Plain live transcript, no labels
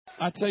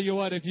I tell you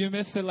what, if you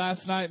missed it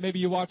last night, maybe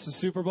you watched the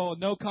Super Bowl.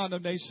 No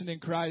condemnation in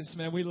Christ,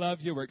 man. We love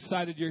you. We're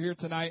excited you're here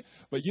tonight,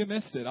 but you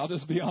missed it. I'll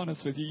just be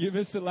honest with you. You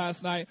missed it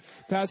last night.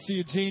 Pastor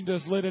Eugene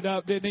just lit it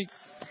up, didn't he?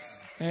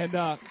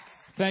 And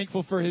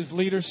thankful for his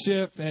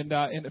leadership and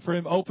for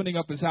him opening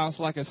up his house.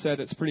 Like I said,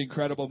 it's pretty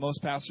incredible.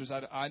 Most pastors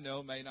I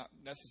know may not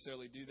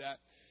necessarily do that.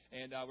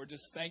 And we're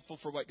just thankful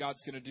for what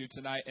God's going to do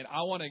tonight. And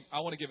I want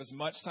to give as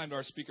much time to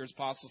our speaker as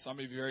possible, so I'm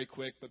going to be very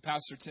quick. But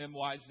Pastor Tim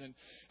Wisden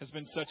has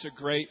been such a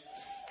great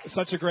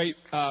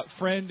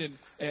friend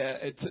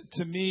and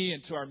to me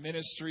and to our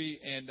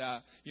ministry. And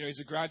he's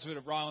a graduate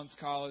of Rollins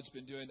College,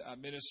 been doing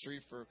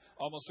ministry for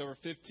almost over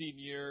 15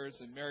 years,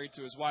 and married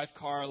to his wife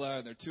Carla,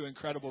 and their two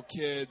incredible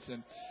kids.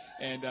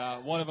 And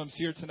one of them's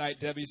here tonight.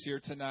 Debbie's here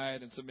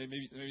tonight. And so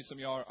maybe some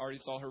of y'all already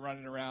saw her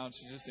running around.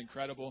 She's just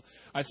incredible.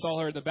 I saw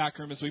her in the back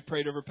room as we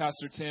prayed over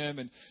Pastor Tim.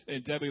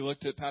 And Debbie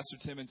looked at Pastor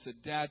Tim and said,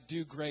 "Dad,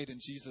 do great in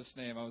Jesus'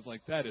 name." I was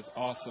like, that is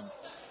awesome.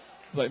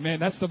 Like, man,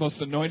 that's the most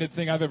anointed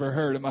thing I've ever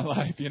heard in my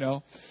life,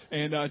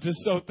 And just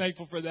so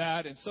thankful for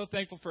that, and so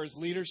thankful for his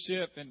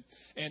leadership. And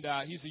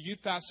he's a youth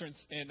pastor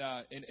in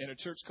a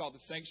church called the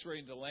Sanctuary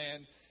in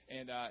DeLand.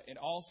 And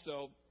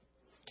also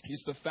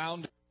he's the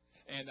founder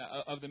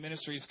of the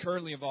ministry he's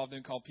currently involved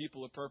in called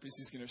People of Purpose.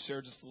 He's going to share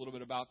just a little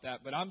bit about that.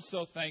 But I'm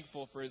so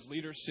thankful for his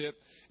leadership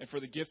and for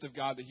the gift of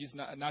God that he's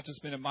not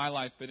just been in my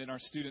life, but in our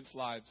students'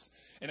 lives.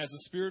 And as a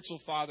spiritual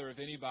father of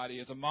anybody,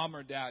 as a mom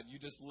or dad, you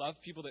just love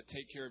people that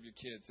take care of your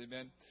kids.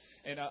 Amen.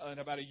 And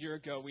about a year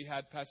ago, we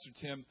had Pastor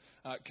Tim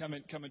come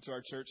into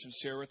our church and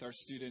share with our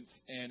students,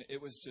 and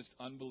it was just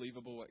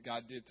unbelievable what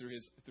God did through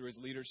his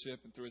leadership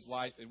and through his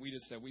life. And we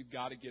just said we've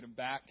got to get him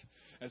back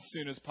as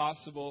soon as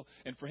possible,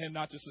 and for him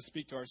not just to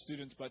speak to our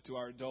students, but to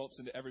our adults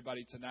and to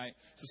everybody tonight.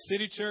 So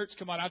City Church,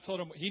 come on! I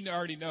told him he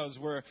already knows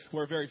we're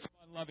a very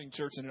fun-loving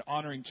church and an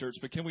honoring church.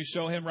 But can we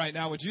show him right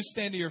now? Would you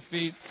stand to your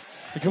feet?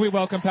 And can we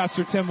welcome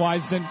Pastor Tim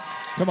Wisden?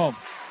 Come on.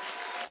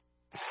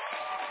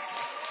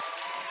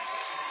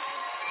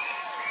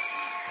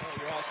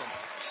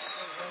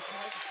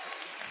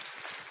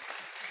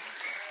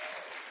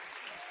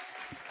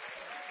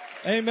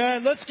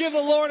 Amen. Let's give the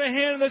Lord a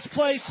hand in this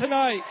place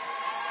tonight.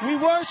 We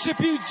worship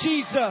you,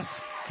 Jesus.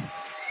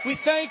 We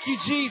thank you,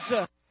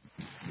 Jesus.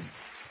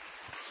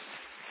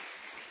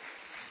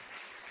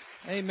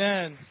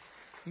 Amen.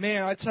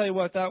 Man, I tell you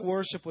what, that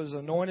worship was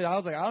anointed. I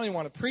was like, I don't even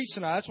want to preach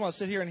tonight. I just want to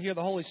sit here and hear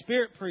the Holy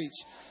Spirit preach.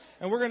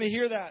 And we're going to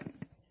hear that.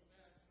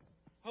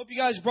 Hope you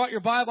guys brought your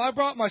Bible. I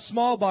brought my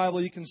small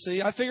Bible, you can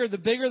see. I figured the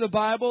bigger the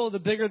Bible, the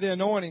bigger the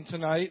anointing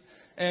tonight.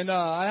 And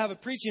I have a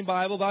preaching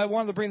Bible, but I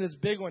wanted to bring this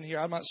big one here.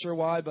 I'm not sure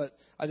why, but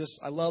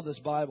I love this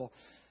Bible.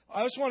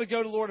 I just want to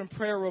go to the Lord in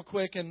prayer real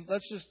quick, and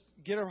let's just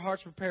get our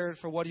hearts prepared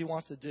for what He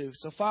wants to do.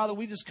 So, Father,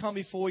 we just come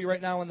before you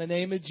right now in the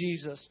name of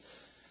Jesus.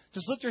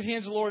 Just lift your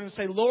hands to the Lord and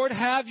say, Lord,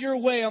 have your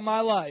way on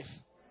my life.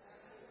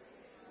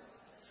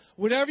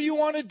 Whatever you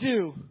want to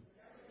do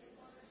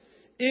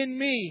in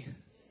me,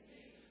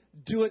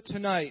 do it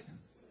tonight.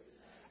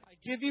 I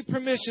give you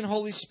permission,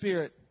 Holy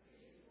Spirit,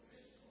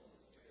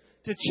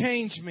 to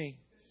change me.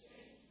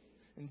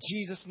 In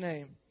Jesus'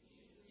 name,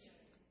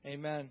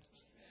 amen.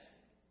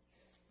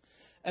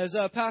 As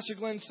Pastor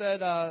Glenn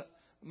said,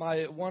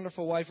 my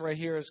wonderful wife right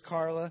here is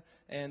Carla.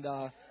 And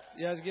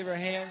you guys give her a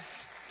hand.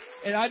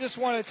 And I just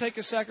want to take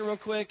a second real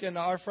quick. And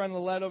our friend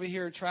Lillette over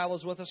here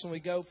travels with us when we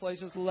go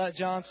places. Lillette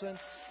Johnson.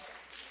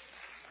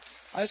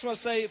 I just want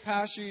to say,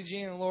 Pastor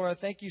Eugene and Laura,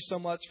 thank you so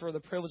much for the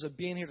privilege of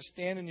being here to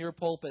stand in your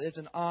pulpit. It's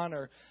an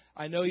honor.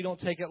 I know you don't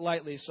take it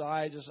lightly, so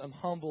I just am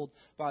humbled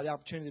by the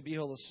opportunity to be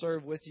able to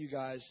serve with you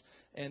guys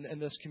and in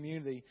this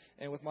community.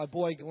 And with my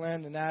boy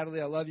Glenn and Natalie,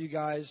 I love you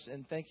guys,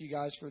 and thank you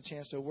guys for the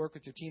chance to work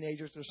with your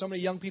teenagers. There's so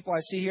many young people I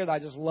see here that I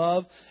just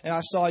love, and I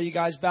saw you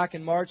guys back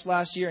in March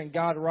last year, and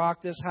God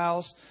rocked this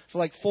house for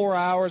like 4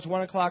 hours,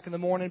 1 o'clock in the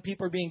morning.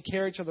 People are being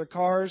carried to their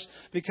cars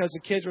because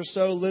the kids were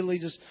so literally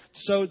just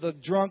so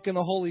drunk in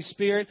the Holy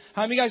Spirit.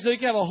 How many of you guys know you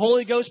can have a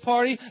Holy Ghost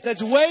party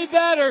that's way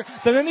better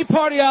than any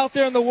party out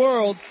there in the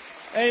world?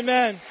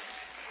 Amen.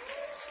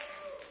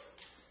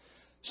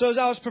 So as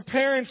I was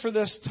preparing for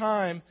this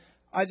time,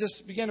 I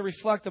just began to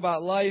reflect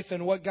about life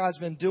and what God's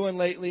been doing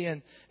lately.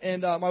 And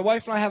my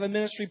wife and I have a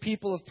ministry,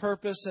 People of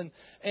Purpose.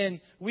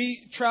 And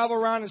we travel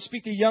around and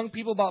speak to young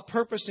people about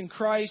purpose in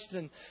Christ.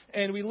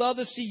 And we love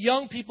to see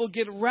young people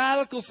get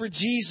radical for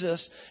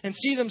Jesus and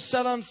see them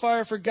set on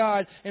fire for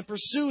God and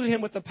pursue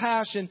Him with a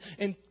passion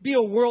and be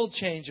a world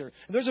changer.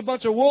 And there's a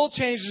bunch of world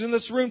changers in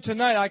this room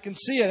tonight. I can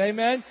see it.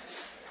 Amen.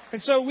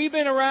 And so we've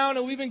been around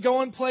and we've been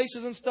going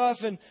places and stuff,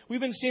 and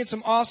we've been seeing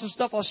some awesome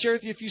stuff. I'll share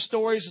with you a few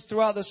stories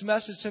throughout this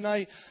message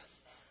tonight.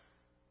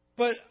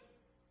 But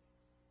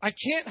I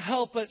can't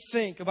help but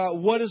think about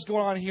what is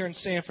going on here in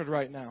Sanford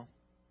right now.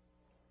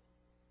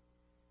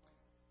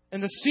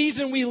 And the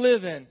season we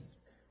live in.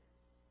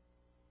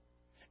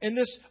 And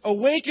this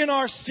Awaken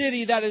Our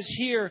City that is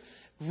here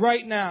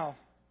right now.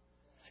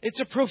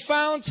 It's a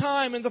profound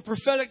time in the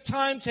prophetic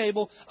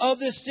timetable of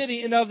this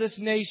city and of this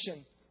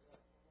nation.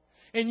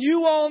 And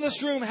you all in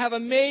this room have a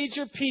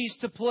major piece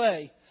to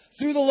play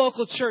through the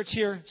local church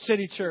here,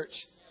 City Church.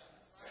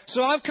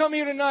 So I've come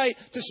here tonight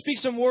to speak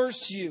some words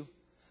to you,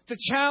 to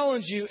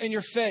challenge you in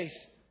your faith.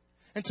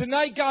 And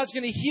tonight God's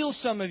going to heal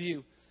some of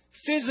you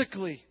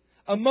physically,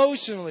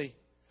 emotionally.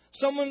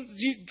 Some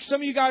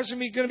of you guys are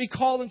going to be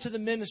called into the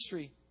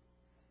ministry.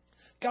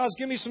 God's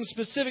giving me some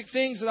specific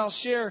things that I'll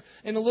share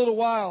in a little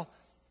while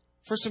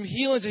for some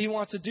healings that He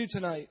wants to do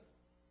tonight.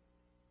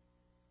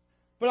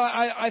 But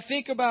I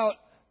think about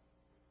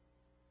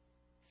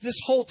this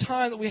whole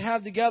time that we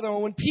have together.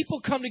 And when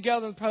people come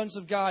together in the presence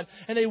of God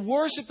and they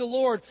worship the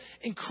Lord,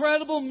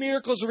 incredible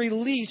miracles are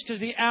released because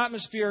of the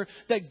atmosphere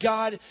that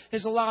God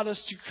has allowed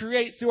us to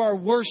create through our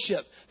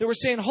worship. That we're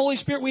saying, Holy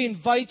Spirit, we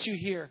invite you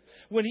here.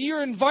 When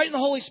you're inviting the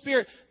Holy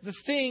Spirit, the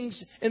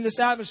things in this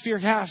atmosphere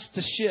have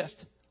to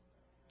shift.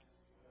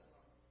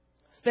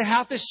 They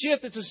have to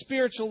shift. It's a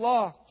spiritual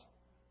law.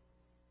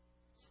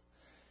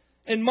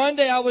 And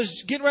Monday, I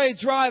was getting ready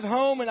to drive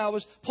home, and I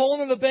was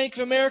pulling in the Bank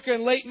of America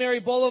in Lake Mary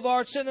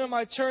Boulevard, sitting in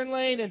my turn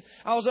lane, and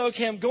I was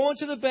okay, I'm going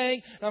to the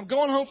bank, and I'm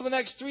going home for the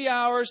next 3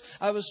 hours.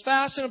 I was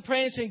fasting and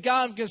praying, saying,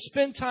 God, I'm going to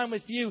spend time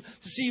with you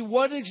to see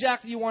what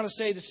exactly you want to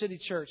say to City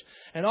Church.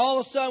 And all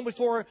of a sudden,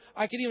 before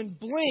I could even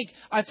blink,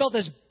 I felt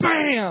this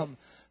BAM!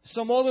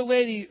 Some older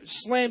lady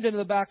slammed into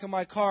the back of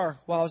my car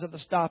while I was at the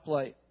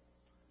stoplight.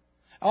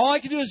 All I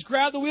could do is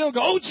grab the wheel and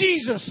go, oh,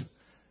 Jesus!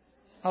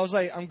 I was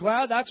like, I'm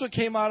glad that's what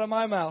came out of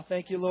my mouth.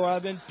 Thank you, Lord.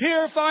 I've been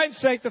purified and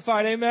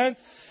sanctified. Amen.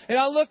 And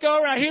I look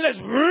over and I hear this,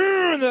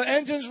 and the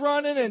engine's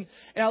running. And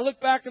I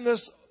look back and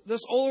this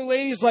older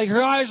lady's like,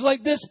 her eyes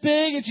like this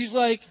big. And she's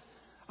like,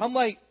 I'm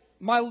like,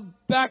 my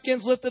back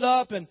end's lifted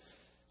up. And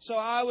so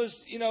I was,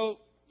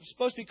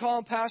 supposed to be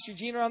calling Pastor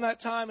Eugene around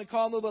that time and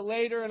call him a little bit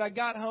later. And I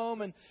got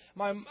home and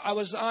I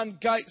was on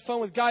phone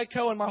with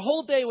Geico. And my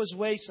whole day was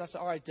wasted. I said,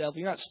 all right, devil,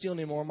 you're not stealing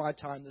any more of my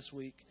time this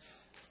week.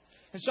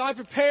 And so I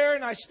prepared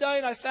and I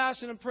studied and I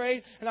fasted and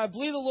prayed. And I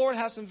believe the Lord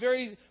has some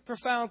very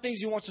profound things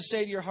He wants to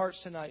say to your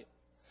hearts tonight.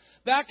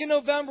 Back in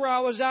November, I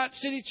was at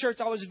City Church.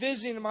 I was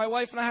visiting and my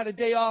wife and I had a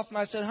day off. And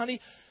I said, honey,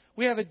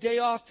 we have a day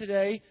off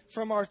today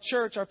from our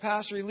church. Our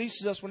pastor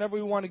releases us whenever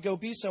we want to go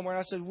be somewhere. And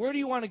I said, where do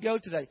you want to go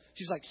today?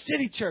 She's like,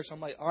 City Church. I'm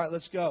like, all right,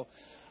 let's go.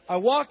 I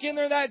walk in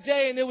there that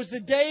day, and it was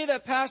the day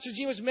that Pastor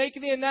Gene was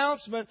making the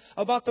announcement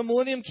about the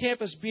Millennium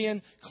Campus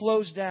being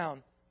closed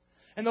down.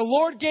 And the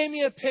Lord gave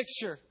me a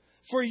picture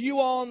for you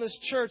all in this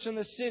church, in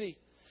this city.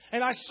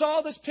 And I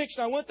saw this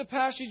picture. I went to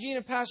Pastor Eugene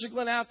and Pastor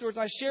Glenn afterwards.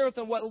 I shared with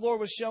them what the Lord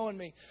was showing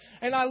me.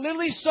 And I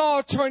literally saw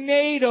a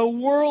tornado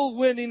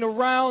whirlwinding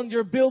around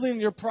your building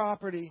and your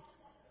property.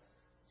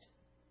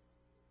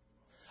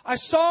 I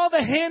saw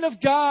the hand of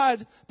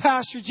God,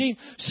 Pastor Gene,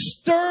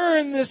 stir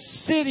in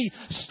this city,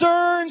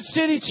 stir in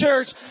City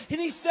Church. And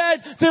he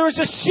said there is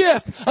a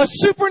shift, a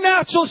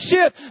supernatural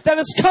shift that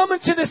is coming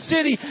to the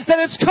city, that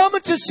is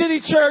coming to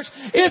City Church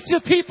if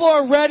the people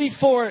are ready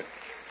for it.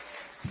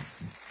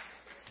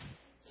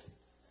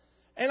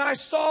 And I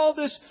saw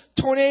this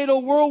tornado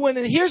whirlwind.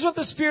 And here's what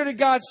the Spirit of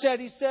God said.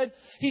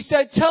 He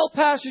said, tell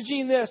Pastor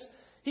Gene this.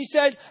 He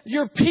said,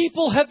 your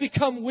people have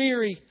become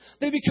weary.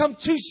 They become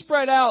too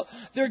spread out.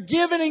 They're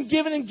giving and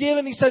giving and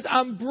giving. He says,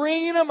 I'm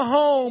bringing them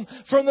home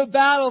from the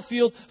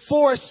battlefield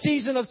for a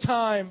season of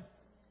time.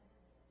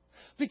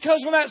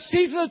 Because when that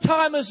season of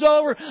time is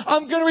over,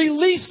 I'm going to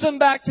release them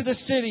back to the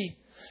city.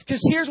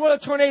 Because here's what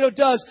a tornado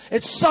does.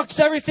 It sucks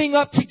everything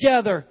up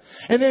together.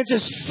 And then it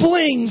just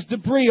flings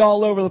debris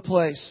all over the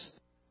place.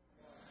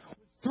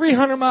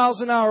 300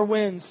 miles an hour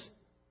winds.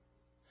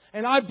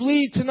 And I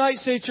believe tonight,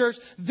 City Church,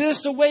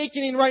 this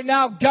awakening right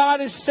now,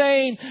 God is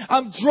saying,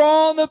 I'm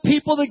drawing the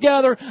people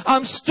together.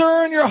 I'm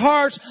stirring your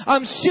hearts.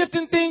 I'm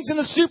shifting things in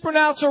the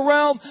supernatural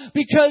realm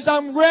because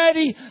I'm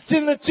ready to,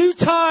 in the due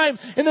time,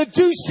 in the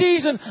due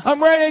season,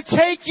 I'm ready to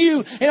take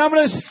you and I'm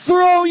going to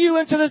throw you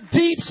into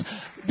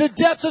the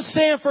depths of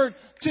Sanford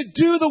to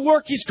do the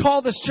work He's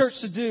called this church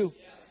to do.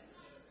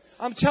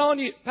 I'm telling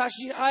you, Pastor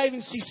Gene, I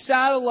even see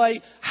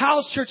satellite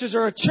house churches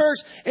or a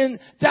church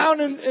down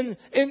in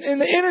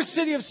the inner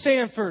city of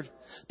Sanford.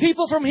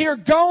 People from here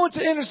going to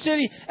inner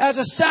city as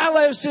a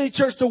satellite of City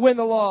Church to win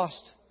the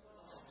lost.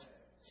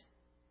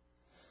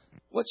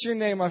 What's your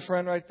name, my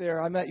friend, right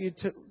there? I met you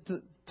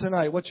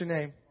tonight. What's your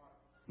name?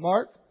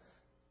 Mark?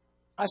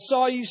 I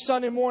saw you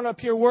Sunday morning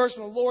up here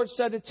worshiping. The Lord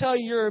said to tell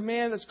you you're a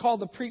man that's called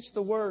to preach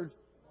the Word.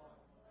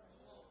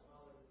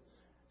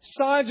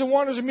 Signs and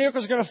wonders and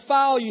miracles are going to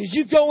follow you. As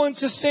you go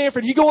into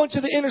Sanford, you go into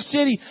the inner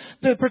city,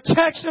 the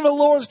protection of the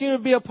Lord is going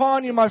to be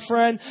upon you, my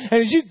friend. And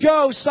as you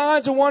go,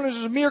 signs and wonders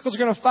and miracles are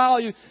going to follow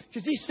you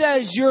because He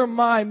says you're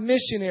my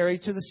missionary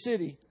to the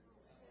city.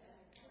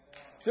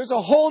 There's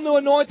a whole new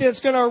anointing that's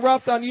going to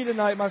erupt on you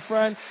tonight, my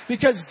friend,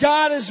 because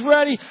God is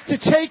ready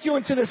to take you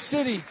into the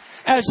city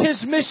as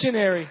His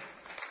missionary.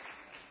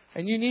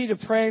 And you need a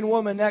praying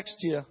woman next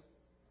to you.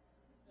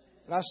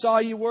 And I saw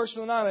you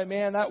worshiping tonight,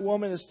 man, that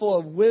woman is full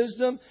of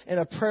wisdom and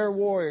a prayer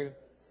warrior.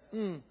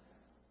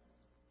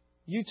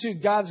 You too,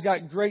 God's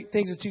got great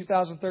things in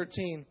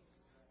 2013.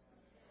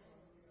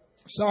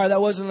 Sorry, that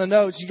wasn't in the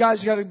notes. You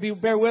guys got to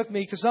bear with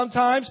me because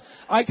sometimes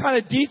I kind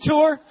of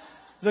detour.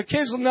 The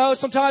kids will know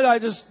sometimes I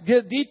just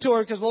get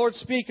detoured because the Lord's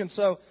speaking.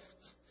 So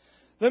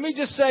Let me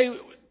just say,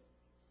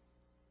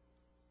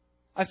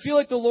 I feel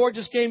like the Lord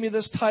just gave me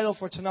this title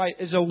for tonight,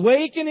 is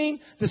Awakening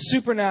the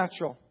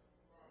Supernatural.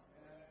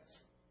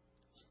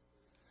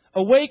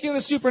 Awakening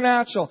the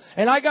Supernatural.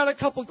 And I got a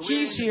couple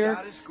keys here.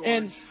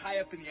 And high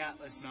up in the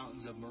Atlas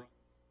Mountains of Morocco.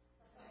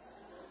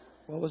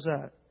 What was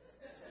that?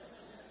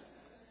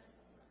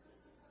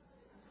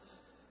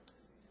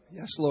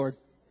 Yes, Lord.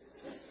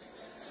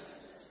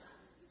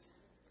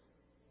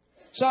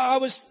 So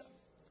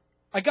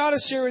I got to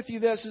share with you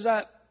this, is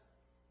that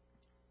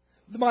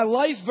my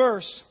life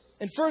verse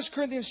in 1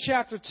 Corinthians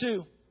chapter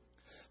 2,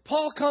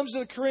 Paul comes to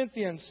the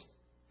Corinthians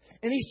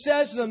and he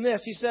says to them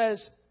this. He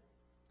says,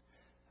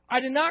 I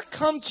did not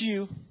come to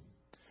you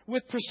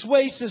with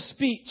persuasive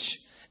speech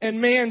and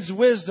man's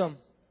wisdom,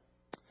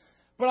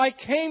 but I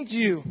came to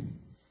you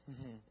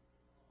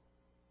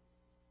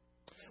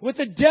with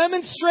the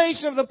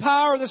demonstration of the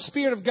power of the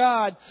Spirit of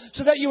God,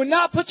 so that you would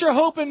not put your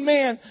hope in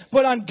man,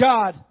 but on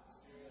God.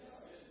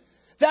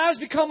 That has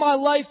become my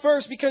life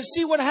verse, because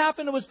see what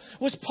happened was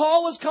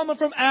Paul was coming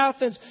from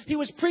Athens. He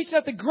was preaching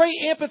at the great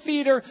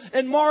amphitheater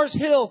in Mars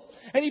Hill.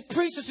 And he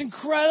preached this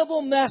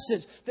incredible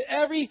message that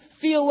every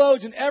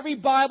theologian, every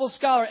Bible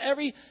scholar,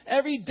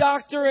 every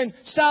doctor in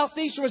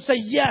Southeastern would say,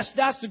 yes,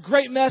 that's the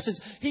great message.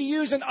 He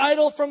used an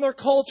idol from their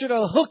culture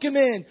to hook him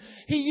in.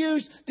 He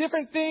used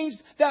different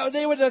things that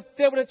they would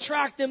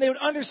attract them. They would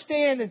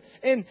understand.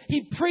 And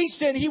he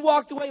preached it and he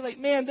walked away like,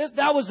 man,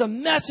 that was the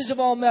message of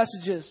all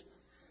messages.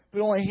 But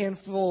only a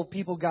handful of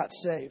people got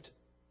saved.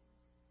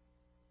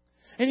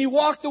 And he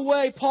walked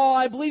away, Paul,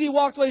 I believe he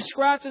walked away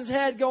scratching his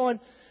head going,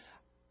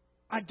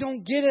 I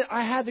don't get it.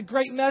 I had the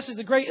great message,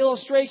 the great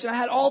illustration. I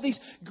had all these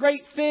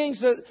great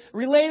things that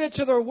related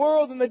to their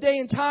world and the day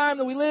and time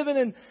that we live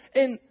in.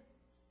 And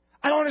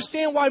I don't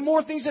understand why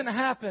more things didn't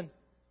happen.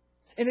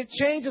 And it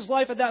changed his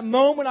life at that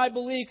moment, I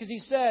believe, because he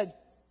said,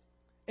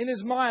 in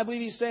his mind, I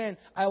believe he's saying,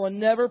 I will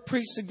never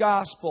preach the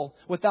gospel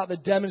without the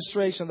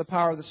demonstration of the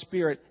power of the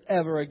Spirit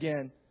ever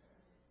again.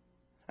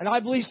 And I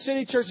believe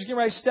City Church is getting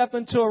ready to step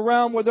into a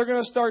realm where they're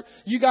going to start,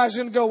 you guys are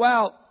going to go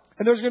out,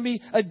 and there's going to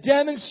be a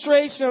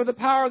demonstration of the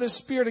power of the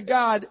Spirit of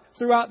God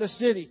throughout the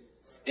city.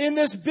 In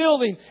this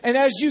building, and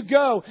as you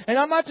go. And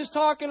I'm not just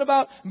talking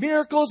about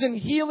miracles and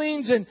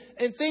healings and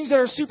things that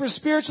are super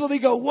spiritual that we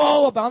go,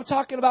 whoa, about. I'm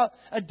talking about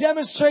a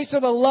demonstration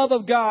of the love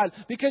of God.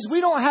 Because we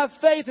don't have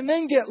faith and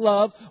then get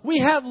love.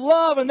 We have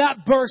love and that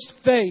bursts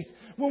faith.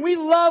 When we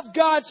love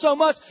God so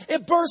much,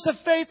 it bursts a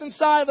faith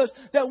inside of us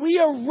that we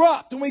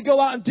erupt when we go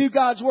out and do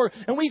God's work.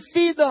 And we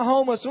feed the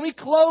homeless, and we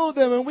clothe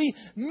them, and we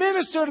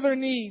minister to their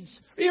needs,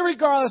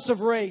 irregardless of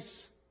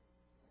race.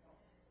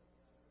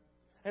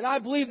 And I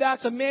believe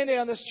that's a mandate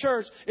on this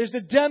church, is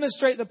to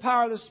demonstrate the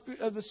power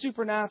of the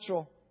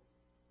supernatural.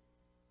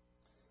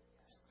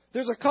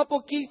 There's a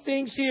couple key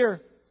things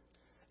here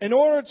in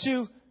order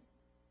to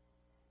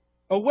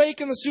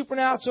awaken the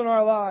supernatural in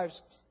our lives.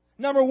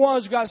 Number one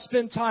is we've got to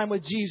spend time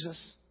with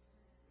Jesus.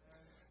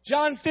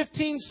 John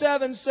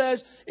 15:7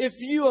 says, if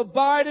you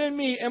abide in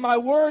me and my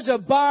words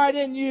abide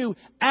in you,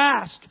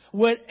 ask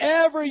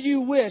whatever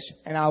you wish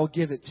and I will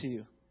give it to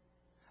you.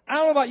 I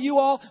don't know about you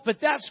all,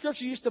 but that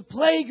scripture used to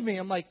plague me.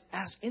 I'm like,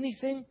 ask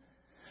anything?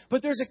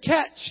 But there's a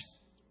catch.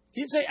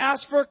 He didn't say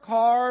ask for a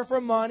car, for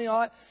money,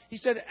 all that. He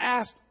said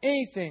ask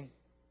anything.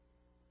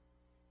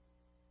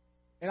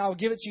 And I will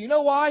give it to you. You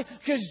know why?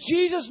 Because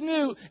Jesus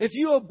knew if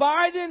you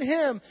abide in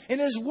Him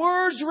and His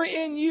words were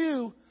in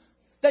you,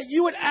 that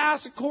you would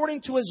ask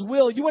according to His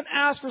will. You wouldn't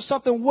ask for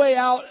something way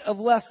out of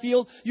left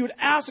field. You would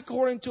ask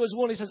according to His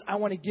will. And He says, I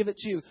want to give it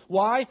to you.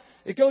 Why?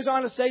 It goes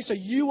on to say, so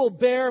you will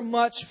bear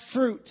much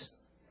fruit.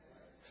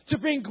 To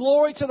bring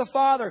glory to the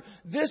Father.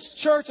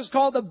 This church is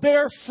called to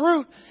bear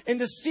fruit and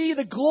to see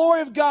the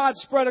glory of God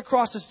spread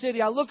across the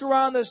city. I look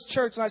around this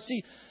church and I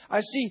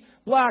see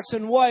blacks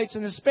and whites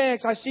and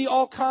Hispanics. I see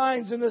all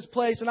kinds in this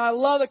place. And I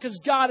love it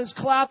because God is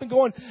clapping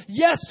going,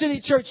 yes,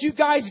 City Church, you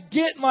guys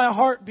get my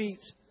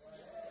heartbeat.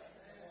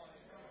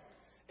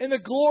 And the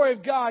glory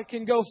of God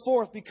can go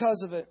forth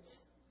because of it.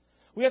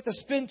 We have to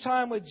spend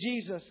time with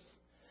Jesus.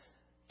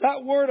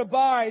 That word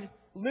abide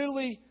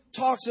literally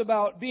talks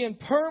about being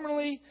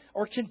permanently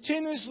or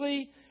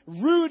continuously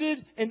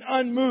rooted and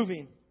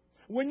unmoving.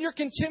 When you're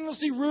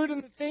continuously rooted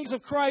in the things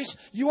of Christ,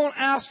 you won't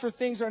ask for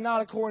things that are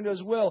not according to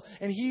His will.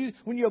 And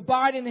when you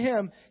abide in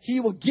Him, He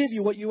will give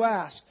you what you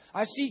ask.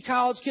 I see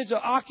college kids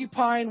are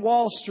occupying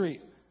Wall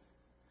Street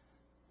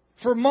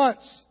for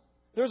months.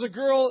 There was a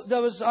girl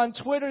that was on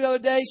Twitter the other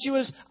day. She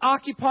was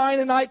occupying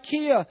an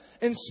IKEA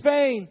in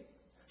Spain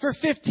for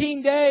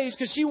 15 days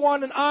because she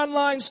wanted an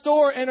online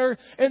store in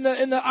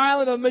the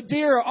island of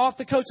Madeira off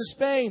the coast of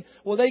Spain.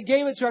 Well, they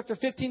gave it to her after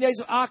 15 days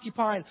of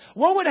occupying.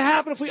 What would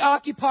happen if we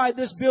occupied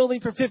this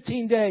building for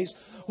 15 days?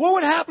 What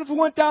would happen if we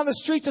went down the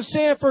streets of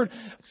Sanford,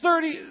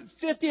 30,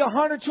 50,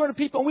 100, 200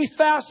 people, and we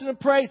fasted and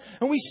prayed,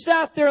 and we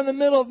sat there in the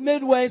middle of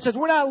Midway and said,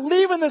 we're not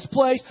leaving this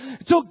place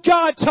until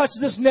God touches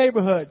this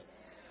neighborhood?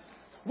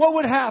 What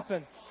would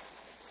happen?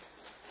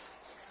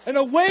 An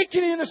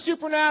awakening in the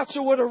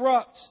supernatural would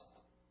erupt.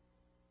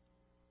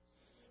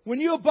 When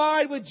you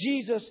abide with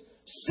Jesus,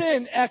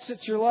 sin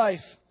exits your life.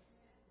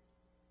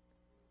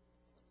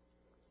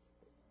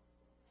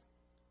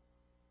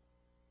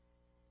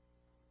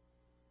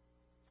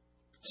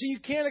 So you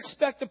can't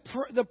expect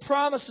the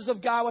promises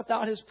of God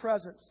without His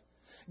presence.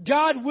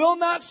 God will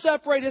not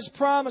separate His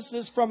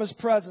promises from His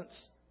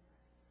presence.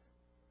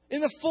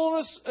 In the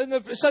fullness,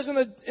 it says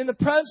in the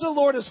presence of the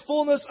Lord is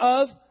fullness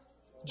of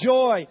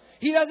joy.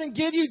 He doesn't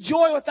give you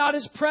joy without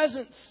His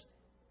presence.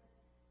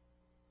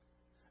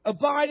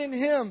 Abide in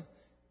Him,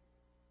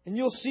 and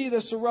you'll see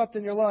this erupt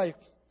in your life.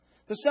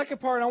 The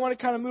second part, and I want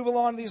to kind of move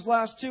along to these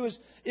last two,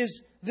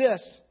 is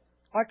this.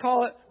 I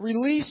call it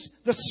release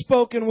the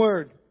spoken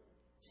word.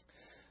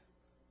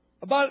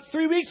 About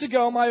 3 weeks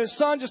ago, my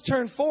son just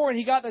turned 4, and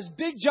he got this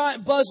big,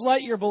 giant Buzz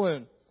Lightyear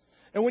balloon.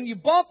 And when you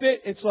bump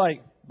it, it's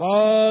like,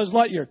 Buzz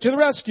Lightyear, to the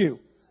rescue.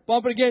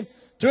 Bump it again,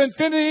 to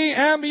infinity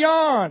and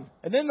beyond.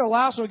 And then the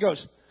last one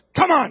goes,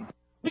 come on,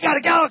 we got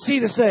a galaxy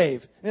to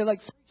save. And it like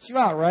freaks you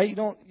out, right?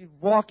 You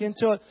walk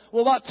into it.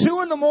 Well, about 2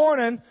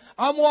 a.m,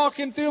 I'm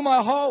walking through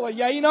my hallway.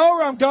 Yeah, you know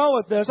where I'm going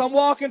with this. I'm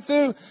walking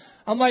through.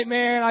 I'm like,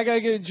 man, I got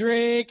to get a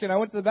drink. And I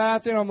went to the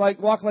bathroom. I'm like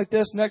walking like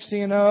this. Next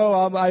thing you know,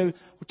 I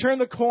turn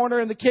the corner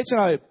in the kitchen.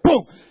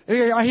 Boom.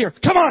 I hear,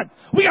 come on,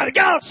 we got a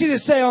galaxy to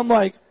save. I'm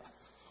like,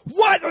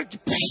 what?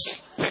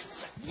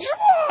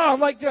 I'm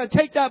like,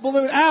 take that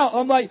balloon out.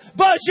 I'm like,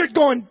 Buzz, you're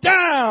going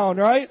down,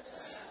 right?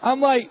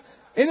 I'm like,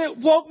 and it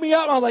woke me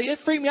up. I'm like, it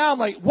freaked me out. I'm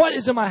like, what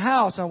is in my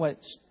house? I went,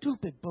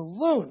 stupid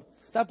balloon.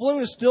 That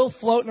balloon is still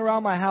floating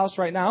around my house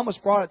right now. I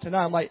almost brought it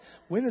tonight. I'm like,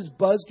 when is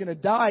Buzz going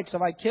to die? Because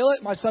if I kill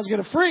it, my son's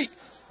going to freak,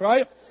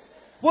 right?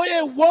 Well,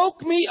 it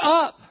woke me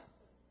up.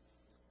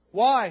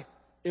 Why?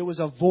 It was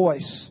a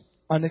voice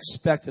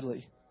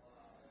unexpectedly.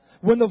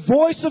 When the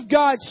voice of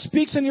God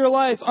speaks in your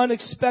life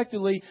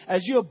unexpectedly,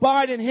 as you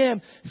abide in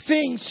Him,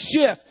 things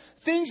shift.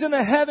 Things in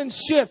the heavens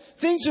shift.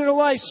 Things in your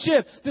life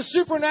shift. The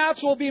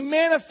supernatural will be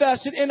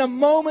manifested in a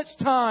moment's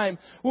time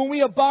when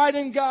we abide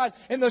in God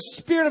and the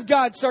Spirit of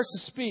God starts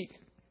to speak.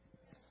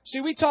 See,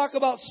 we talk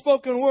about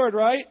spoken word,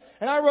 right?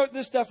 And I wrote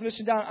this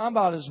definition down. I'm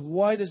about as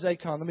white as they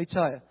come. Let me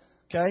tell you.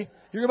 Okay?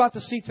 You're about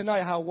to see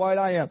tonight how white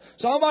I am.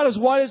 So I'm about as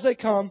white as they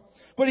come.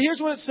 But here's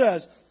what it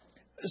says.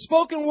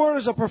 Spoken word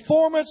is a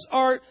performance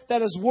art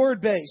that is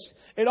word-based.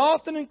 It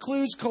often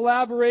includes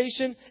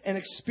collaboration and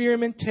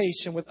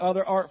experimentation with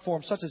other art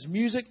forms, such as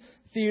music,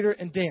 theater,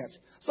 and dance.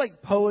 It's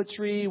like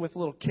poetry with a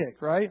little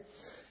kick, right?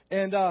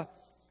 And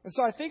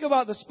so I think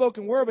about the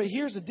spoken word, but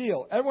here's the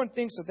deal. Everyone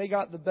thinks that they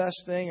got the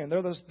best thing, and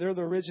they're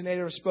the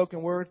originator of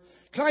spoken word.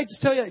 Can I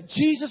just tell you that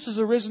Jesus is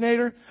the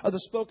originator of the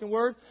spoken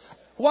word?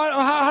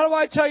 How do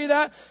I tell you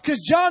that? Because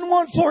John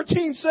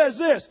 1:14 says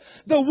this,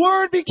 the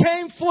Word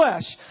became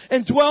flesh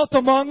and dwelt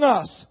among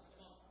us.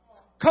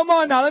 Come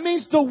on now, that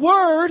means the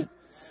Word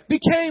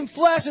became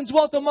flesh and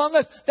dwelt among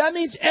us. That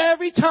means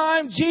every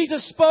time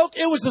Jesus spoke,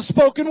 it was the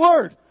spoken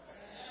word.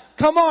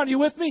 Come on, you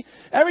with me?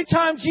 Every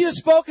time Jesus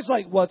spoke, it's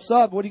like, what's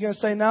up? What are you going to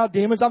say now,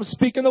 demons? I'm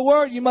speaking the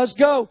word. You must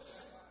go.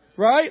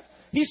 Right?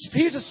 He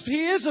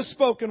is a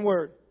spoken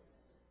word.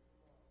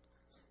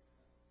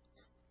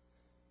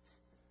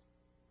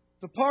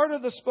 The part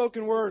of the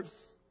spoken word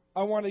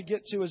I want to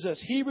get to is this.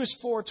 Hebrews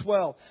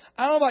 4:12.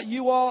 I don't know about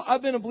you all.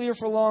 I've been a believer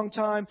for a long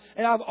time,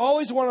 and I've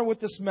always wondered what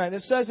this meant.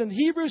 It says in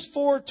Hebrews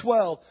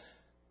 4:12.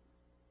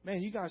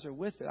 Man, you guys are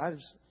with it.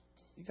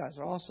 You guys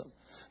are awesome.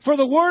 For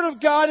the word of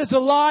God is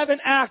alive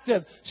and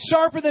active,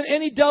 sharper than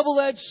any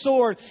double-edged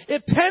sword.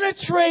 It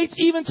penetrates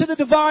even to the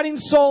dividing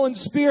soul and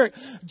spirit,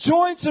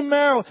 joints and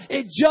marrow.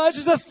 It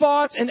judges the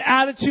thoughts and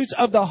attitudes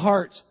of the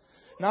heart.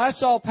 Now, I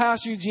saw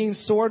Pastor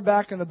Eugene's sword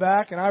back in the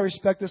back, and I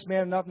respect this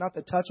man enough not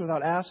to touch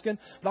without asking.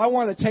 But I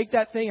wanted to take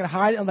that thing and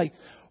hide it. I'm like,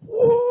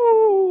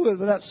 woo,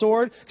 with that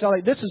sword. Because I'm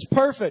like, this is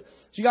perfect.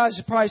 You guys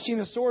have probably seen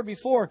the sword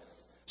before.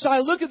 So I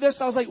look at this,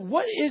 and I was like,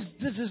 what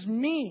does this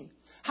mean?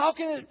 How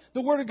can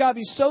the Word of God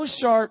be so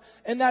sharp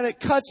and that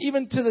it cuts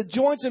even to the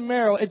joints and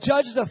marrow? It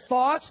judges the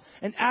thoughts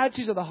and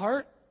attitudes of the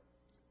heart?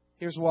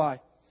 Here's why.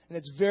 And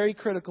it's very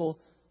critical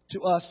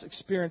to us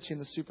experiencing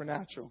the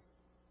supernatural.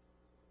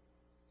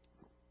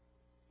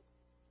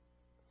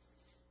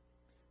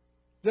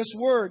 This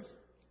word,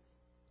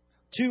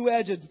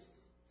 two-edged,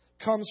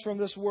 comes from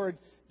this word,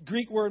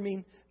 Greek word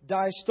meaning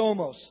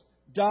diastomos.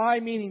 Di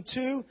meaning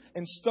two,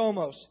 and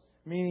stomos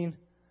meaning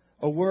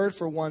a word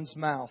for one's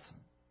mouth.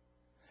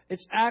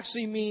 It's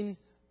actually mean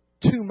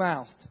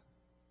two-mouthed.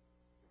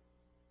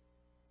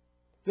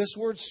 This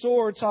word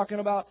sword, talking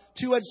about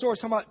two-edged sword,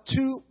 talking about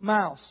two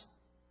mouths.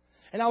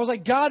 And I was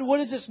like, God, what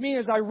does this mean?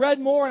 As I read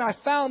more and I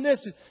found this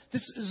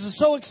is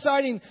so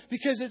exciting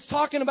because it's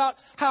talking about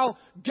how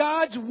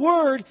God's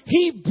Word,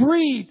 He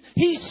breathed,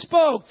 He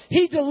spoke,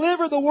 He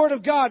delivered the Word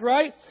of God,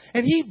 right?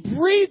 And He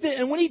breathed it,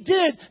 and when He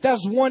did, that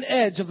was one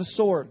edge of the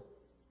sword.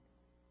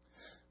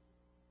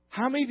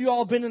 How many of you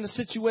all have been in a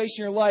situation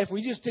in your life where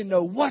you just didn't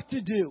know what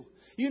to do?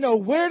 You know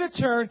where to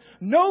turn.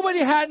 Nobody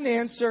had an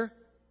answer.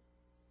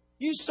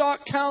 You sought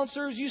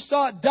counselors, you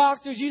sought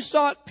doctors, you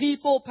sought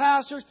people,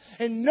 pastors,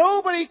 and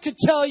nobody could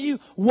tell you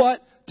what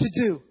to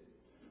do.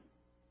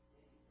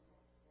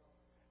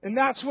 And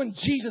that's when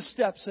Jesus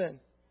steps in.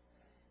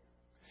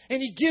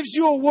 and He gives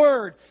you a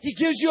word. He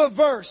gives you a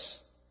verse.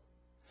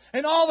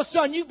 And all of a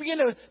sudden,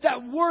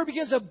 that word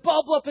begins to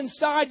bubble up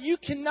inside. You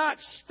cannot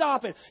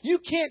stop it. You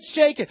can't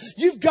shake it.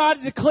 You've got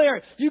to declare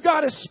it. You've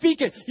got to speak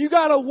it. You've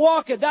got to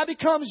walk it. That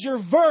becomes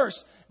your verse.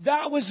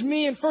 That was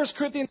me in 1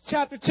 Corinthians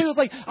chapter 2. It's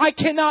like, I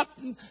cannot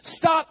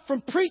stop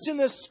from preaching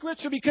this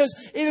scripture because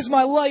it is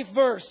my life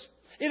verse.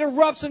 It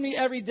erupts in me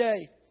every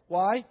day.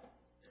 Why?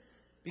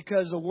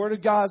 Because the Word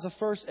of God is the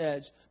first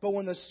edge. But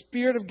when the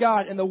Spirit of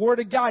God and the Word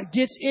of God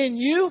gets in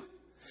you,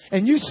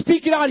 and you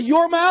speak it out of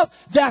your mouth,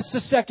 that's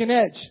the second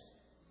edge.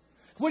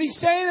 What he's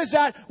saying is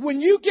that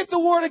when you get the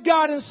Word of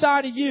God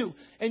inside of you,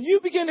 and you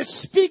begin to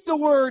speak the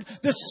Word,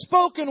 the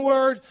spoken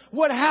Word,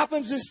 what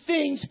happens is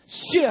things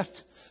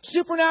shift.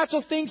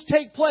 Supernatural things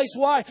take place.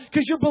 Why?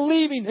 Because you're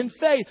believing in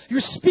faith.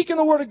 You're speaking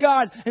the Word of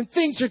God, and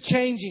things are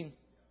changing.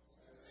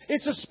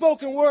 It's a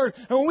spoken Word.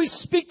 And when we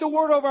speak the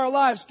Word over our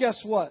lives,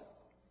 guess what?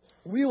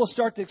 We will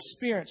start to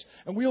experience,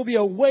 and we will be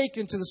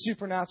awakened to the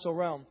supernatural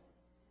realm.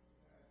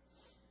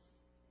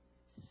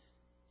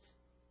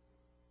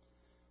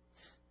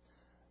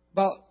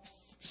 About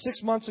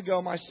 6 months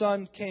ago, my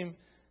son came,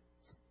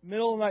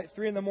 middle of the night,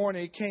 3 in the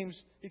morning.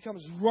 He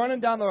comes running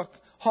down the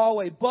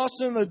hallway,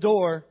 busting in the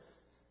door.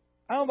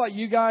 I don't know about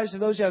you guys,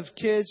 and those who have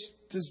kids.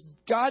 Does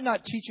God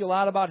not teach you a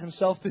lot about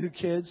Himself through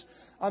kids?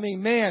 I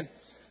mean, man.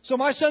 So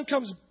my son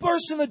comes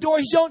bursting in the door.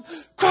 He's yelling,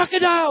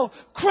 "Crocodile!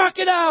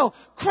 Crocodile!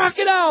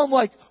 Crocodile!" I'm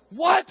like,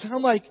 what?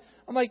 I'm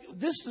like,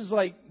 this is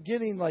like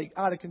getting like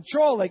out of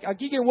control. Like I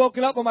keep getting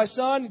woken up by my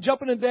son,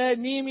 jumping in bed,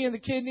 kneeing me in the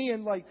kidney,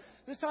 and like,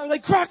 this time,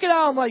 like,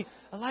 crocodile. I'm like,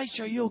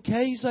 Elisha, are you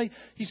okay?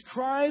 He's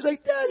crying. He's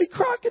like, Daddy,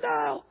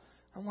 crocodile.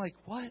 I'm like,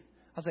 what? I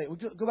was like, well,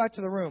 go back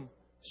to the room.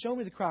 Show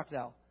me the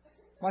crocodile.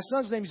 My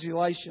son's name is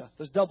Elisha.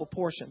 There's double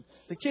portion.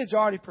 The kid's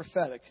already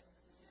prophetic.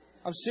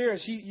 I'm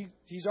serious.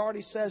 He's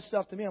already said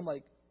stuff to me. I'm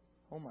like,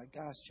 oh my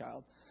gosh,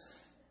 child.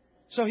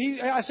 So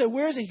I said,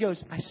 where is it? He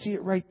goes, I see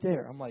it right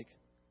there. I'm like,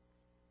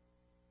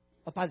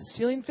 up by the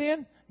ceiling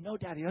fan? No,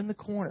 Daddy, in the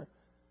corner.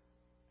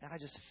 And I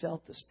just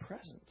felt this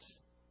presence.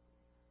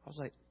 I was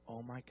like,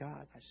 oh my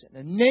God. I said,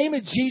 in the name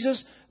of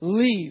Jesus,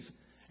 leave.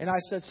 And I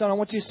said, son, I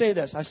want you to say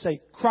this. I say,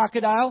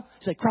 crocodile.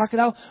 He said,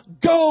 crocodile,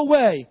 go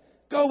away.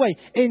 Go away.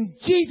 In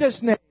Jesus'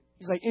 name.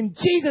 He's like, in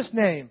Jesus'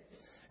 name.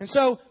 And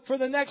so for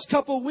the next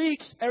couple of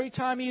weeks, every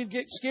time he'd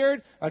get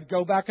scared, I'd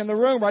go back in the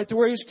room right to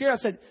where he was scared. I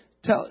said,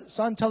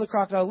 son, tell the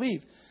crocodile to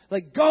leave.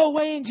 Like, go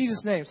away in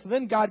Jesus' name. So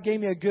then God gave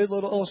me a good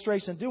little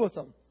illustration to do with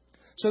him.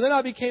 So then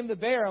I became the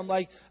bear. I'm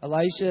like,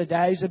 Elisha,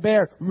 Daddy's a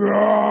bear.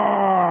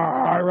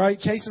 Roar, right?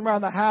 Chasing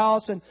around the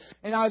house. And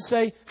I would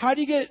say, how do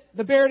you get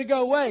the bear to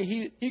go away?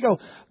 He'd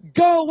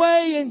go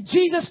away in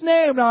Jesus'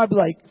 name. And I'd be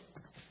like,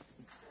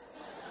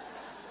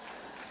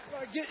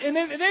 and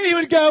then he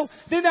would go,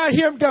 then I'd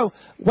hear him go,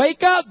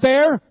 wake up,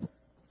 bear.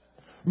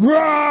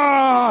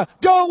 Roar,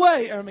 go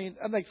away. I mean,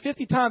 I'm like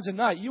 50 times a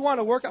night. You want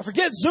to work out?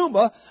 Forget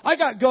Zumba. I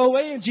got go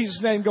away in Jesus'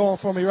 name going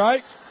for me,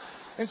 right?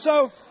 And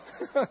so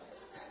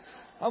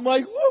I'm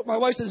like, whoa. My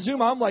wife says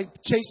Zumba. I'm like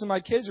chasing my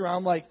kids around.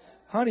 I'm like,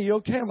 honey, you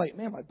okay? I'm like,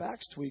 man, my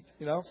back's tweaked,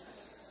 you know.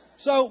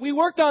 So we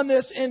worked on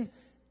this, and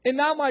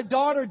now my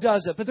daughter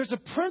does it. But there's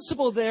a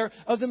principle there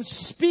of them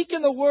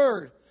speaking the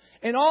word.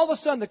 And all of a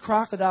sudden, the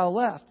crocodile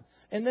left.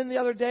 And then the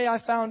other day, I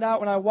found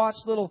out when I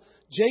watched little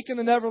Jake and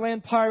the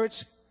Neverland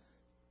Pirates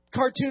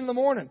cartoon in the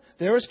morning.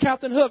 There was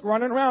Captain Hook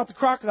running around with the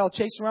crocodile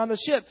chasing around the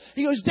ship.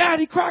 He goes,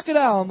 Daddy,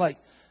 crocodile. I'm like,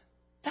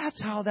 that's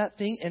how that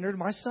thing entered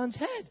my son's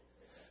head.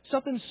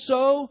 Something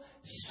so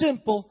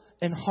simple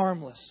and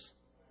harmless.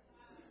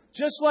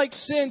 Just like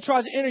sin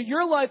tries to enter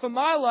your life and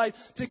my life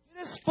to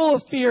get us full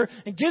of fear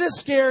and get us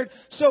scared,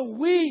 so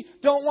we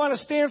don't want to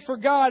stand for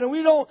God and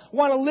we don't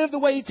want to live the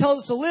way He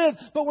tells us to live.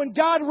 But when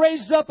God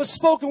raises up a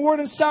spoken word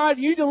inside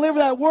you, deliver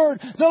that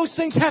word, those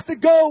things have to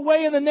go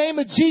away in the name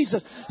of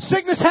Jesus.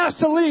 Sickness has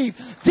to leave.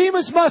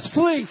 Demons must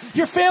flee.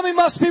 Your family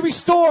must be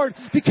restored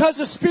because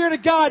the Spirit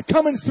of God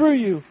coming through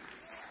you.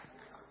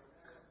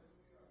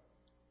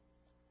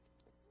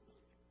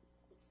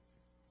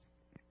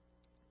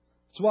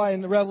 That's why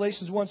in the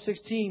Revelations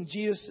 1:16,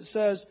 Jesus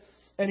says,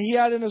 and He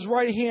had in His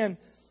right hand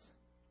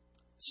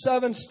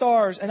 7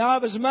 stars, and out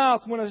of His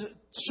mouth went a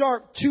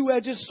sharp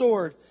 2-edged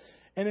sword,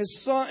 and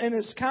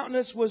His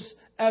countenance was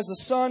as the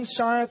sun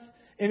shineth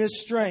in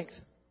His strength.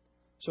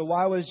 So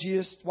why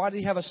did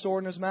He have a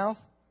sword in His mouth?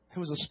 It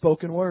was a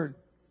spoken word.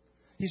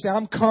 He said,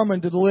 I'm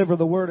coming to deliver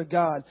the Word of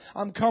God.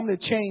 I'm coming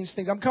to change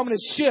things. I'm coming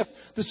to shift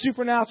the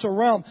supernatural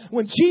realm.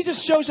 When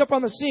Jesus shows up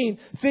on the scene,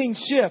 things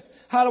shift.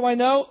 How do I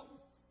know?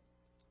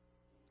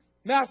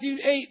 Matthew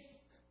 8,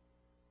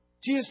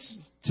 Jesus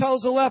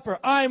tells the leper,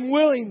 I am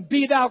willing,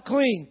 be thou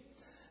clean.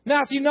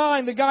 Matthew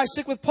 9, the guy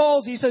sick with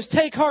palsy, he says,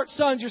 take heart,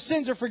 sons, your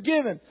sins are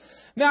forgiven.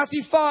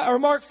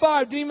 Mark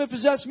 5,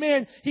 demon-possessed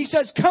man, he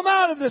says, come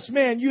out of this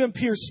man, you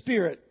impure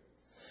spirit.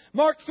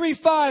 Mark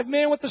 3:5,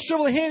 man with the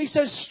shriveled hand, he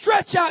says,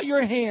 stretch out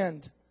your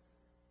hand.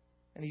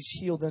 And he's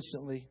healed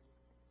instantly.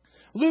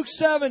 Luke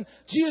 7,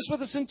 Jesus with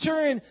the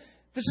centurion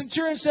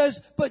says,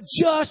 but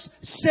just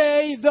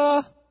say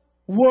the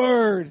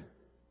word,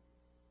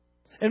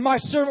 and my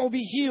servant will be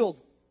healed.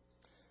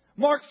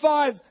 Mark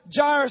 5,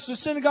 Jairus, the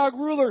synagogue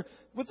ruler,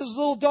 with his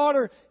little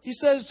daughter, he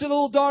says to the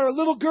little daughter,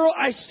 little girl,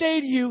 I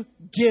say to you,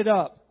 get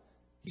up.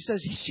 He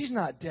says, she's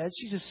not dead.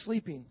 She's just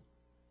sleeping.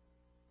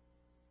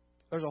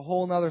 There's a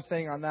whole other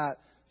thing on that.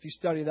 If you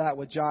study that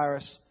with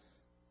Jairus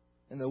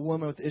and the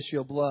woman with the issue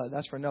of blood,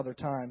 that's for another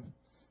time.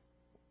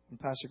 When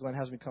Pastor Glenn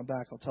has me come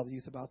back, I'll tell the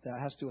youth about that.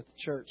 It has to do with the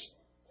church.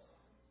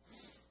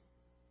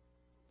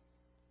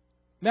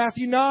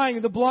 Matthew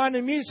 9, the blind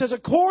and mute says,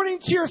 according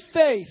to your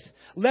faith,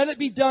 let it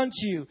be done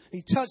to you.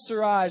 He touched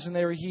their eyes and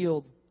they were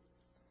healed.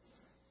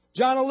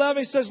 John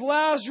 11 says,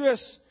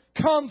 Lazarus,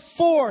 come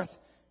forth.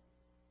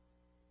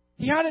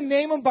 He had to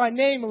name him by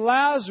name,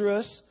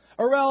 Lazarus,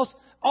 or else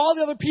all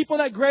the other people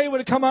in that grave would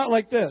have come out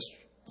like this.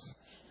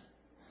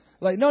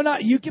 Like, no,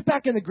 not you. Get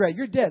back in the grave.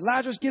 You're dead.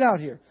 Lazarus, get out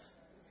here.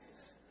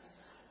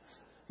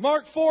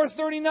 Mark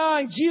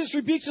 4:39, Jesus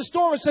rebukes the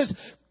storm and says,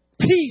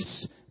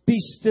 peace, be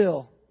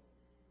still.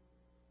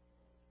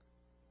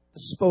 The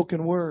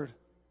spoken word.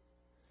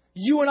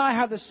 You and I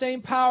have the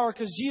same power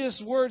because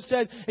Jesus' word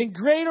said, in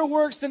greater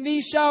works than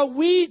these shall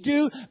we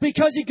do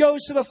because He goes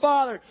to the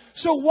Father.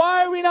 So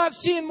why are we not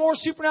seeing more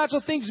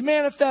supernatural things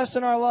manifest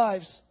in our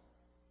lives?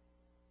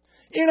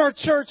 In our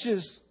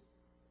churches?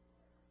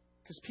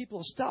 Because people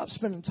have stopped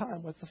spending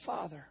time with the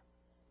Father.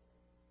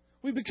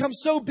 We've become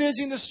so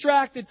busy and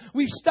distracted,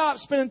 we've stopped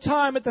spending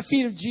time at the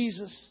feet of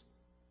Jesus.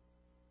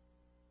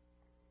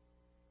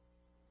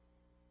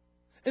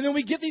 And then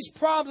we get these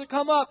problems that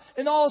come up,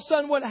 and all of a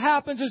sudden what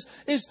happens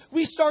is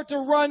we start to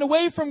run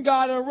away from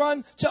God and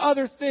run to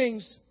other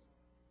things.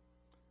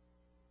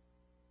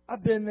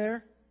 I've been there.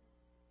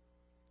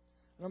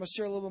 And I'm going to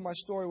share a little bit of my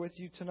story with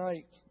you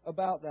tonight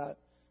about that.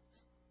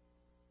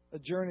 A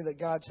journey that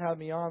God's had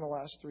me on the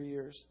last 3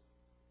 years.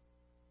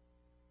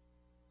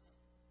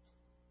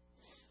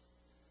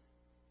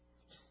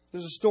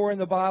 There's a story in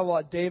the Bible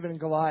about David and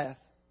Goliath.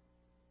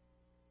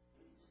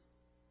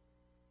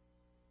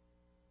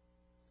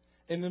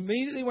 And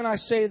immediately when I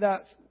say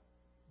that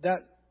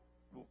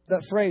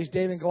phrase,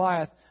 David and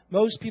Goliath,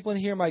 most people in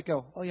here might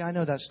go, oh yeah, I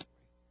know that story.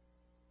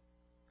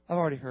 I've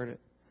already heard it.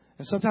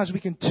 And sometimes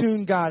we can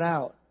tune God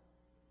out.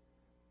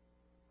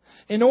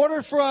 In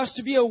order for us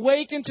to be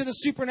awakened to the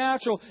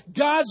supernatural,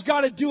 God's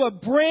got to do a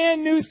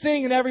brand new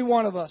thing in every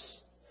one of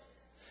us.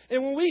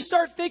 And when we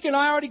start thinking,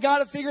 I already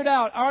got it figured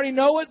out, I already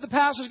know what the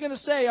pastor's going to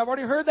say, I've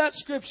already heard that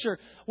scripture,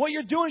 what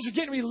you're doing is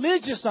you're getting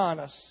religious on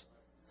us.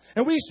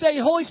 And we say,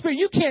 Holy Spirit,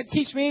 you can't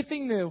teach me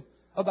anything new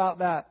about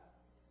that.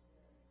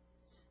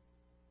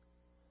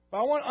 But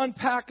I want to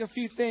unpack a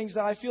few things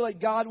that I feel like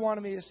God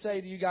wanted me to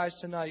say to you guys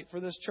tonight for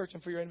this church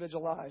and for your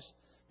individual lives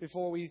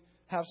before we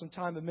have some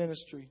time of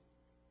ministry.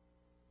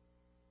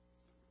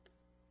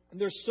 And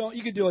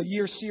you could do a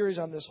year series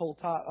on this whole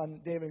topic,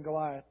 on David and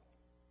Goliath.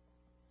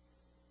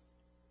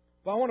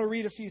 But I want to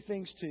read a few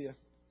things to you.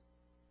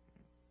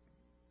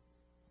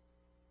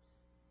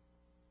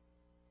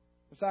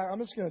 In fact, I'm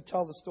just going to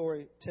tell the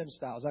story Tim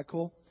style. Is that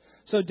cool?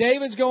 So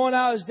David's going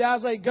out. His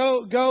dad's like,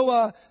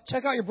 go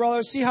check out your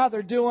brothers. See how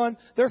they're doing.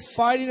 They're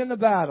fighting in the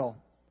battle.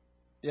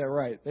 Yeah,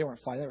 right. They weren't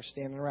fighting. They were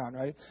standing around,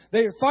 right?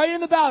 They were fighting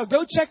in the battle.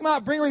 Go check them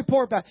out. Bring a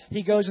report back.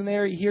 He goes in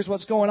there. He hears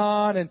what's going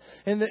on. And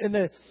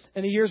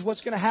he hears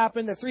what's going to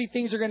happen. The 3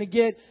 things are going to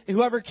get. And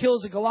whoever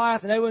kills the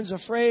Goliath, and everyone's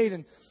afraid.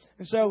 And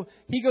so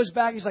he goes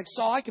back. He's like,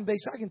 Saul, I can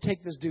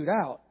take this dude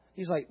out.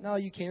 He's like, no,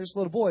 you can't. This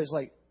little boy is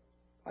like,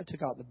 I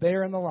took out the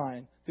bear and the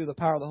lion through the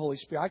power of the Holy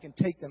Spirit. I can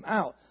take them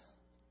out.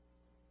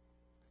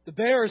 The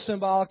bear is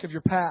symbolic of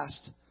your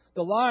past.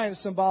 The lion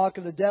is symbolic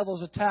of the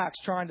devil's attacks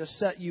trying to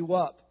set you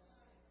up.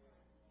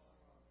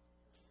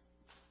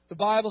 The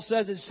Bible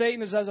says that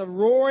Satan is as a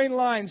roaring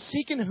lion,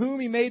 seeking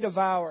whom he may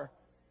devour.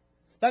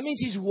 That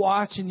means he's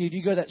watching you. Do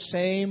you go to that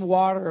same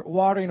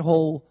watering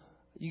hole?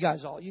 You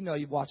guys all,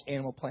 you've watched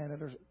Animal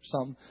Planet or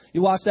something.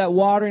 You watch that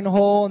watering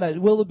hole and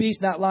that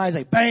wildebeest and that lion's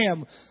like,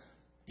 bam!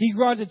 He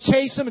runs and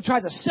chases him and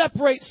tries to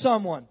separate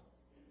someone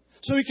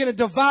so he can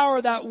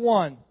devour that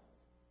one.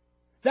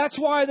 That's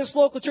why this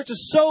local church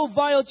is so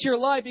vital to your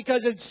life,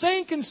 because if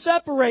Satan can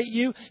separate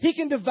you, he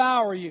can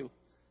devour you.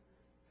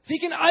 He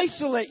can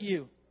isolate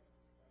you.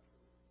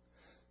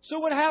 So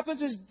what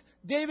happens is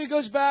David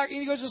goes back and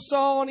he goes to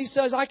Saul and he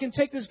says, I can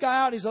take this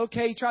guy out. He's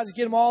okay. He tries to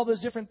get him all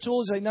those different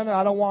tools. He's like, no,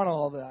 I don't want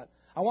all of that.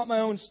 I want my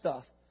own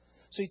stuff.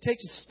 So he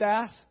takes his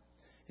staff,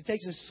 he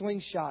takes his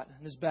slingshot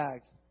in his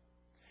bag,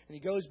 and he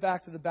goes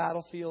back to the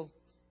battlefield.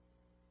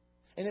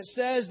 And it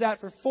says that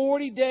for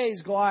 40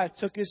 days Goliath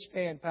took his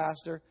stand,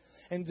 Pastor,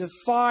 and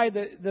defied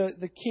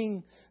the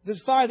king,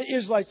 defied the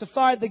Israelites,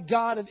 defied the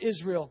God of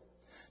Israel.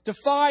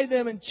 Defied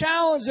them and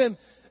challenged them.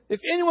 If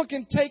anyone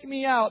can take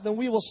me out, then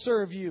we will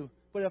serve you.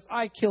 But if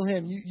I kill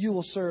him,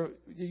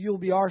 you'll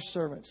be our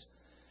servants.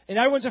 And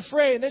everyone's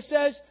afraid. And it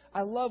says,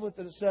 I love what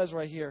it says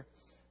right here.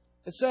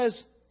 It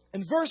says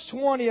in verse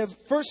 20 of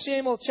 1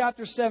 Samuel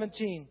chapter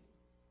 17. It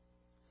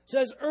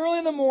says, early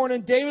in the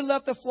morning, David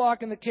left the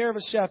flock in the care of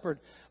a shepherd,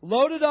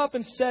 loaded up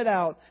and set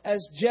out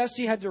as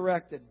Jesse had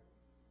directed.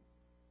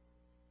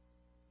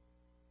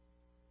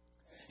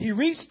 He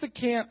reached the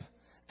camp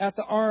as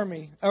the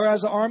army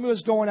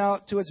was going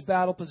out to its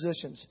battle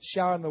positions,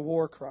 shouting the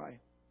war cry.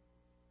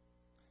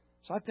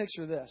 So I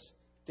picture this.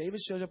 David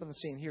shows up on the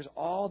scene. Here's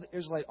all the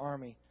Israelite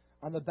army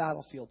on the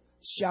battlefield,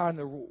 shouting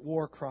the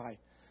war cry.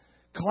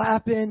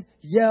 Clapping,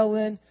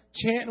 yelling,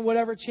 chanting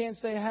whatever chants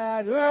they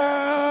had.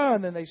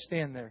 And then they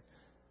stand there.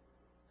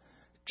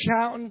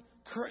 Shouting,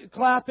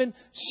 clapping,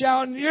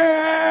 shouting,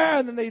 yeah!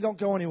 And then they don't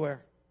go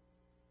anywhere.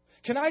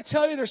 Can I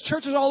tell you there's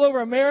churches all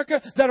over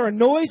America that are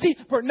noisy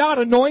but not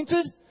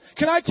anointed?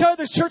 Can I tell you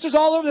there's churches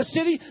all over the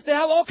city that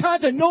have all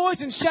kinds of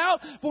noise and shout,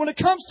 but when it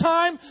comes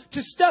time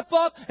to step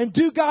up and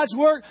do God's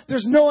work,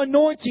 there's no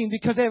anointing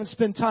because they haven't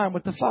spent time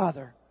with the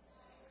Father.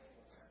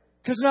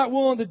 Because they're not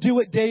willing to do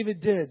what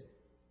David did.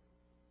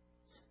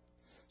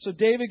 So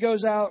David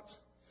goes out,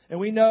 and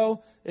we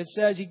know it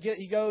says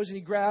he goes and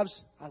he grabs,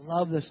 I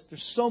love this,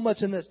 there's so much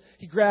in this.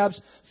 He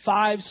grabs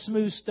 5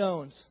 smooth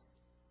stones.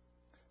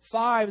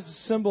 5 is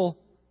a symbol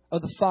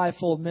of the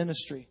fivefold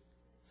ministry.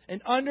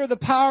 And under the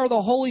power of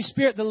the Holy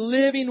Spirit, the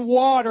living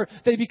water,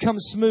 they become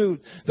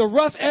smooth. The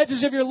rough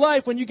edges of your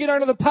life, when you get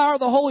under the power of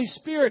the Holy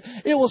Spirit,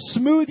 it will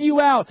smooth you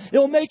out. It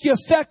will make you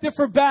effective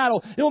for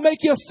battle. It will make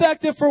you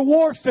effective for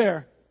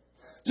warfare.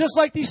 Just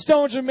like these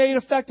stones are made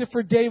effective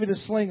for David to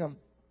sling them.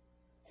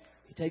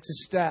 He takes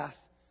his staff.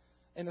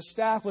 And the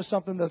staff was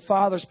something that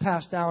fathers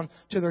passed down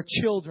to their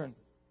children.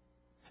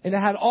 And it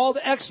had all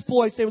the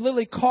exploits. They would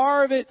literally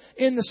carve it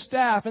in the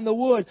staff, in the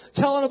wood,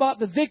 telling about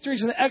the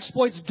victories and the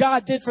exploits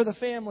God did for the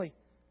family.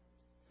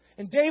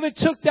 And David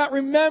took that,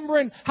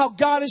 remembering how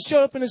God has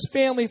showed up in his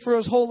family for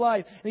his whole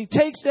life. And he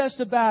takes this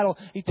to battle.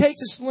 He takes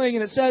a sling,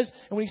 and it says,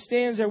 and when he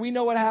stands there, we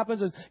know what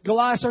happens. Is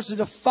Goliath starts to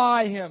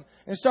defy him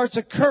and starts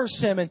to curse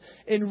him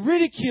and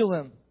ridicule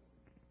him.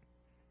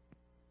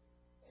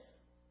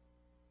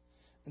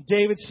 And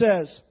David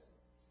says,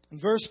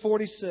 in verse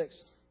 46,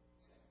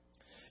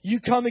 you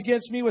come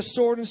against me with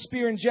sword and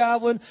spear and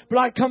javelin, but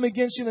I come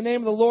against you in the name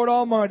of the Lord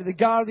Almighty, the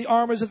God of the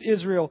armies of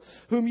Israel,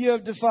 whom you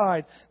have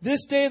defied.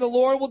 This day the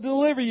Lord will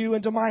deliver you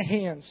into my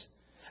hands,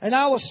 and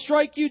I will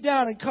strike you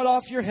down and cut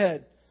off your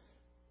head.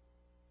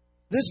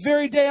 This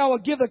very day I will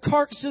give the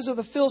carcasses of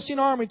the Philistine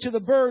army to the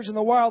birds and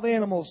the wild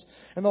animals,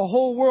 and the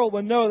whole world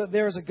will know that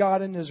there is a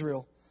God in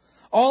Israel.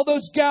 All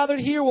those gathered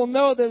here will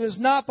know that it is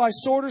not by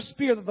sword or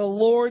spear that the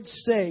Lord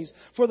saves,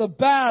 for the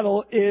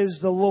battle is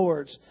the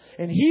Lord's,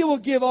 and He will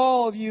give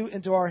all of you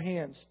into our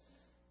hands.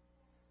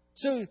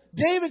 So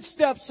David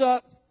steps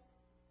up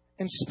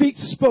and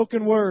speaks the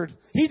spoken word.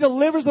 He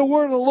delivers the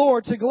word of the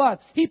Lord to Goliath.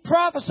 He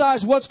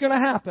prophesies what's going to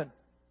happen.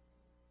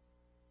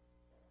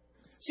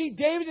 See,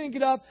 David didn't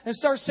get up and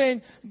start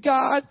saying,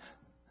 God,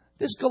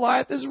 this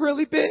Goliath is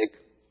really big.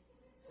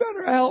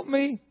 Better help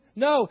me.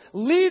 No,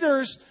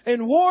 leaders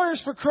and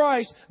warriors for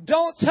Christ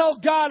don't tell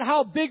God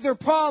how big their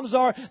problems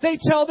are. They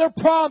tell their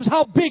problems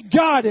how big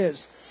God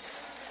is.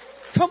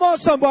 Come on,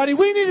 somebody.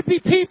 We need to be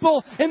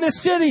people in the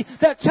city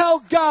that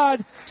tell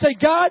God, say,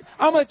 God,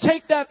 I'm going to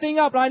take that thing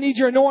up, but I need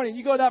your anointing.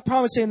 You go to that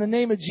problem and say, in the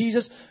name of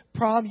Jesus,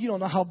 problem, you don't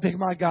know how big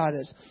my God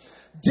is.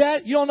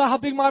 Debt, you don't know how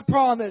big my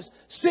problem is.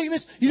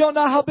 Sickness, you don't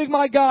know how big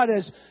my God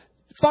is.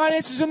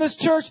 Finances in this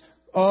church,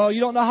 oh, you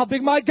don't know how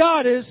big my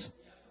God is.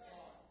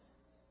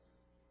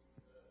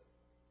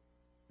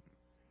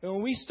 And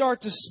when we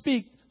start to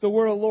speak the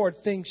word of the Lord,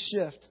 things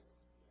shift.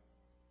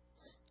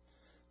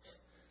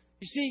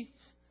 You see,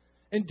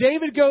 and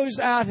David goes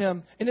at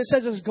him, and it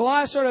says as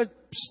Goliath started to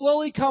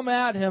slowly come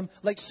at him,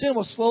 like sin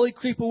will slowly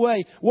creep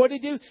away. What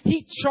did he do?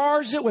 He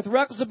charged it with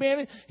reckless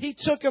abandon. He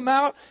took him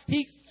out.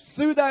 He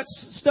threw that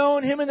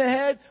stone, him in the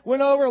head,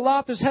 went over,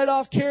 lopped his head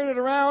off, carried it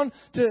around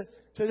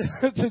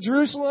to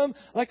Jerusalem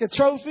like a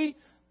trophy.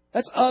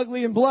 That's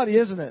ugly and bloody,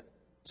 isn't it?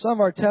 Some of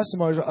our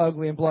testimonies are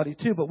ugly and bloody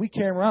too, but we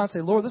carry them around and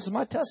say, Lord, this is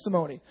my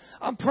testimony.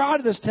 I'm proud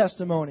of this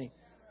testimony.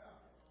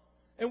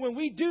 And when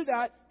we do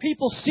that,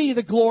 people see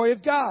the glory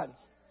of God.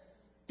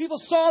 People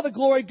saw the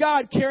glory of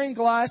God carrying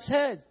Goliath's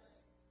head.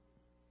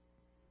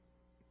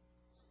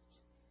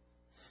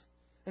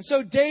 And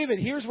so David,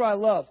 here's what I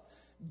love.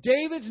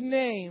 David's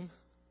name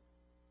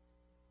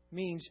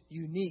means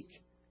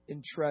unique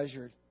and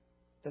treasured.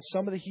 That's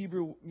some of the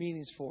Hebrew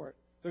meanings for it.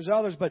 There's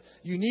others, but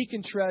unique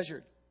and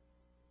treasured.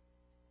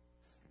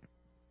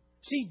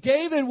 See,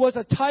 David was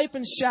a type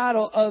and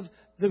shadow of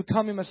the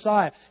coming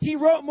Messiah. He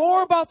wrote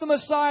more about the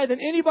Messiah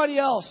than anybody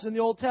else in the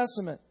Old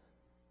Testament.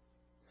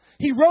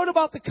 He wrote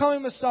about the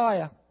coming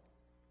Messiah.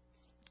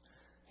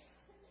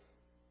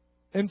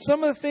 And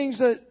some of the things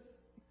that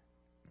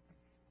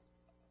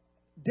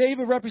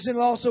David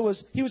represented also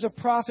was he was a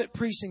prophet,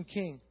 priest, and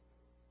king.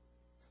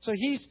 So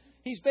he's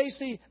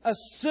basically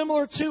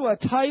similar to a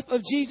type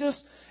of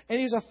Jesus, and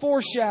he's a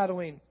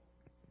foreshadowing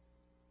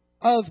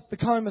of the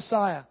coming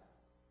Messiah.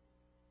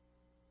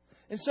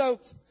 And so,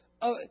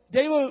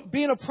 David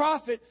being a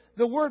prophet,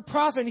 the word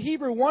prophet in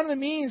Hebrew, one of the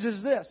meanings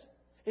is this.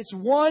 It's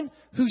one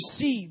who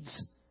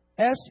seeds.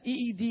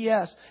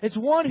 S-E-E-D-S. It's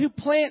one who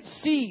plants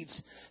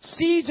seeds.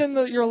 Seeds in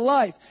your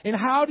life. And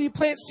how do you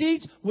plant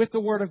seeds? With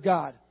the Word of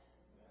God.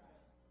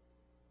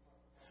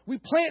 We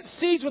plant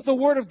seeds with the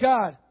Word of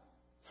God.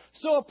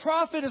 So a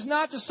prophet is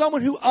not just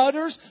someone who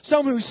utters,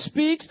 someone who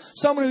speaks,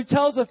 someone who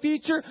tells the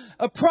future.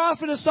 A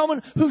prophet is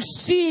someone who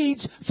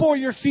seeds for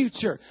your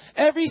future.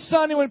 Every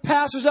Sunday when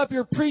pastor's up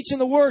here preaching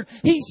the word,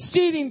 he's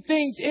seeding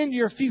things into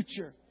your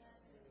future.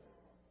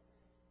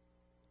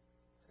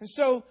 And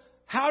so,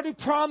 how do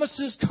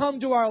promises come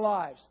to our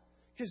lives?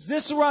 Because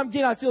this is where I'm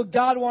getting. I feel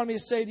God wanted me to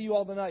say to you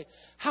all tonight.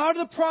 How do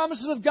the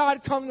promises of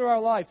God come to our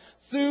life?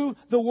 Through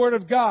the Word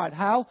of God.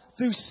 How?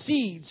 Through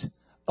seeds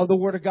of the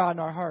Word of God in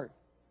our heart.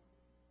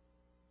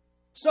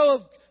 So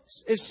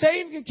if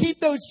Satan can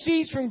keep those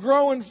seeds from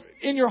growing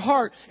in your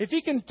heart, if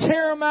he can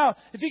tear them out,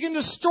 if he can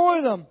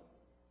destroy them,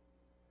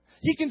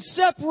 he can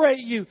separate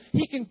you.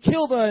 He can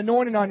kill the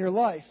anointing on your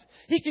life.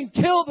 He can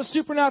kill the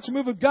supernatural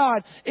move of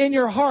God in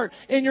your heart,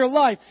 in your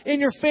life, in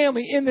your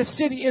family, in this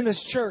city, in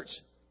this church.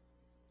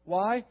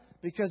 Why?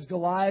 Because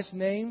Goliath's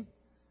name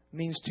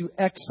means to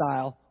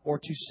exile or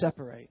to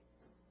separate.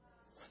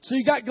 So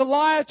you got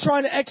Goliath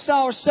trying to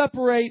exile or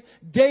separate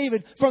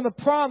David from the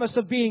promise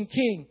of being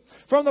king,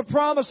 from the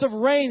promise of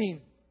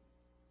reigning,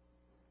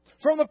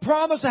 from the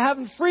promise of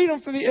having freedom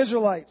for the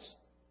Israelites.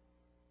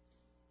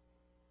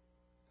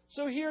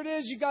 So here it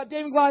is, you got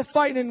David and Goliath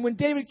fighting, and when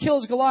David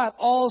kills Goliath,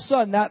 all of a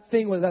sudden that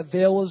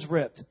veil was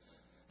ripped.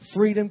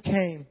 Freedom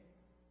came.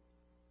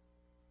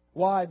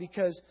 Why?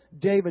 Because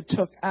David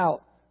took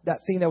out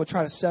that thing that would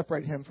try to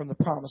separate him from the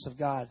promise of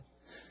God.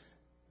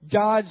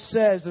 God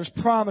says there's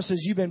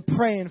promises you've been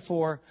praying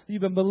for,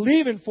 you've been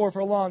believing for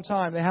a long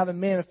time, they haven't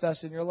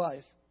manifested in your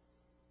life.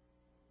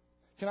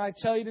 Can I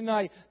tell you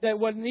tonight that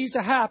what needs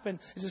to happen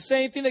is the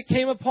same thing that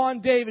came upon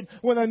David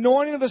when the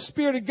anointing of the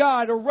Spirit of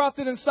God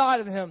erupted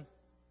inside of him.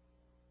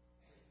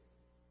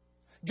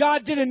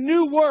 God did a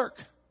new work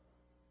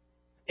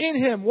in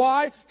him.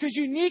 Why? Because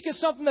unique is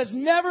something that's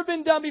never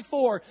been done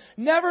before,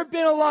 never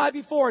been alive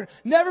before,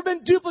 never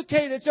been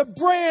duplicated. It's a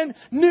brand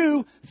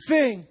new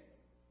thing.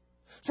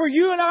 For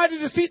you and I to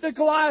defeat the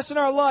Goliaths in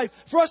our life,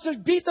 for us to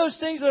beat those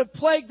things that have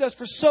plagued us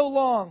for so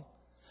long,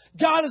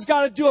 God has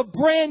got to do a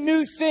brand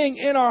new thing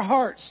in our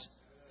hearts.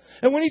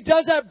 And when He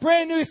does that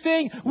brand new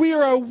thing, we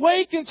are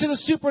awakened to the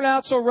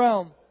supernatural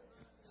realm.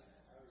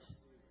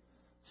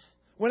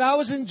 When I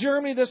was in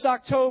Germany this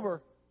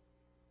October,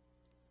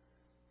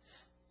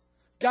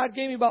 God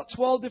gave me about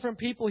 12 different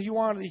people He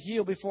wanted to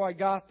heal before I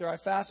got there. I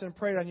fasted and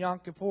prayed on Yom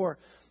Kippur,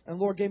 and the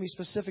Lord gave me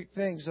specific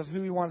things of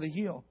who He wanted to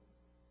heal.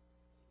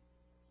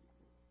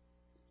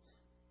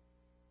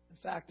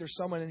 In fact, there's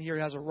someone in here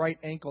who has a right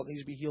ankle that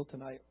needs to be healed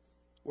tonight.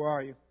 Where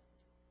are you?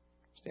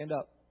 Stand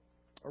up.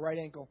 A right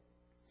ankle.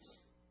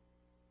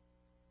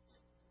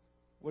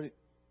 What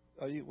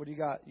do you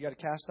got? You got a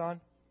cast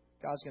on?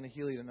 God's going to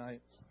heal you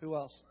tonight. Who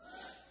else?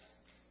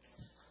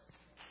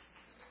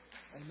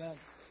 Amen.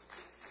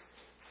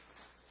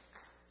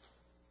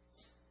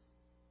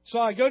 So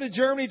I go to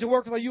Germany to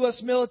work with the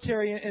U.S.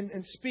 military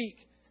and speak.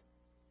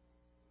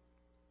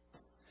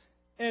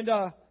 And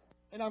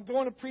I'm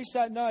going to preach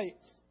that night.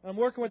 I'm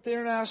working with the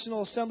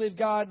International Assembly of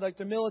God, like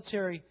the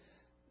military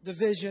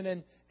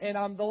division. And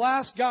I'm the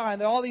last guy.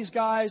 And all these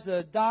guys,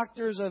 the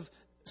doctors of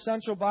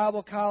Central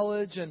Bible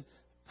College and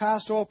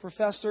pastoral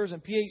professors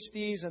and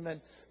PhDs, and then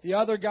the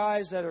other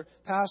guys that are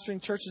pastoring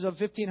churches of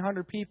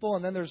 1,500 people.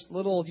 And then there's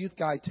little old youth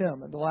guy,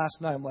 Tim. And the last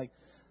night, I'm like,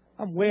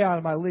 I'm way out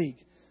of my league.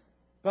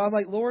 But I'm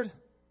like, Lord,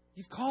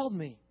 You've called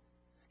me.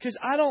 Because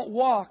I don't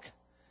walk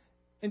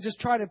and just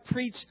try to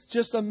preach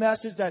just a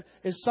message that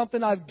is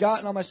something I've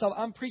gotten on myself.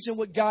 I'm preaching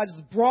what God's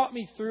brought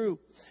me through.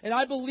 And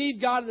I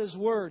believe God in His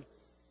Word.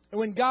 And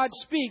when God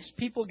speaks,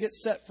 people get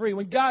set free.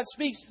 When God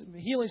speaks,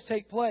 healings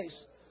take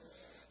place.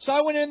 So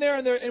I went in there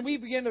and we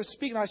began to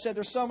speak. And I said,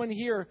 there's someone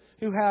here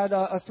who had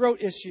a throat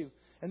issue.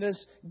 And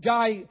this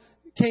guy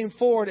came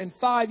forward, and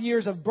 5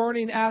 years of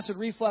burning acid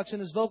reflux in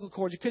his vocal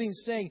cords. He couldn't even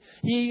sing.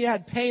 He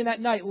had pain that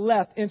night,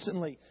 left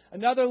instantly.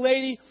 Another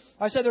lady,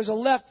 I said there's a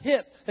left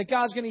hip that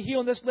God's going to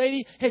heal. And this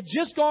lady had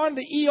just gone to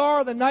the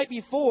ER the night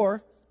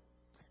before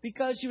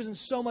because she was in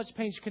so much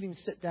pain she couldn't even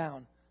sit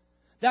down.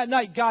 That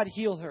night, God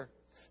healed her.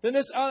 Then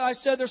I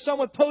said there's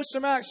someone with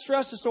post-traumatic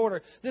stress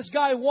disorder. This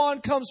guy,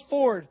 Juan, comes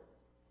forward.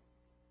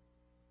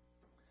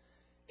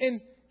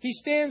 And he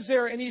stands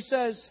there and he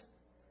says,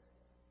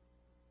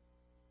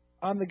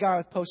 I'm the guy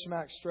with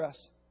post-traumatic stress.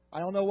 I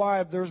don't know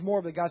why there was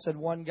more, but God said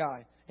one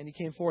guy. And he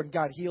came forward and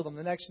God healed him.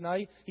 The next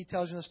night, he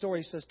tells you the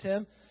story. He says,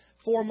 Tim,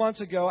 4 months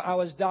ago, I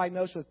was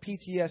diagnosed with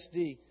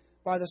PTSD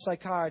by the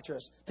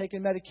psychiatrist,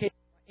 taking medication,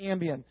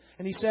 Ambien.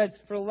 And he said,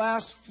 for the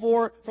last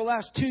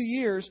 2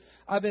 years,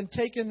 I've been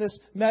taking this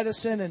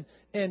medicine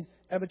and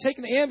I've been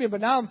taking the Ambien, but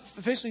now I'm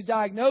officially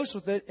diagnosed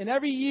with it. And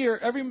every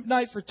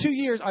night for 2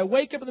 years, I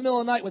wake up in the middle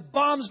of the night with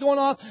bombs going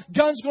off,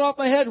 guns going off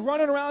my head,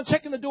 running around,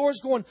 checking the doors,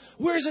 going,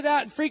 where's it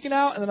at? And freaking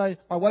out. And then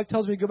my wife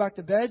tells me to go back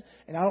to bed,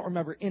 and I don't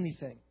remember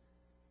anything.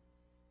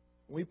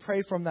 We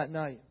prayed from that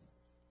night.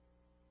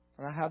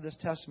 And I have this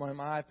testimony on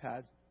my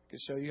iPad. I can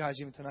show you guys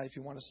even tonight if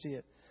you want to see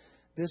it.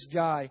 This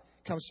guy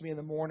comes to me in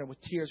the morning with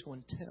tears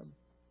going, Tim,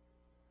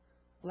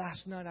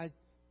 last night I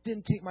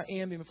didn't take my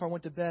Ambien before I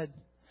went to bed.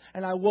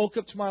 And I woke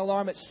up to my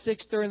alarm at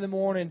 6:30 in the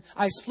morning.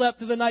 I slept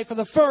through the night for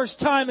the first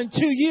time in 2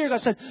 years. I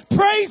said,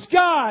 praise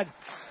God!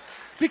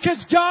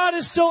 Because God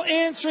is still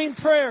answering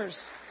prayers.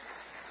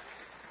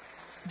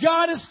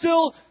 God is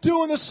still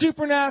doing the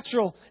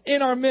supernatural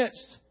in our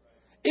midst.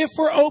 If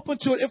we're open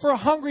to it, if we're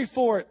hungry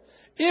for it,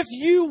 if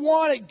you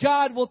want it,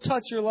 God will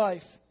touch your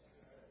life.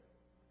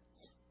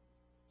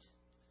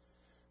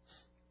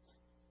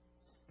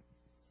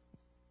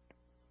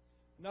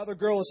 Another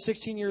girl was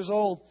 16 years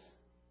old,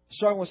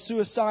 struggling with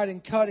suicide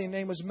and cutting. Her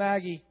name was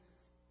Maggie.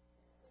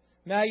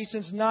 Maggie,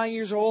 since 9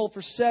 years old,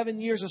 for 7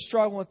 years, was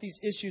struggling with these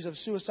issues of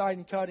suicide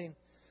and cutting.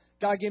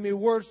 God gave me a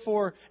word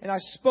for her, and I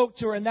spoke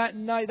to her, and that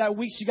night, that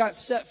week, she got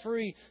set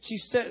free. She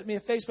sent me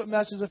a Facebook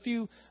message a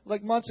few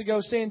months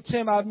ago saying,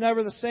 Tim, I'm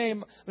never the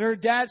same. Her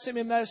dad sent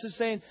me a message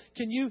saying,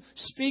 can you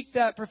speak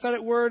that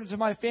prophetic word to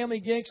my family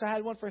again? Because I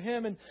had one for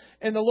him,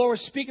 and the Lord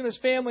was speaking to his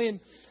family,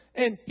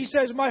 and he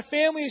says, my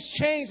family has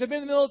changed. I've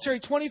been in the military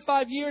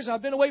 25 years, and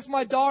I've been away from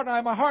my daughter,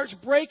 and my heart's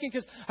breaking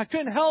because I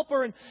couldn't help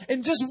her.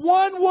 And just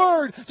one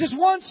word, just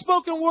one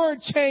spoken word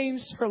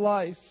changed her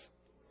life.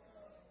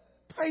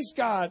 Praise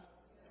God.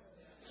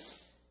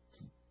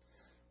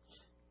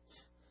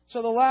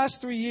 So the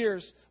last 3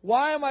 years,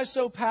 why am I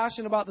so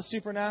passionate about the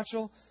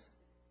supernatural?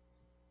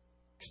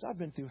 Because I've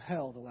been through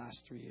hell the last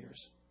 3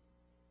 years.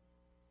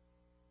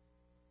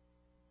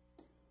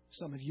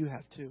 Some of you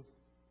have too.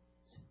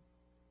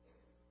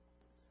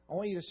 I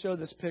want you to show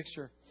this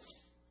picture.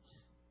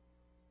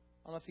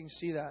 I don't know if you can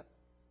see that.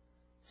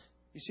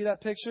 You see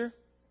that picture?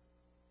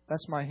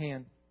 That's my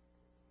hand.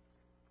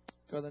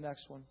 Go to the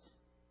next one.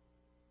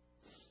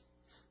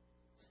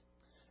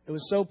 It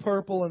was so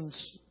purple, and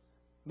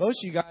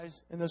most of you guys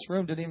in this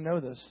room didn't even know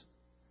this.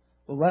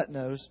 Lillette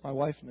knows. My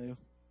wife knew.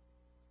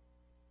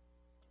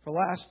 For the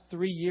last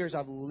 3 years,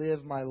 I've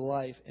lived my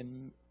life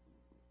in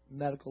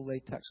medical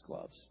latex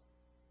gloves.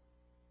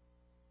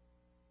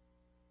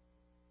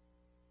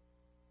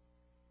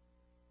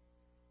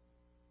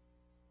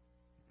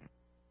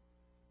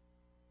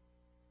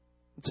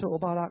 Until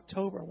about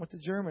October, I went to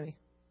Germany.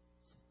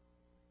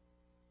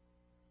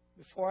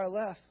 Before I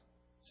left,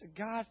 I said,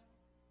 God,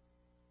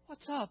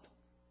 what's up?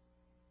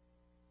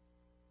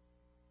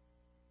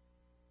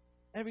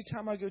 Every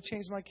time I go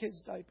change my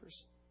kids'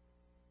 diapers,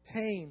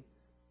 pain,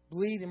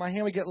 bleeding. My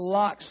hand would get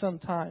locked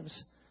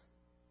sometimes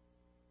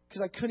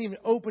because I couldn't even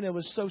open it. It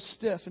was so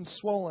stiff and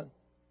swollen.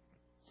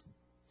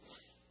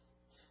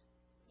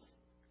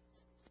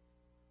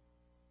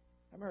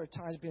 I remember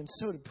times being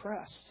so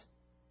depressed.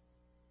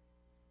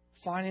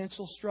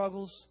 Financial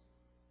struggles.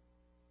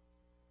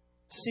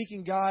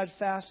 Seeking God,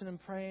 fasting and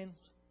praying.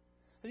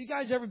 Have you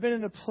guys ever been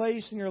in a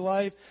place in your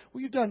life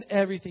where you've done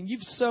everything?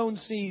 You've sown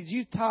seeds,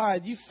 you've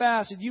tithed, you've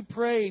fasted, you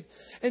prayed,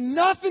 and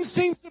nothing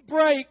seems to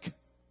break. I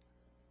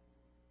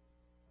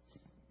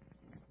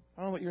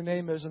don't know what your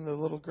name is in the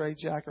little gray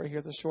jacket right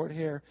here, the short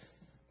hair,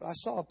 but I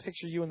saw a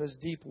picture of you in this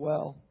deep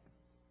well,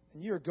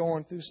 and you were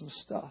going through some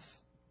stuff.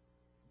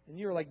 And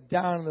you were like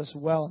down in this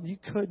well, and you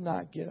could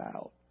not get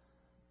out.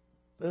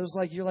 But it was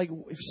like you're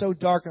so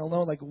dark and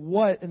alone. Like,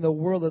 what in the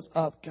world is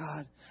up,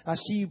 God? I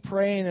see you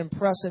praying and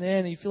pressing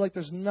in, and you feel like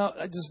there's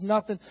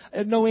nothing,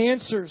 no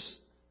answers.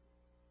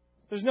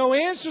 There's no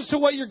answers to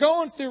what you're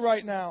going through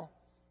right now,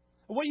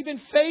 what you've been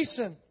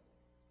facing.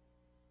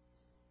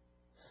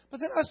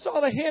 But then I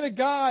saw the hand of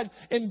God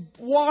and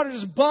water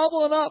just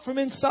bubbling up from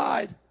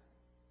inside.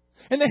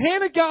 And the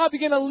hand of God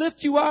began to lift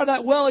you out of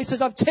that well. He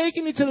says, I've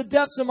taken you to the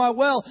depths of my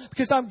well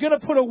because I'm going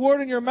to put a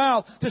word in your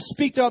mouth to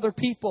speak to other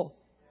people.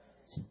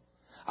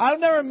 I've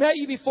never met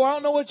you before. I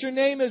don't know what your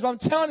name is, but I'm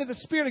telling you, the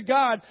Spirit of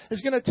God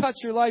is going to touch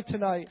your life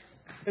tonight.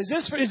 Does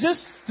this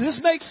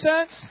make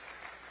sense?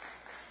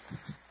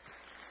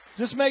 Does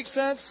this make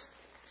sense?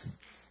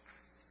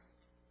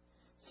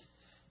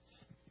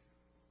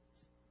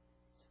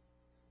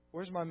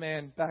 Where's my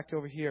man back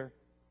over here?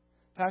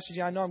 Pastor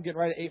G, I know I'm getting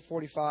right at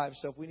 8:45,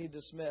 so if we need to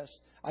dismiss,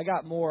 I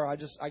got more. I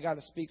got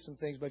to speak some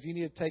things. But if you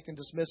need to take and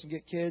dismiss and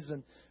get kids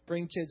and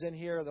bring kids in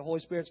here, the Holy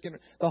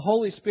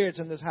Spirit's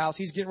in this house.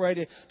 He's getting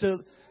ready to.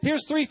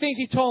 Here's 3 things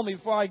he told me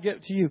before I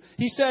get to you.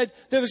 He said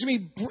that there's going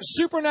to be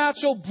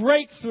supernatural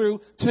breakthrough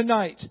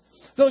tonight.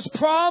 Those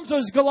problems,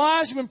 those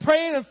Goliaths you've been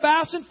praying and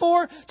fasting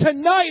for,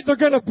 tonight they're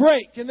going to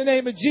break in the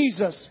name of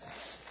Jesus.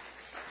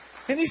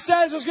 And he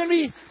says there's going to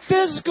be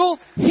physical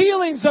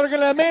healings that are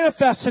going to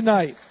manifest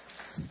tonight.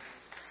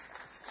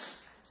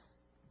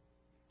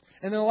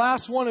 And then the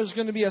last one is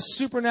going to be a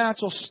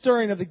supernatural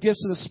stirring of the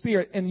gifts of the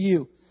Spirit in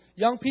you.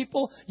 Young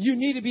people, you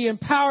need to be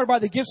empowered by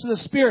the gifts of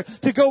the Spirit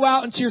to go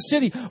out into your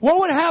city. What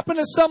would happen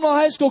in Summerall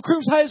High School,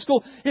 Crooms High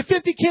School, if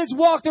 50 kids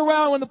walked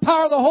around with the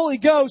power of the Holy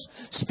Ghost,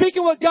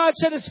 speaking what God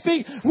said to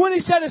speak, when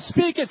He said to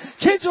speak it?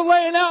 Kids are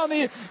laying out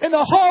in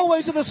the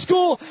hallways of the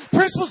school.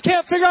 Principals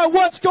can't figure out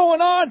what's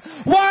going on.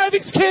 Why are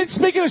these kids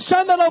speaking of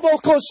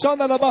Shandanaboko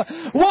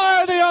Shandanaba?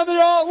 Why are they on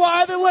the all?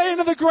 Why are they laying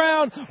on the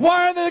ground?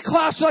 Why are they in the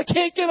classroom? I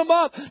can't get them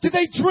up. Did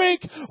they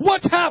drink?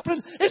 What's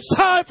happened? It's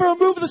time for a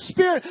move of the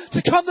Spirit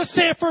to come to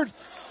Sanford.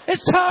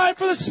 It's time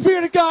for the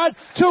Spirit of God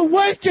to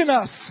awaken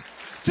us,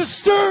 to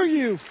stir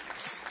you.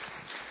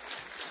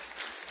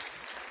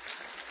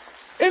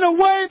 in a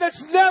way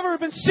that's never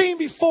been seen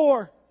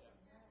before.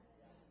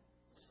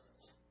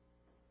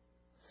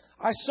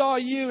 I saw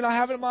you, and I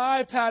have it on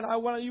my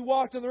iPad. When you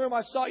walked in the room,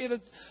 I saw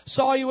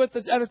you at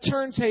a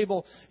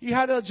turntable. You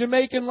had a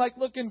Jamaican-like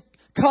looking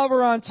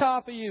cover on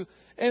top of you,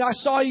 and I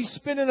saw you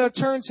spinning a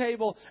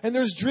turntable. And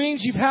there's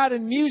dreams you've had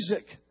in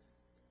music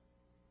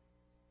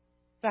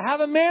that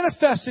haven't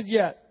manifested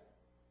yet.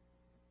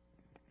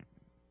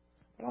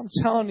 But I'm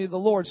telling you, the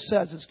Lord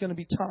says it's going to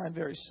be time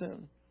very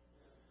soon.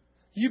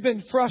 You've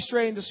been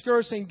frustrated and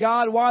discouraged, saying,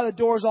 God, why are the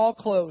doors all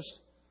closed?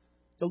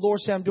 The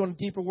Lord said, I'm doing a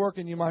deeper work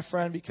in you, my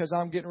friend, because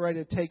I'm getting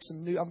ready to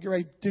I'm getting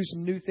ready to do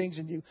some new things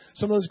in you.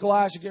 Some of those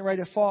glass are getting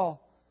ready to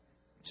fall.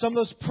 Some of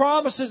those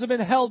promises have been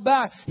held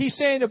back. He's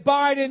saying,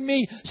 abide in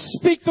me,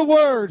 speak the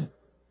word,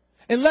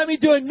 and let me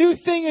do a new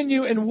thing in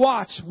you, and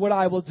watch what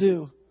I will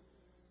do.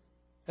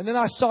 And then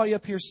I saw you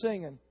up here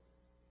singing.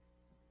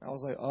 I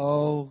was like,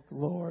 oh,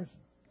 Lord.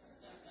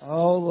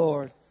 Oh,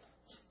 Lord.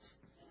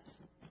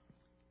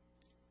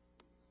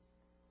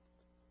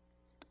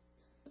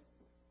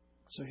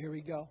 So here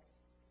we go.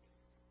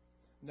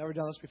 Never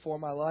done this before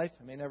in my life.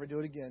 I may never do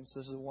it again. So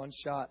this is one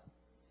shot.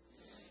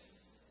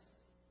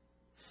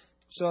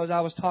 So as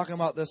I was talking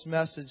about this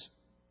message,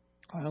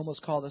 I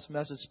almost call this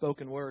message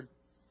spoken word.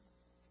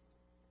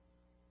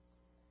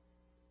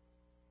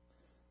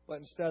 But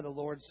instead the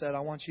Lord said,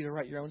 I want you to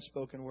write your own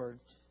spoken word.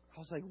 I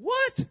was like,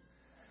 what?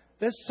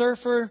 This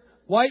surfer,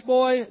 white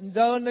boy,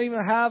 don't even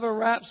have a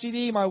rap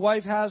CD. My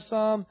wife has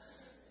some,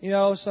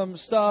 some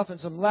stuff and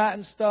some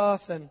Latin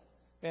stuff. And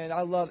man,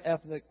 I love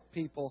ethnic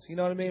people. You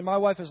know what I mean? My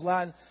wife is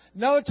Latin.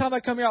 Another time I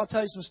come here, I'll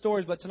tell you some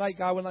stories. But tonight,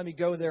 God wouldn't let me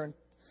go there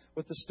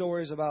with the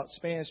stories about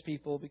Spanish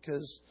people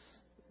because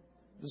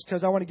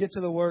I want to get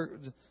to the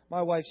word.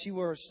 My wife, she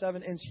wore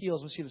 7-inch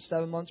heels when she was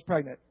 7 months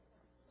pregnant.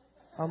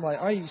 I'm like,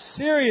 are you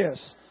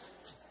serious?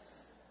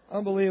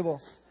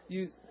 Unbelievable.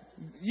 You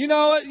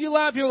know what? You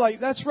laugh. You're like,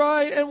 that's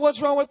right. And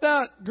what's wrong with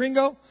that,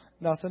 gringo?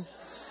 Nothing.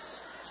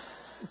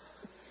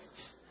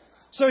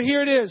 So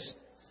here it is.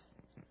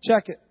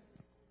 Check it.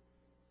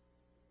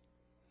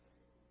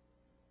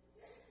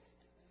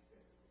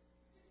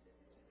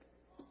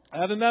 I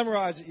haven't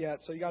memorized it yet,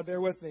 so you got to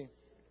bear with me.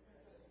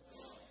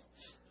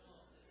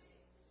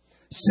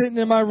 Sitting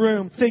in my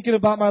room, thinking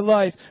about my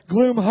life.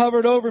 Gloom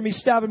hovered over me,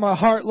 stabbing my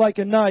heart like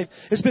a knife.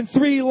 It's been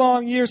 3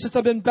 long years since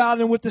I've been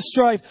battling with this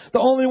strife.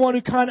 The only one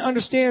who kind of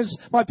understands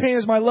my pain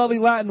is my lovely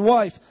Latin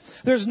wife.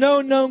 There's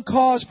no known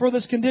cause for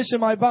this condition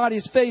my body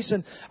is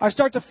facing. I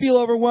start to feel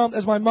overwhelmed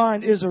as my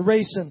mind is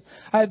erasing.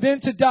 I have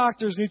been to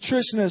doctors,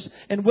 nutritionists,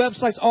 and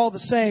websites all the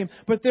same,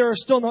 but there are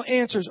still no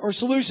answers or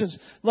solutions,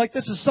 like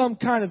this is some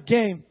kind of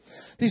game.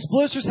 These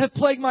blisters have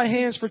plagued my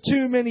hands for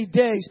too many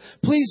days.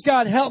 Please,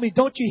 God, help me.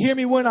 Don't you hear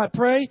me when I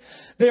pray?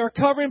 They are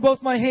covering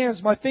both my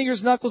hands, my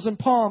fingers, knuckles, and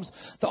palms.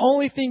 The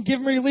only thing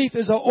giving relief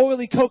is an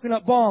oily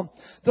coconut balm.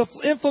 The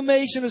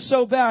inflammation is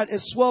so bad, it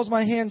swells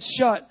my hands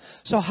shut.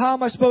 So how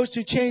am I supposed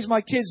to change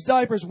my kids'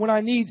 diapers when I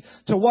need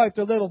to wipe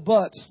their little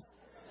butts?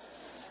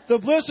 The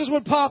blisters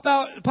would pop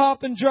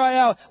and dry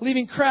out,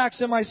 leaving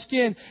cracks in my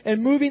skin,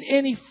 and moving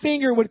any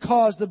finger would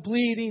cause the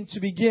bleeding to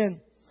begin.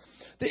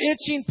 The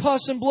itching,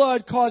 pus, and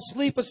blood caused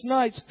sleepless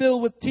nights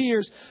filled with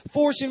tears,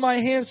 forcing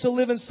my hands to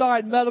live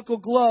inside medical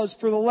gloves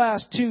for the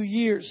last 2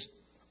 years.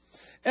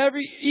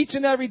 Each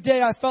and every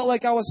day I felt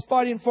like I was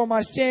fighting for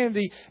my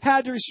sanity,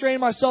 had to restrain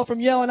myself from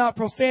yelling out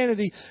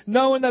profanity,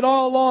 knowing that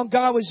all along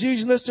God was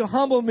using this to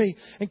humble me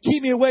and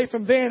keep me away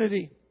from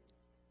vanity.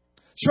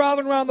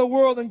 Traveling around the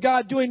world and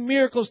God doing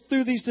miracles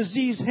through these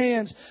diseased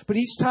hands, but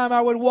each time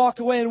I would walk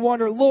away and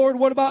wonder, Lord,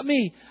 what about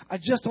me? I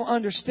just don't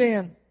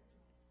understand.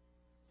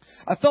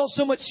 I felt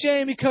so much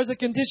shame because of the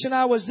condition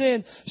I was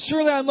in.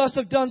 Surely I must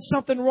have done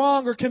something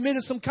wrong or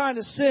committed some kind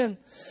of sin.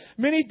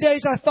 Many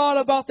days I thought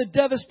about the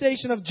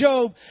devastation of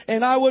Job,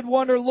 and I would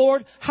wonder,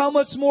 Lord, how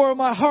much more of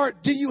my heart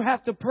do you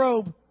have to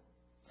probe?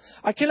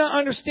 I cannot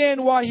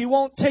understand why he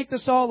won't take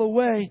this all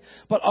away,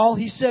 but all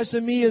he says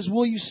to me is,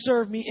 will you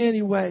serve me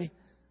anyway?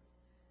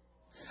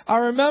 I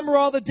remember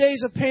all the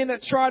days of pain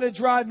that tried to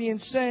drive me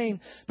insane,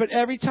 but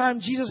every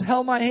time Jesus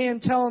held my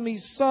hand telling me,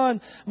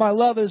 son, my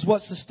love is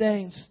what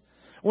sustains.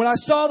 When I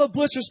saw the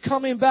blisters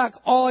coming back,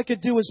 all I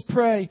could do was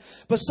pray.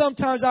 But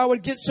sometimes I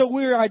would get so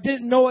weary I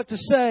didn't know what to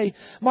say.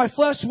 My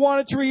flesh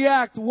wanted to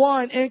react,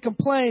 whine, and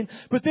complain.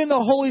 But then the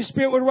Holy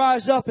Spirit would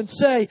rise up and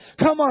say,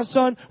 come on,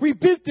 son,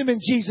 rebuke them in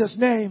Jesus'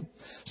 name.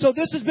 So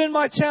this has been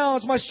my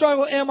challenge, my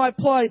struggle, and my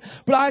plight.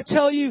 But I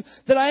tell you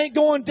that I ain't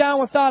going down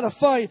without a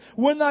fight.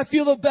 When I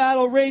feel the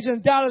battle raging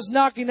and doubt is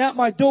knocking at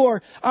my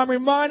door, I'm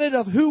reminded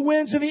of who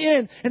wins in the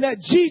end and that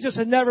Jesus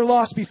had never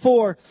lost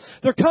before.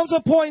 There comes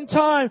a point in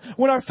time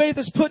when our faith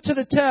is put to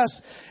the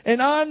test,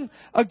 and on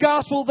a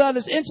gospel that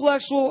is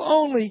intellectual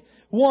only,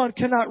 one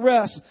cannot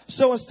rest.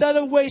 So instead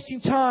of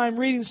wasting time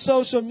reading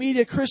social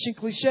media Christian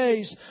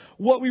cliches,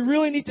 what we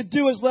really need to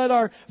do is let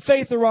our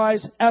faith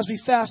arise as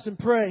we fast and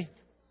pray.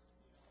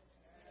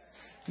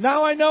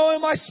 Now I know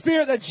in my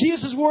spirit that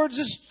Jesus' words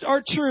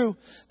are true,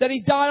 that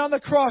He died on the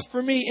cross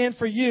for me and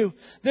for you.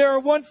 There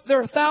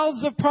are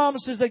thousands of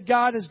promises that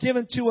God has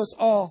given to us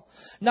all.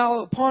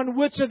 Now, upon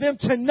which of them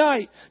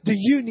tonight do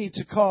you need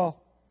to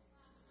call?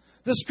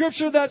 The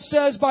scripture that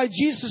says, by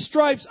Jesus'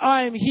 stripes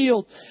I am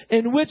healed,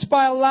 in which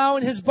by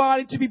allowing His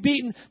body to be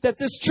beaten, that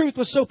this truth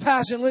was so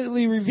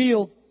passionately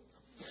revealed.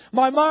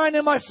 My mind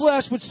and my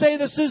flesh would say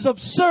this is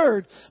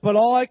absurd, but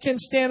all I can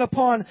stand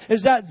upon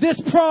is that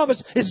this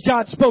promise is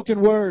God's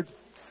spoken word.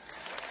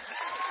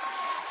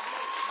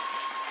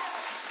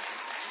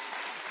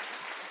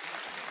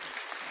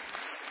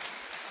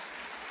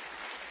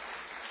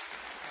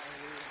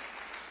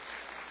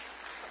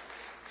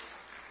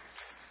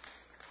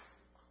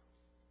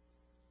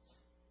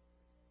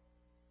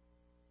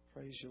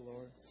 Praise you,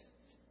 Lord.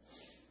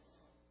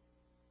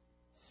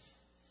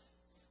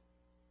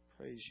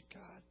 Praise you,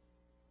 God.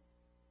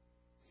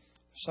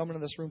 Someone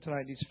in this room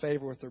tonight needs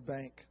favor with their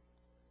bank.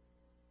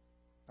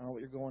 I don't know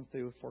what you're going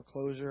through,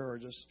 foreclosure or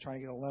just trying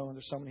to get a loan.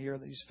 There's someone here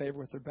that needs favor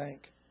with their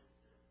bank.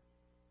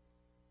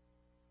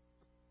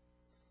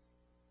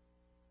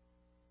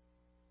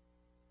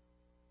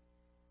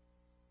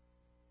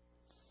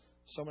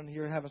 Someone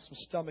here having some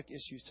stomach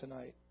issues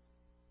tonight.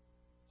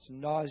 Some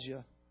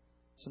nausea.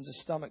 Some just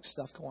stomach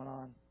stuff going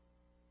on.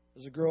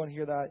 There's a girl in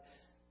here that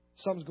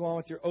something's going on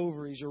with your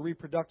ovaries, your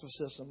reproductive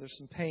system. There's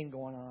some pain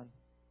going on.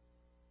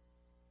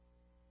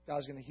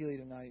 God's going to heal you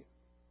tonight.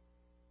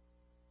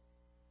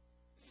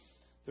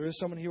 There is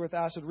someone here with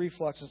acid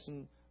reflux and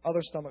some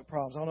other stomach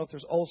problems. I don't know if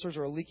there's ulcers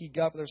or a leaky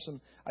gut, but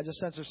I just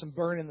sense there's some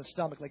burn in the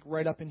stomach, like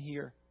right up in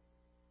here.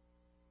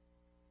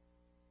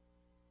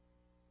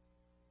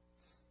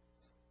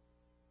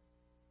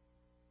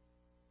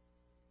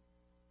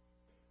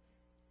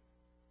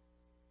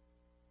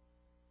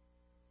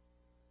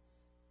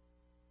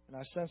 And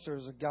I sense there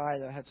was a guy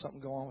that had something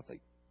going on with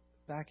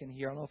back in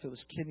here. I don't know if it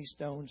was kidney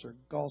stones or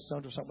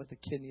gallstones or something with the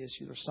kidney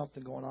issue. There's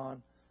something going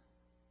on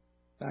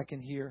back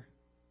in here.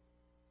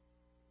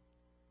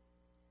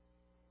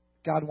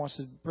 God wants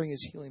to bring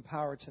His healing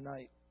power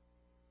tonight.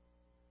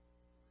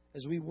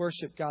 As we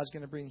worship, God's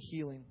going to bring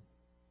healing.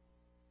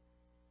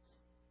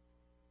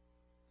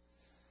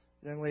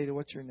 Young lady,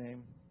 what's your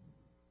name?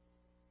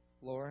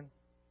 Lauren?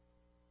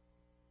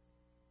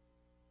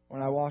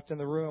 When I walked in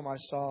the room, I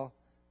saw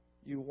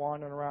you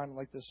wandering around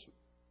like this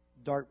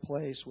dark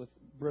place with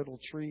brittle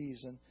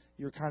trees, and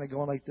you were kind of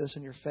going like this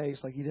in your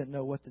face, like you didn't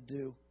know what to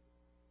do.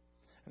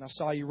 And I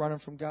saw you running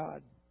from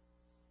God.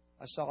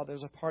 I saw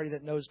there's a party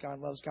that knows God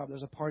and loves God.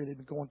 There's a party that's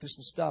been going through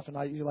some stuff,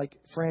 and you're like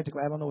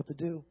frantically, I don't know what to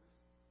do.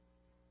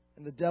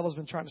 And the devil's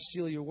been trying to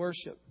steal your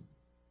worship.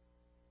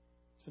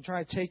 He's been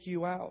trying to take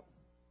you out.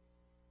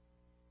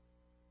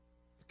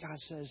 But God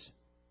says,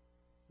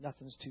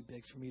 nothing's too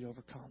big for me to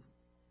overcome.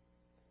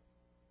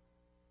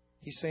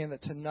 He's saying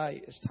that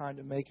tonight is time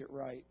to make it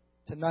right.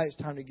 Tonight is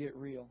time to get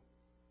real.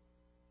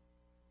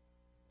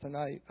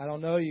 Tonight, I don't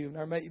know you,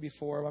 never met you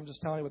before, but I'm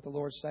just telling you what the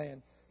Lord's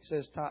saying. He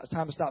says it's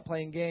time to stop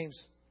playing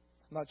games.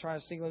 I'm not trying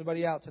to single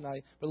anybody out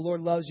tonight, but the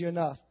Lord loves you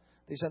enough.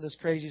 They sent this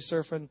crazy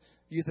surfing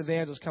youth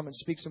evangelist come and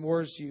speak some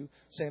words to you,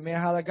 saying,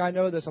 man, how did that guy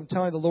know this? I'm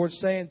telling you, the Lord's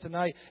saying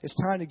tonight, it's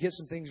time to get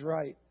some things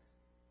right.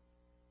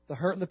 The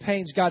hurt and the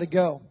pain's got to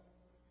go.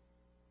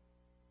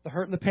 The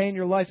hurt and the pain in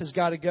your life has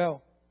got to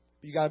go.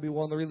 But you got to be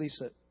willing to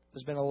release it.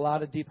 There's been a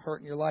lot of deep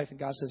hurt in your life, and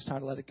God says it's time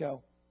to let it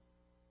go.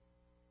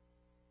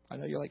 I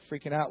know you're like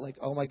freaking out, like,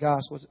 oh my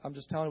gosh, I'm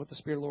just telling you what the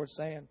Spirit of the Lord's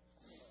saying.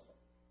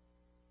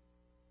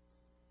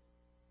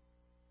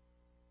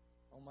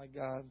 Oh my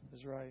God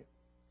is right.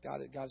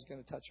 God's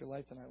going to touch your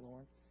life tonight,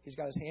 Lauren. He's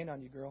got His hand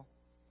on you, girl.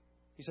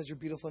 He says you're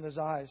beautiful in His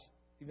eyes.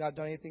 You've not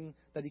done anything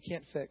that He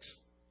can't fix.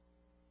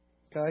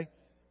 Okay?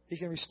 He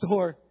can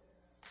restore.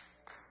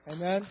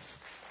 Amen?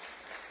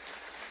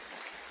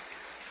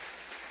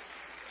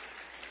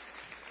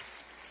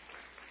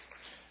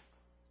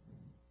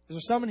 Is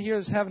there someone here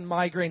that's having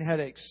migraine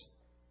headaches?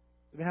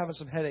 They've been having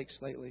some headaches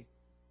lately.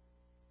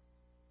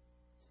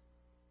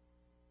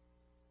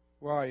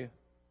 Where are you?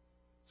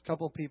 There's a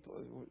couple of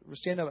people.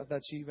 Stand up if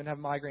that's you. You've been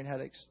having migraine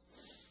headaches.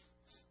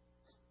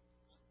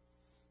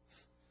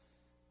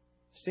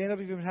 Stand up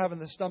if you've been having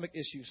the stomach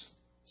issues.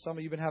 Some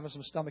of you have been having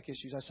some stomach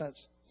issues. I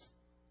sense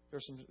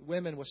there's some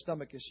women with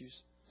stomach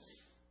issues.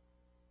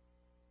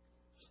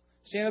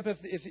 Stand up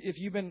if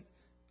you've been...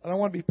 I don't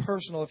want to be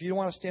personal. If you don't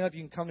want to stand up, you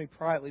can come to me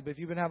privately. But if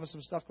you've been having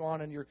some stuff going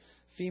on in your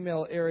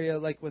female area,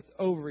 like with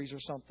ovaries or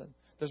something,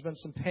 there's been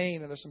some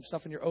pain and there's some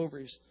stuff in your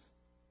ovaries,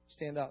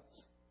 stand up.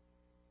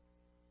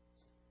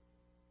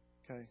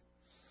 Okay.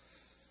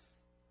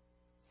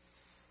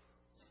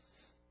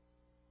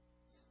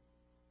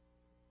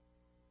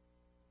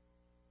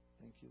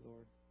 Thank you,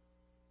 Lord.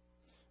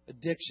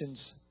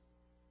 Addictions.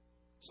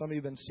 Some of you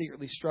have been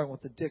secretly struggling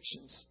with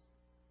addictions.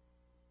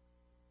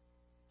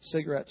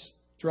 Cigarettes.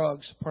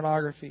 Drugs,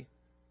 pornography.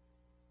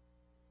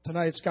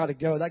 Tonight it's got to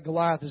go. That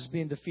Goliath is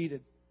being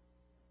defeated.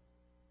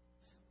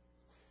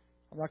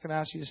 I'm not going to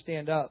ask you to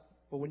stand up,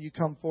 but when you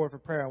come forward for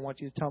prayer, I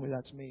want you to tell me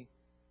that's me.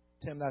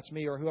 Tim, that's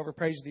me. Or whoever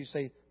prays with you,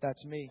 say,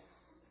 that's me.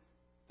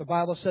 The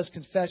Bible says,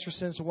 confess your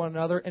sins to one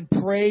another and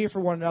pray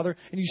for one another,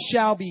 and you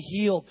shall be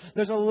healed.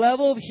 There's a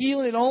level of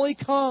healing that only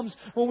comes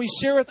when we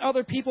share with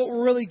other people what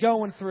we're really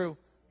going through.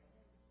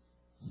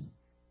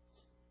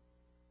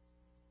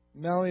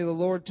 Melanie, the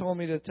Lord told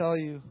me to tell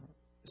you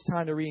it's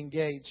time to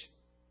re-engage.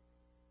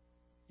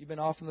 You've been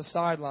off on the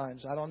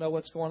sidelines. I don't know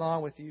what's going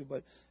on with you,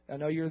 but I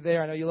know you're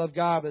there. I know you love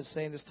God, but it's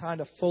saying it's time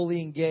to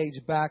fully engage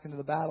back into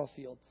the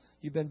battlefield.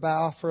 You've been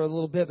off for a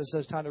little bit, but it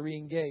says it's time to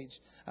re-engage.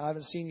 I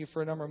haven't seen you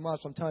for a number of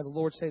months, so I'm telling you, the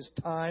Lord says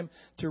it's time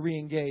to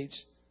re-engage.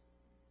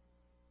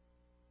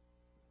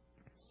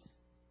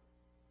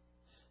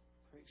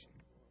 Praise you,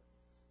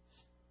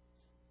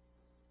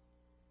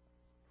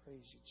 Lord.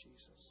 Praise you,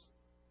 Jesus.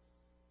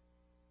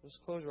 Let's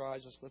close our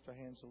eyes, just lift our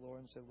hands to the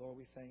Lord and say, Lord,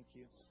 we thank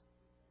you.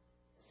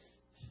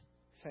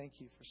 Thank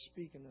you for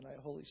speaking tonight,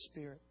 Holy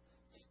Spirit.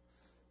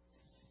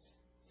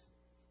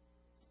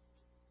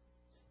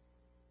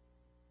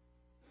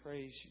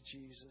 Praise you,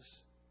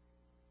 Jesus.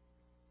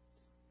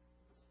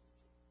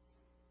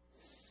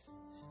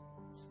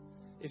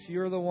 If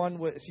you're the one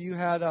with, if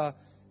you're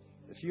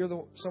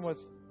someone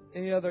with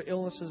any other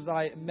illnesses that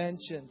I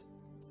mentioned,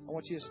 I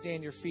want you to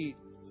stand your feet.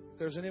 If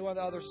there's any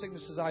other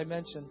sicknesses I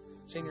mentioned,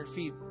 stand your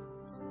feet.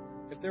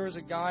 If there is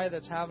a guy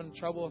that's having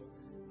trouble,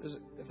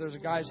 if there's a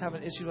guy who's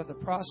having issues with the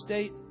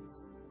prostate,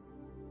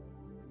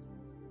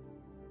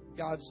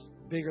 God's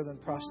bigger than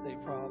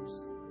prostate problems.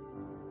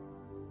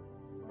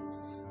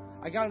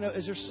 I got to know,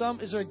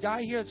 is there a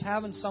guy here that's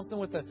having something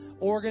with an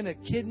organ, a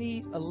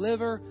kidney, a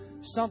liver,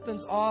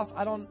 something's off?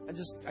 I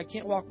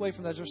can't walk away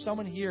from that. Is there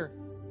someone here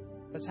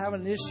that's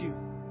having an issue?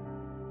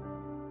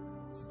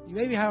 You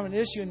may be having an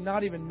issue and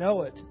not even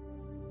know it.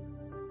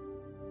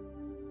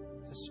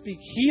 Speak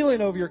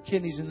healing over your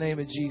kidneys in the name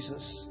of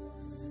Jesus.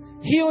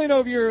 Healing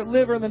over your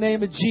liver in the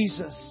name of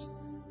Jesus.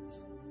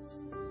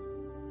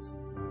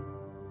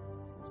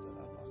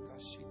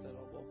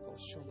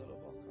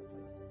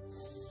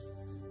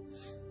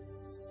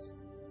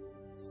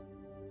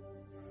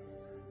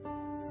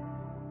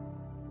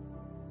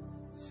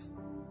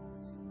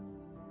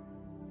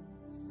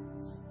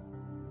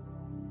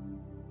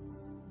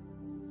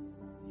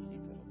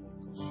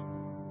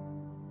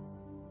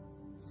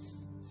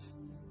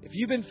 If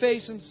you've been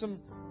facing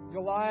some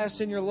Goliaths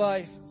in your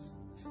life,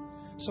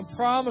 some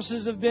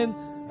promises have been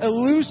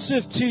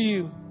elusive to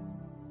you,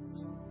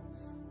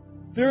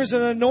 there is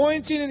an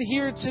anointing in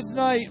here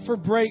tonight for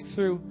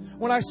breakthrough.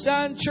 When I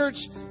sat in church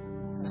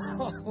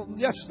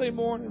yesterday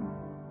morning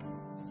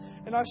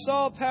and I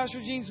saw Pastor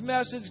Gene's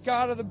message,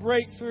 God of the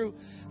breakthrough,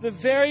 the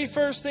very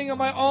first thing on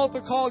my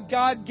altar call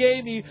God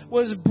gave me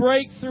was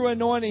breakthrough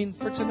anointing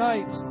for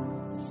tonight.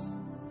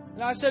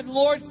 And I said,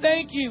 Lord,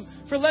 thank you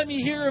for letting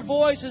me hear your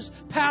voice as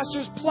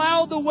pastors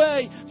plowed the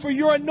way for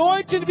your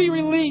anointing to be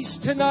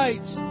released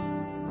tonight.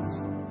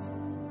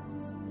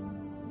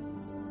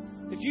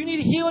 If you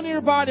need healing in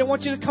your body, I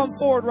want you to come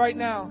forward right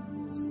now.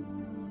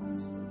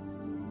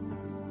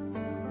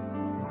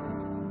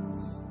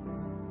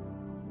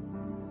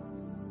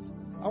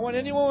 I want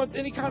anyone with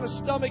any kind of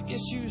stomach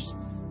issues,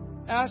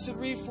 acid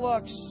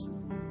reflux,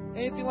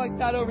 anything like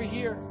that over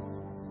here.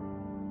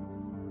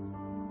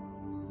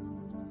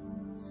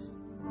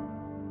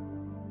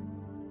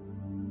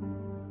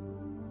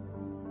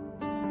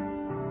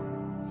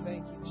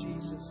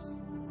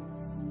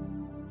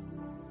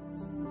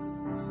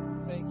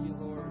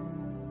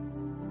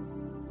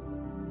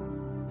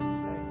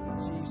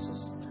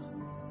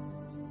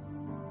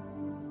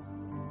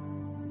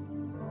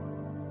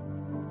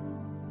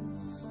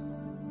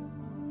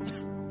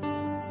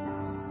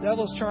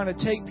 Devil's trying to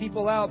take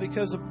people out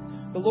because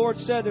the Lord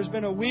said there's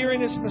been a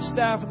weariness in the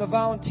staff and the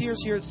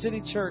volunteers here at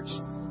City Church.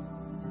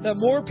 That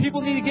more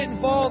people need to get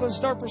involved and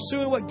start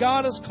pursuing what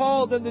God has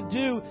called them to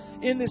do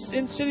in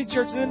City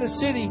Church and in the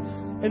city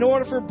in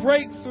order for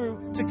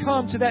breakthrough to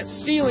come to that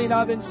ceiling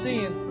I've been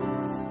seeing.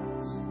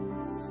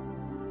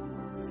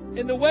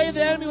 In the way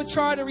the enemy would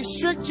try to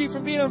restrict you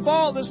from being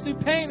involved is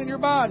through pain in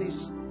your bodies,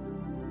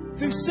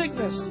 through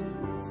sickness,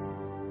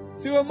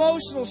 through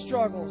emotional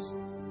struggles.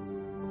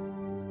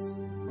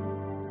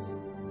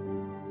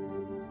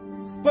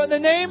 But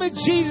in the name of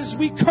Jesus,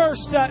 we curse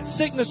that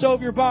sickness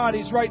over your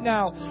bodies right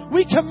now.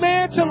 We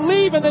command to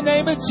leave in the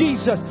name of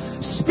Jesus.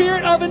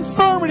 Spirit of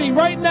infirmity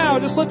right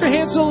now. Just lift your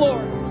hands to the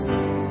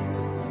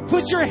Lord.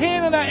 Put your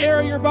hand in that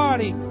area of your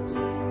body.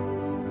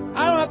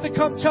 I don't have to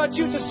come touch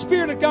you. It's the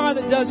Spirit of God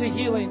that does the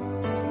healing.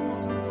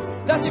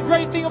 That's the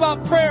great thing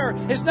about prayer.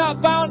 It's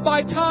not bound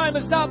by time.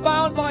 It's not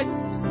bound by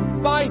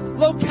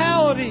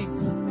locality.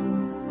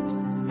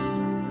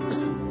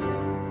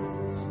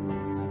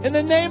 In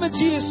the name of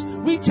Jesus,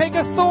 we take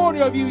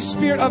authority over you,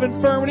 spirit of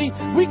infirmity.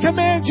 We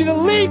command you to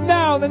leave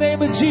now in the name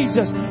of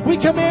Jesus. We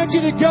command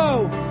you to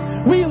go.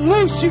 We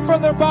loose you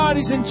from their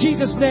bodies in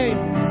Jesus' name.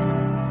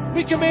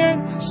 We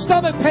command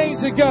stomach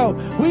pains to go.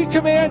 We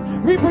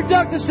command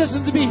reproductive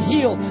systems to be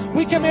healed.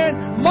 We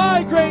command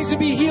migraines to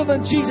be healed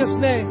in Jesus'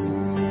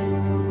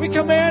 name. We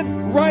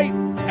command right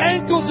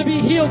ankles to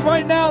be healed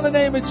right now in the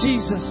name of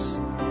Jesus.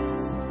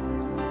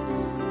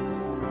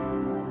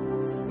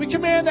 We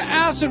command the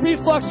acid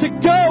reflux to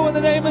go in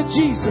the name of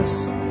Jesus.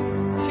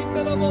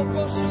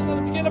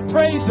 Begin to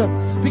praise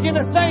Him. Begin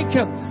to thank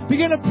Him.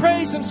 Begin to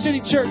praise Him, City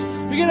Church.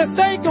 Begin to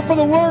thank Him for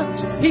the work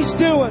He's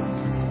doing.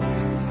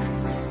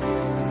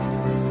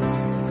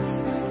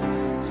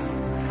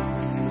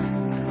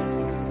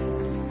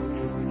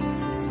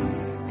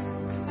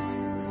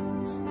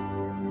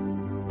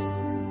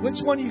 Which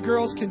one of you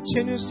girls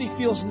continuously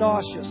feels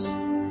nauseous?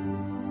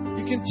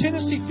 You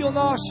continuously feel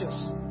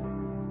nauseous.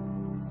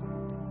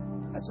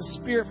 That's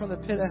a spirit from the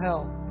pit of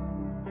hell.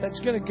 That's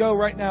going to go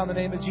right now in the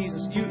name of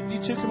Jesus. You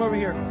two come over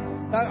here.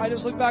 I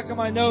just look back at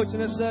my notes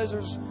and it says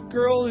there's a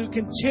girl who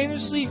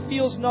continuously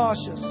feels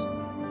nauseous.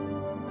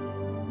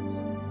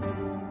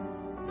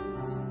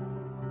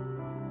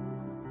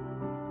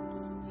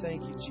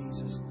 Thank you,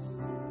 Jesus.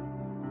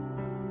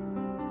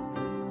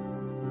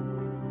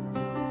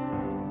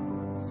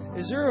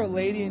 Is there a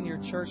lady in your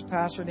church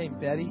pastor named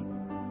Betty?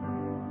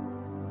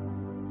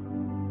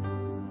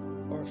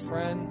 Or a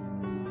friend?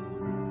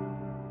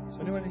 Is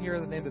there anyone here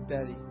with the name of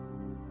Betty?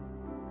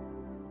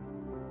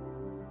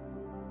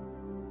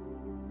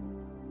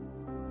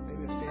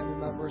 Maybe a family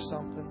member or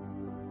something?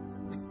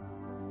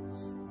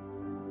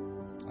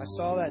 I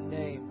saw that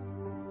name.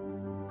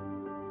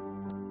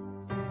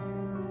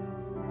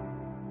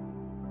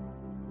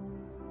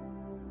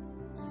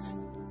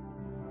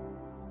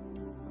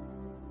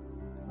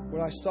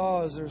 What I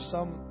saw is there's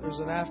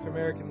an African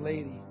American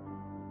lady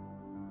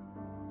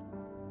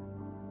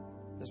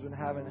that's been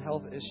having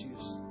health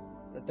issues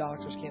that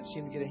doctors can't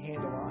seem to get a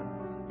handle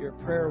on. You're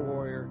a prayer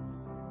warrior,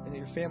 and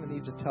your family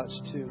needs a touch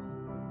too.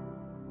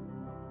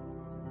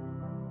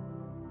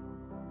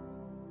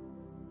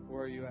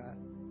 Where are you at?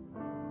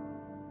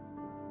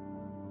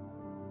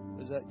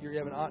 Is that you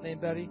have an aunt named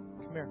Betty?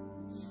 Come here.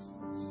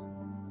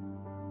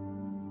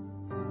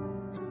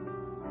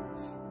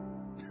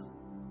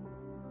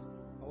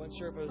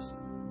 Sure if it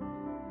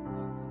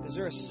was, is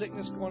there a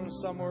sickness going on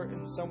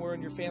somewhere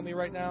in your family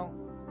right now?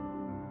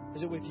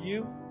 Is it with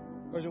you,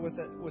 or is it with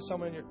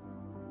someone in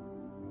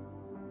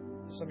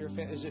some of your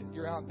family? Is it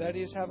your Aunt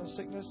Betty is having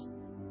sickness?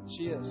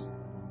 She is.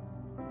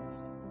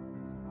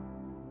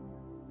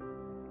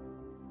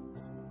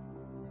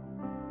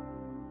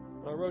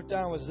 What I wrote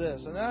down was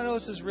this, and I know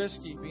this is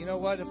risky, but you know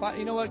what?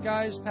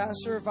 Guys,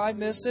 Pastor, if I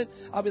miss it,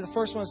 I'll be the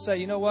first one to say,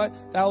 you know what?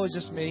 That was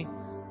just me.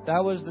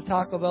 That was the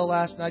Taco Bell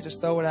last night.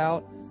 Just throw it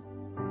out.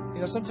 You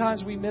know,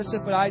 sometimes we miss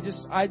it, but I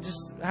just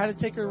had to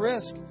take a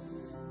risk.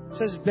 It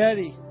says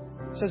Betty.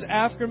 It says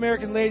African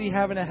American lady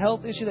having a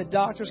health issue that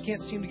doctors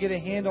can't seem to get a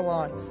handle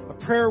on. A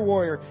prayer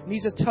warrior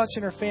needs a touch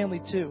in her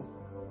family too.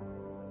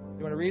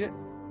 You want to read it?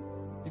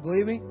 You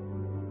believe me?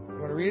 You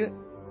want to read it?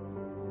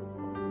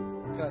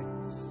 Okay.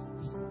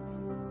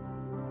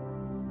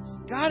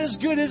 God is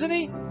good, isn't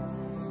He?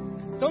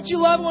 Don't you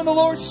love it when the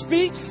Lord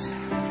speaks?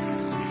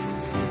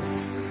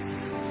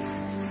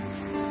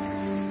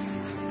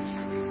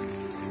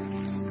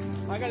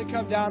 I got to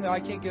come down there. I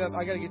can't get up.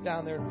 I got to get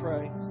down there and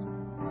pray.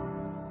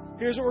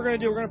 Here's what we're going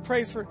to do. We're going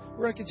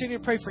to continue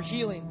to pray for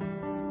healing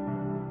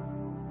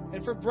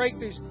and for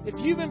breakthroughs. If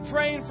you've been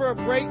praying for a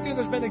breakthrough,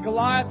 there's been a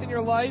Goliath in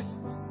your life,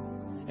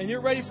 and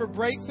you're ready for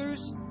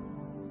breakthroughs,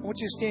 I want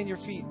you to stand your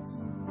feet.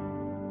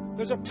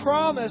 There's a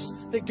promise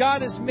that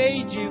God has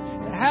made you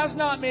that has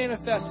not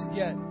manifested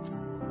yet.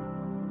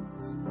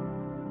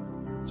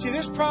 See,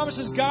 there's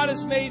promises God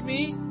has made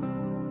me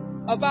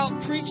about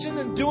preaching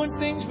and doing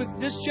things with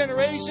this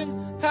generation,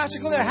 Pastor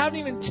Glenn, I haven't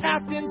even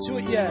tapped into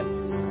it yet.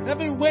 And I've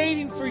been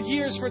waiting for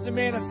years for it to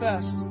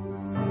manifest.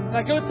 And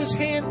I go with this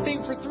hand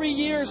thing for 3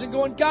 years and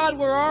going, God,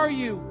 where are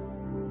you?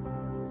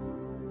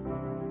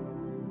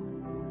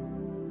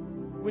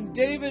 When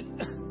David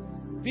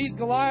beat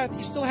Goliath,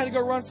 he still had to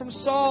go run from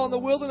Saul in the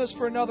wilderness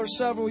for another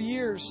several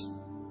years.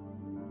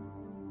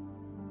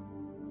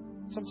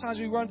 Sometimes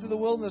we run through the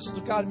wilderness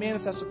until God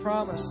manifests a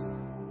promise.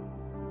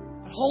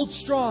 But hold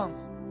strong.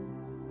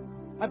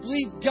 I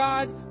believe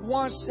God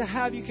wants to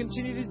have you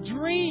continue to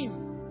dream.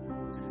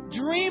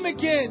 Dream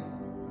again.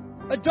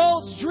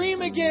 Adults,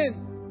 dream again.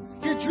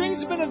 Your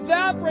dreams have been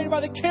evaporated by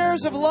the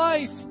cares of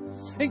life.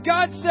 And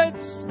God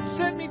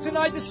sent me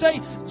tonight to say,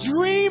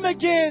 dream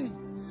again.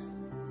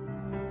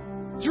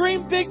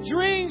 Dream big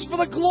dreams for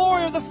the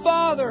glory of the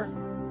Father.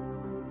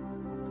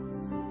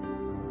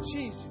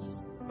 Jesus.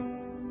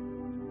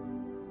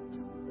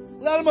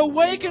 Let Him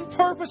awaken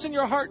purpose in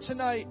your heart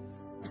tonight.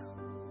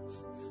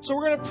 So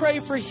we're going to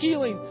pray for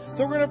healing.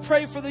 Then we're going to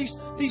pray for these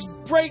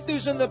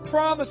breakthroughs and the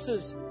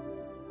promises.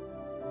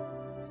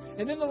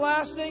 And then the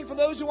last thing, for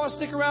those who want to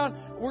stick around,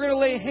 we're going to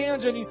lay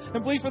hands on you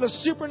and believe for the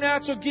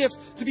supernatural gifts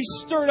to be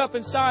stirred up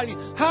inside of you.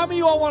 How many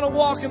of you all want to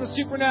walk in the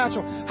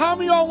supernatural? How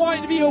many of you all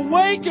want to be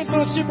awakened for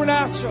the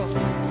supernatural?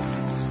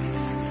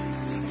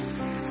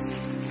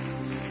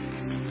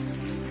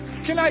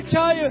 Can I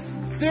tell you,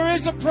 there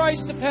is a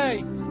price to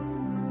pay.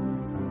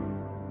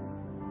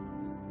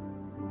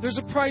 There's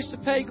a price to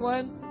pay,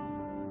 Glenn.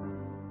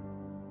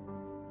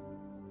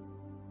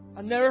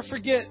 I'll never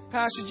forget,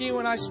 Pastor G,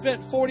 when I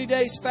spent 40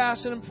 days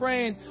fasting and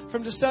praying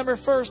from December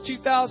 1st,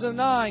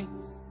 2009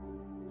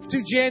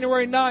 through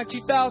January 9,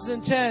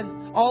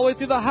 2010, all the way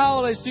through the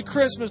holidays, through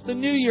Christmas, the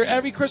New Year,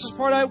 every Christmas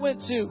party I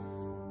went to.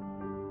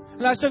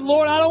 And I said,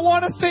 Lord, I don't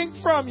want a thing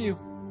from you.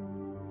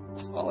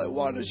 All I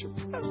want is your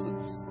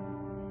presence.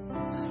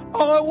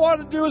 All I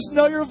want to do is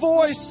know your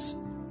voice.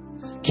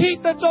 Keith,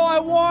 that's all I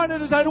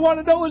wanted, is I want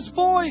to know His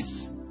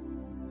voice.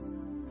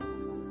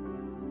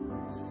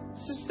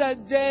 Since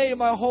that day,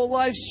 my whole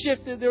life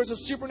shifted. There was a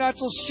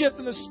supernatural shift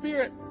in the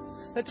Spirit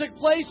that took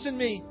place in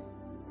me.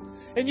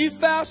 And you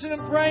fasted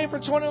and praying for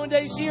 21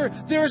 days here.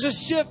 There is a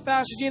shift,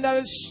 Pastor Gene, that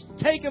has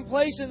taken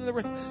place in the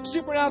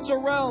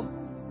supernatural realm.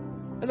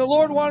 And the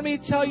Lord wanted me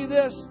to tell you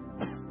this.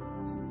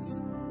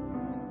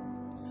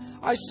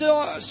 I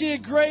see a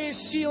gray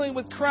ceiling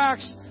with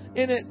cracks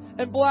in it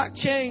and black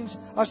chains.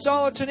 I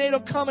saw a tornado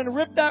come and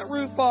rip that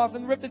roof off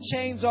and rip the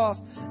chains off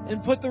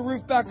and put the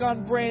roof back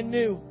on brand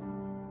new.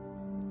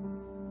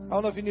 I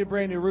don't know if you need a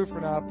brand new roof or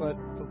not, but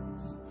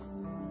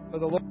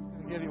the Lord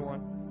can give you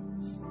one.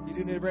 You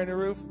do need a brand new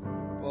roof?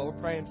 Well,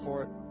 we're praying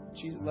for it.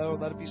 Jesus,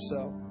 Lord, let it be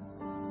so.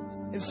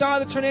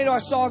 Inside the tornado, I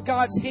saw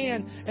God's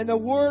hand, and the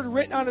word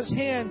written on His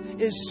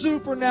hand is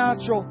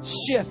supernatural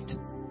shift.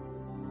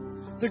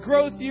 The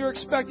growth you're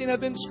expecting, have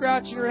been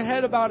scratching your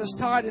head about, is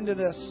tied into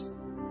this.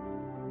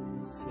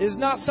 It is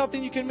not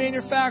something you can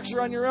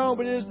manufacture on your own,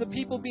 but it is the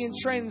people being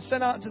trained and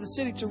sent out into the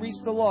city to reach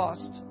the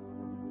lost.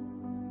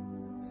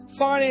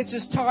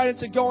 Finances tied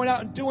into going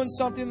out and doing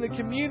something in the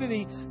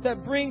community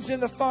that brings in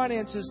the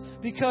finances,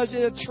 because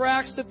it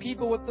attracts the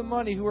people with the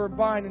money who are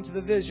buying into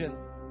the vision.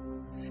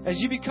 As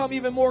you become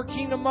even more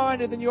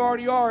kingdom-minded than you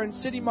already are, and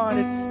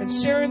city-minded,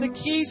 and sharing the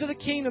keys of the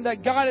kingdom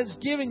that God has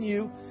given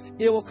you,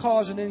 it will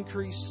cause an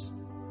increase.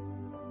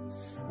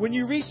 When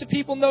you reach the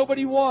people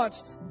nobody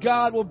wants,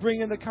 God will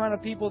bring in the kind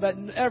of people that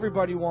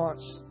everybody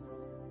wants.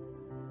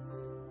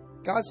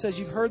 God says,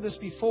 you've heard this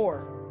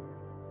before,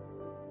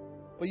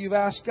 but you've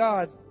asked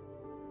God,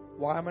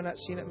 why am I not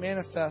seeing it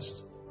manifest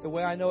the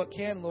way I know it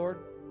can, Lord?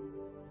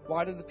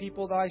 Why do the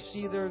people that I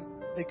see there,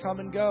 they come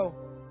and go?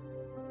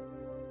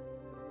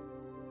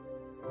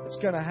 It's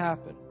going to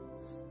happen.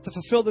 To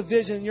fulfill the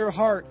vision in your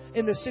heart,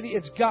 in the city,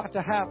 it's got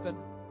to happen.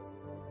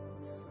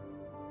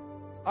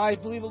 I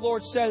believe the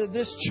Lord said that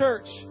this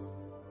church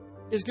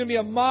is going to be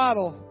a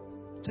model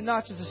to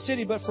not just the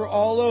city, but for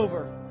all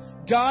over.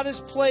 God has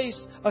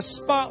placed a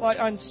spotlight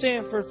on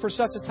Sanford for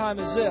such a time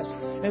as this.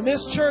 And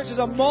this church is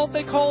a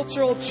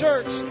multicultural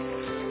church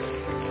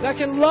that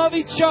can love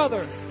each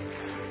other.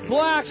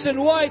 Blacks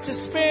and whites,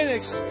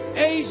 Hispanics,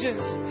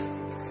 Asians.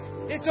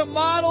 It's a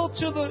model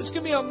it's going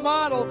to be a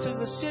model to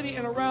the city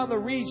and around the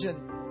region.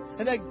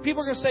 And that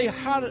people are going to say,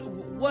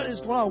 what is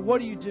going on? What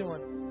are you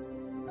doing?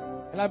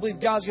 And I believe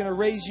God's going to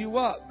raise you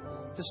up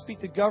to speak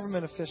to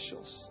government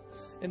officials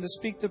and to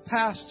speak to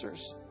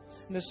pastors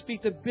and to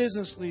speak to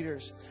business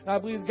leaders. And I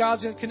believe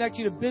God's going to connect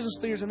you to business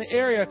leaders in the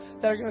area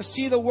that are going to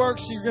see the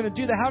works that you're going to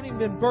do that haven't even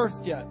been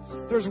birthed yet.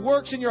 There's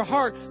works in your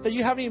heart that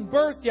you haven't even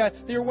birthed yet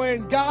that you're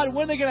wondering, God,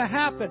 when are they going to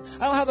happen?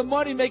 I don't have the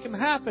money to make them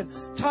happen.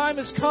 Time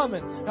is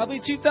coming. And I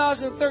believe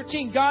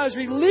 2013, God is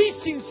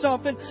releasing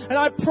something, and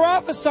I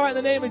prophesy in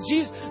the name of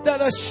Jesus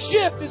that a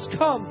shift has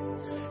come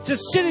to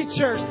City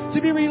Church,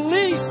 to be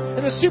released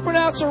in the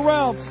supernatural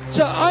realm,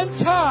 to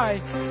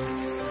untie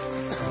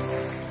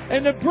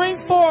and to bring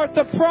forth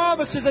the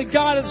promises that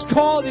God has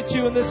called you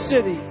to in this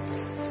city.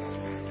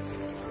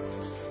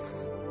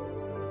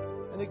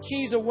 And the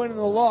keys of winning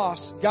the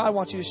lost, God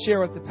wants you to share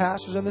with the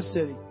pastors in the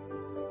city.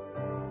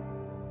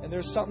 And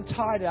there's something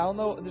tied to it. I don't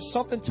know. There's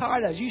something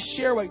tied to it. As you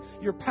share what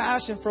your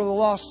passion for the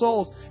lost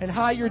souls and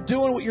how you're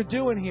doing what you're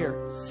doing here,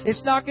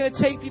 it's not going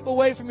to take people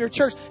away from your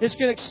church. It's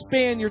going to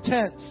expand your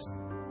tents.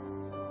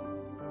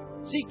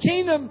 See,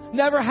 kingdom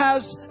never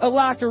has a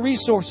lack of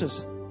resources.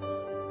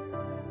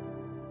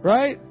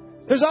 Right?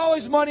 There's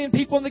always money and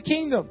people in the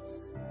kingdom.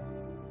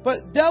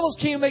 But devil's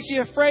kingdom makes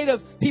you afraid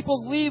of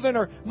people leaving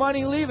or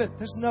money leaving.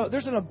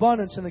 There's an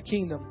abundance in the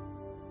kingdom.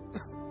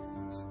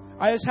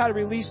 I just had to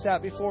release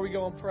that before we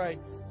go and pray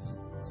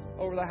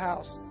over the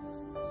house.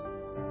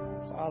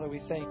 Father, we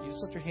thank you.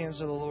 Just lift your hands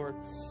to the Lord.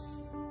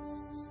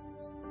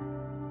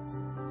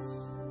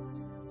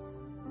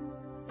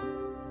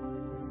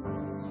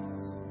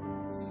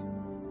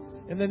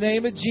 In the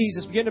name of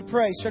Jesus, begin to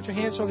pray. Stretch your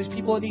hands for these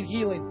people that need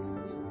healing.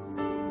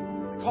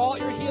 Call out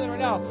your healing right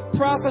now.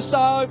 Prophesy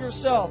over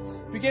yourself.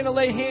 Begin to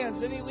lay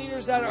hands. Any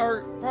leaders that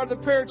are part of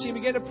the prayer team,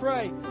 begin to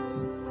pray.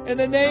 In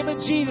the name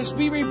of Jesus,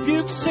 we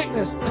rebuke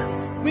sickness.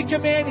 We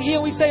command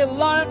healing. We say,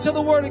 line up to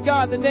the Word of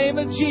God. In the name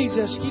of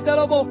Jesus. In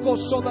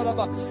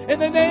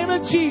the name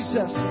of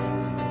Jesus.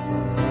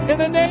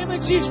 In the name of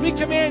Jesus, we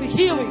command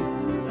healing.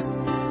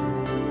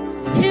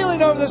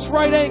 Healing over this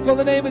right ankle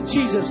in the name of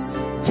Jesus.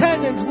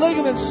 Tendons,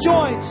 ligaments,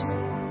 joints,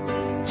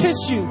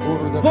 tissue,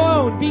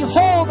 bone.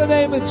 Behold the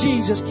name of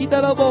Jesus. In the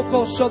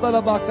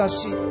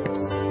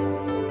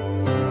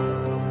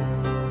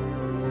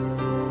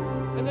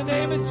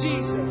name of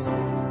Jesus.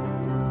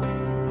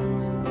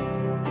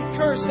 We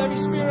curse every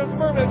spirit of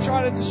infirmity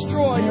trying to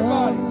destroy your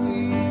body.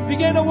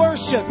 Begin to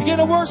worship. Begin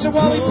to worship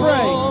while we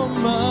pray.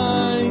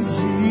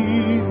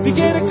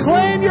 Begin to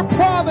claim your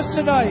promise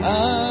tonight.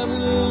 I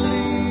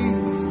believe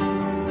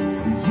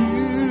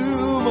you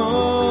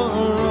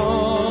are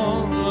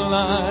all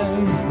I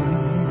need.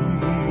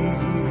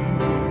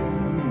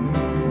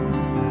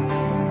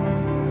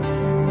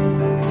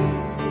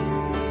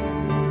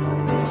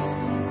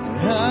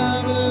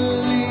 I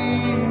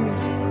believe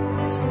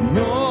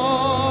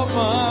you're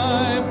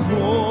my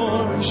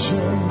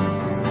portion.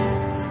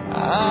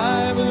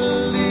 I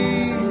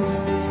believe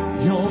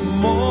you're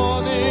more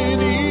than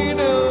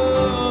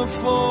enough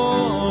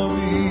for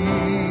me.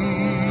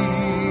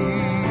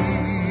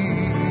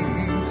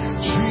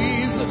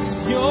 Jesus,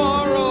 you're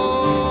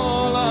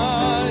all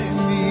I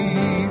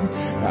need.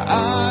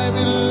 I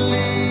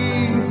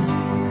believe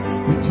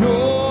that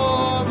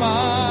you're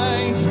my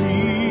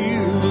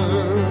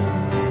healer.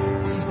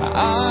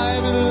 I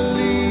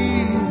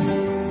believe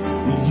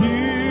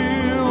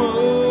you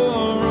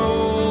are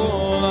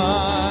all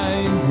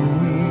I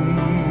need.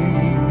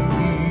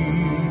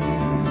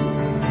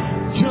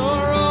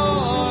 You're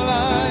all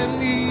I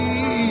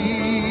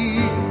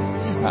need.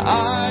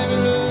 I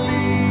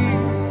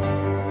believe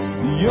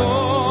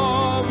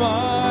you're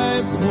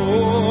my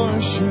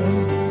portion.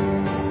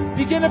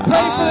 Begin to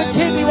pray for the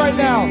kidney right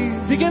now.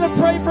 Begin to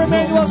pray for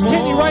Emmanuel's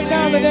kidney right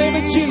now in the name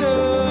of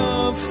Jesus.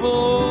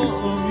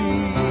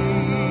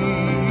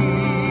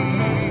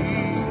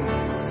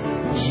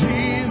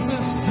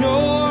 Jesus, you're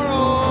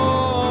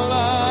all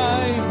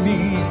I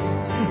need.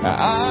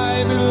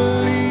 I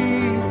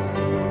believe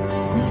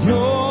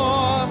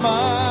you're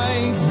my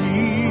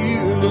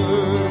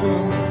healer.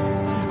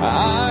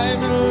 I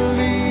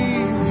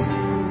believe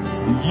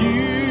you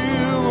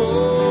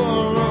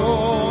are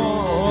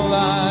all I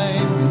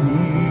need.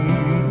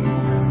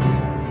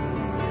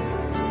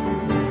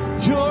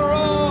 You're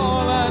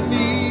all I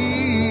need.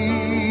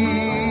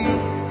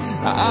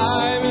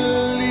 I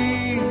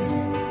believe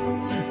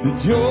that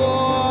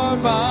you're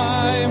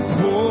my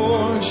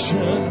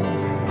portion.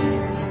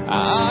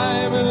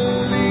 I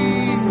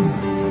believe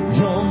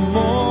you're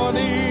more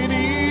than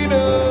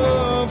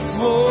enough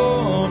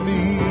for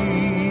me.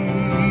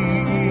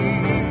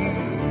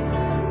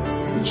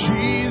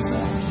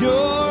 Jesus,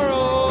 you're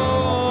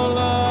all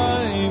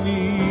I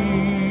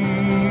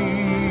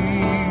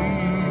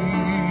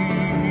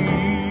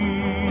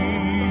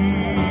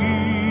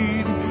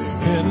need.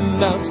 And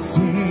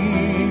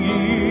nothing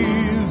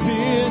is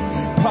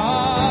impossible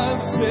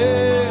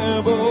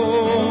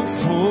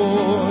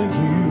for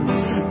you.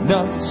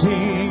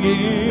 Nothing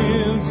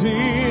is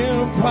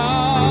impossible.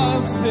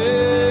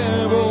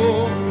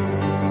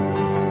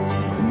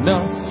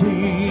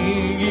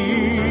 Nothing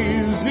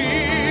is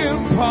impossible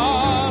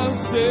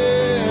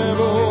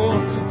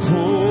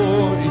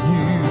for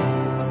you.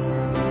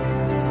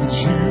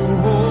 You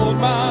hold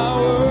my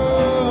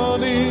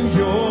world in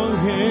your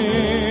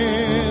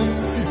hands,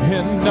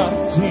 and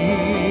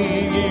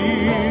nothing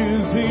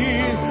is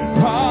impossible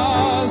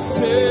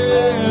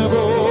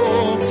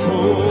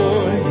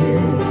for you.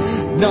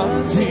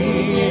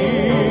 Nothing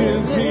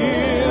is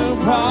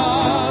impossible.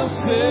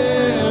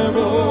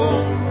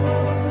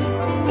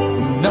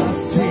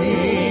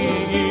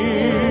 Nothing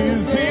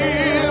is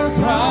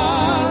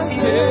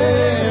impossible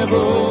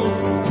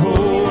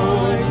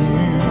for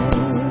you.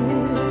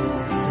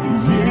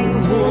 You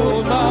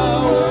hold my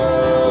world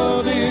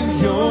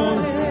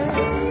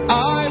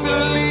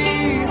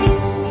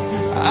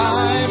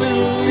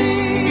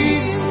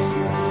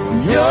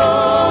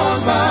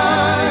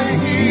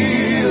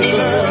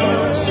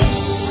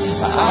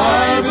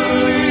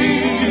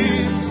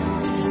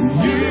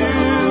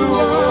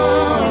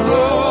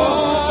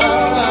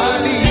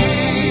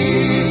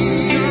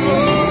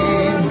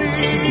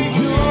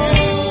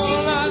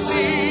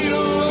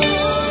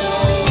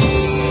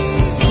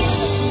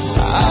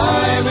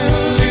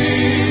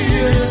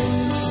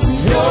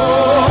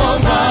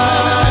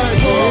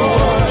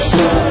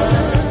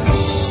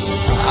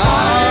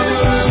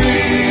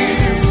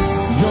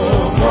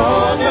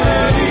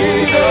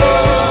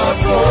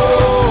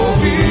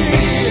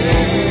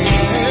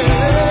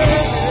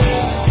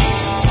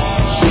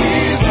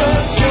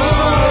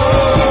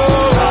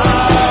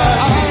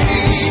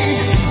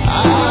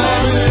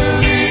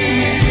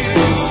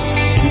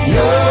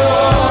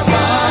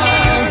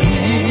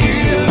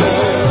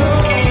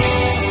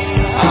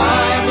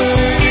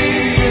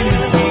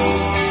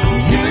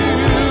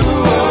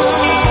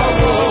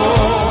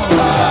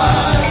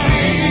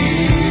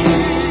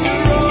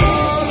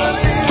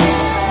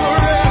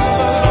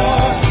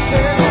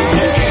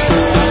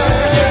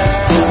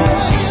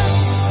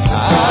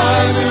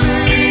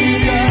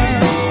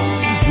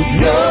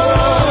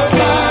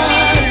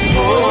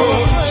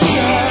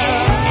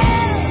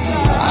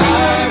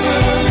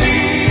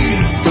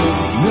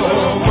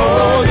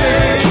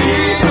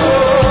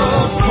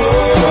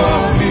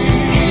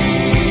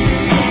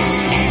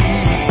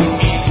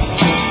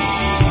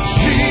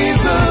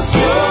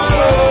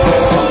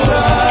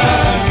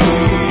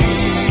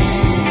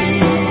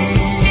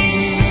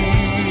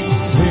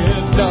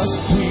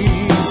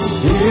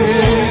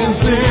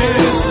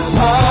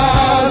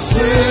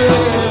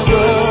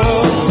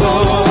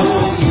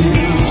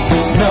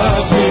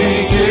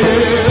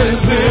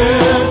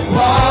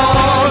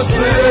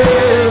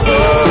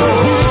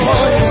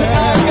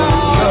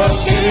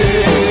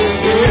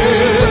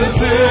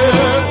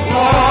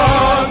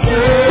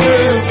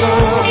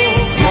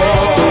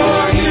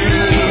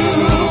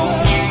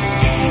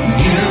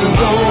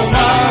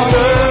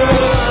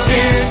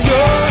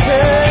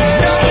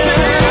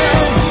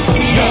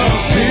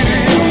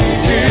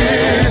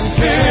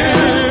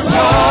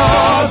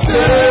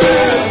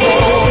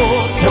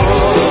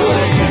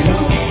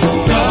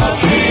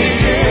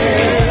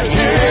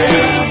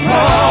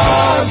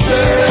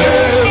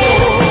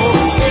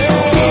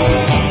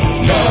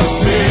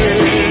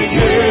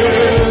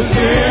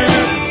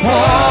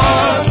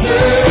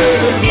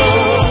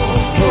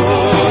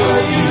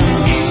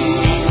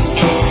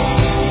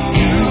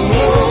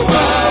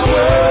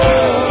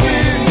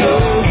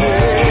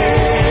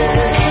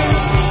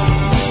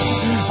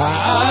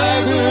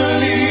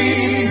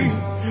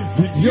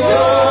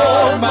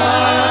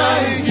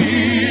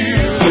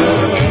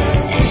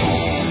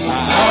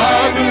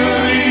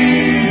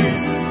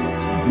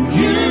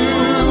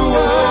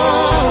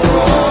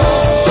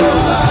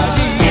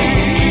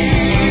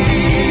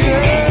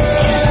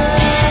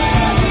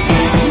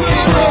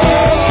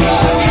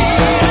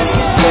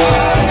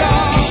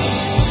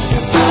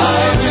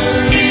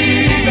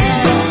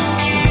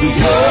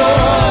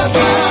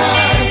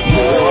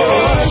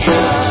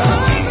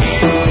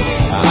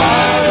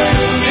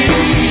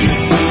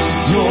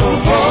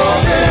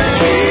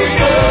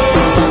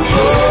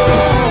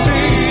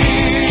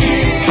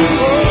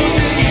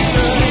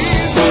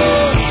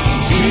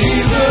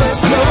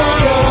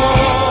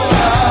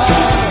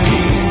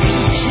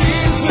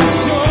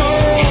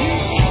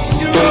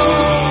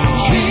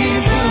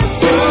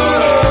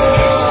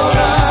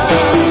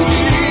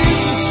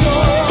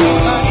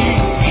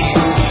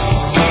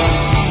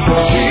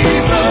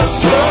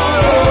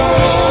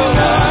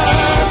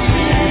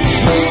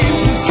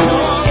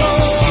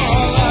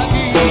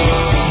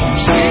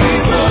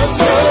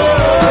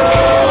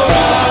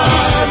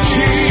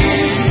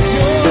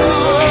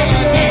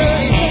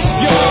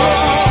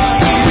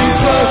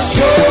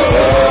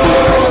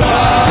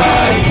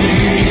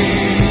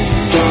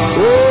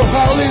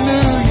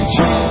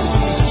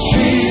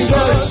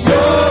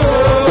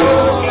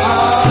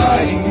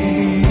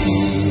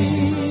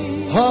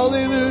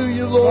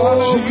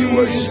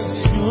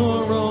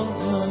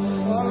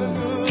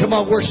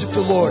Come on, worship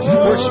the Lord.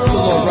 Worship the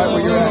Lord right where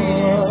you're at.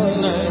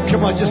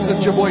 Come on, just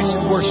lift your voice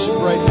and worship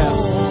right now.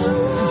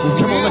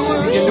 Come on, let's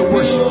begin to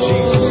worship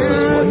Jesus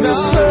in this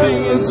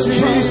place.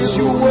 Jesus,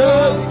 you're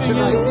worthy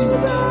tonight.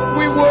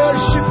 We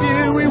worship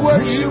you. We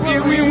worship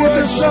you. We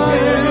worship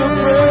you.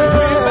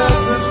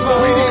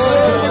 We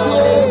declare you,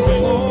 Lord.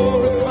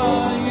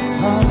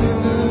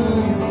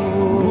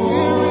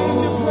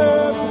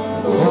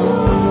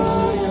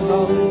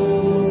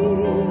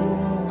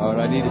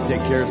 I need to take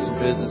care of some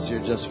business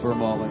here just for a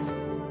moment.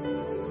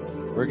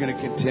 We're going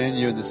to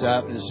continue in this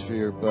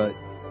atmosphere, but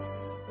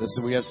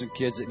listen, we have some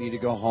kids that need to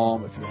go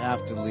home. If you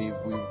have to leave,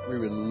 we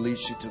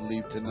release you to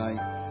leave tonight.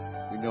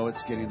 We know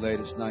it's getting late.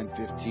 It's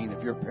 9:15.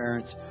 If your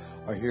parents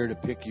are here to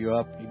pick you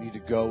up, you need to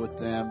go with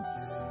them.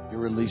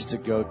 You're released to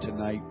go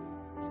tonight.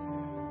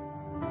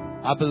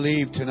 I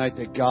believe tonight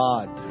that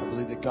God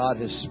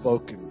has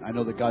spoken. I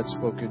know that God's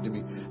spoken to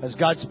me. Has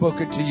God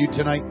spoken to you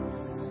tonight?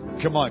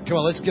 Come on,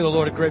 let's give the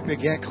Lord a great big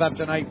hand clap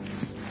tonight.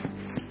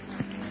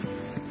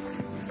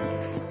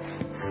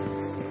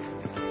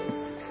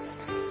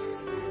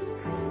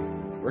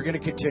 We're going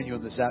to continue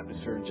in this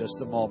atmosphere in just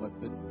a moment,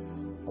 but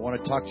I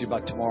want to talk to you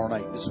about tomorrow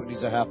night. This is what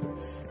needs to happen.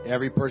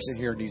 Every person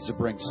here needs to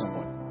bring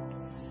someone.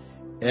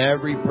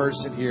 Every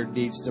person here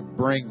needs to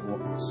bring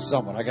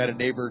someone. I got a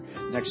neighbor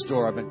next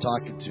door I've been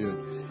talking to,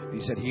 and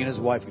he said he and his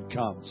wife would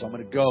come. So I'm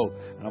going to go,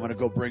 and I'm going to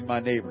go bring my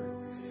neighbor.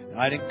 And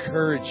I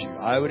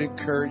would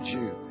encourage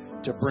you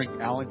to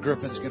bring. Alan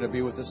Griffin's going to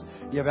be with us.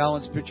 You have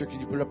Alan's picture. Can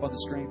you put it up on the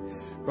screen?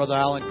 Brother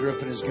Alan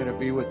Griffin is going to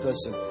be with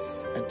us.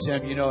 And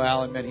Tim, you know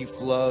Alan, man, he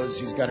flows.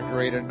 He's got a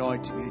great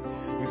anointing.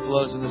 He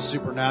flows in the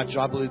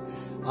supernatural.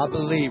 I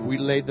believe we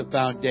laid the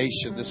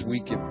foundation this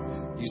weekend.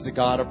 He's the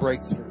God of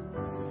breakthrough.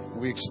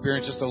 We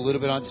experienced just a little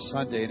bit on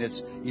Sunday, and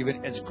it's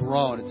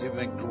grown. It's even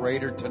been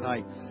greater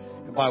tonight.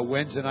 And by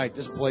Wednesday night,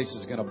 this place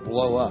is going to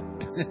blow up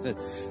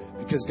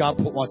because God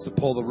wants to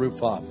pull the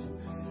roof off.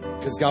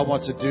 Because God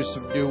wants to do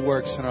some new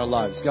works in our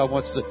lives. God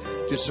wants to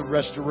do some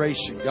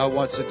restoration. God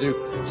wants to do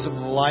some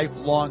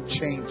lifelong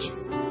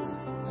changing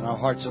in our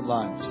hearts and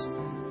lives.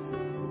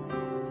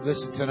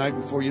 Listen, tonight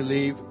before you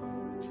leave,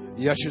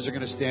 the ushers are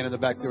going to stand in the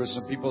back. There were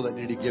some people that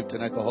needed to give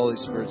tonight. The Holy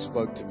Spirit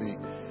spoke to me.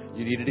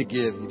 You needed to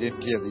give. You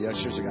didn't give. I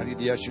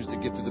need the ushers to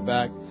get to the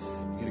back.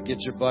 You're going to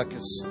get your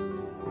buckets.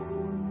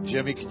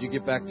 Jimmy, could you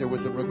get back there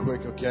with them real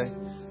quick, okay?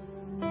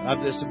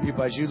 There's some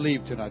people, as you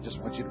leave tonight, I just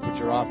want you to put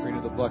your offering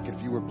in the bucket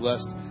if you were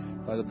blessed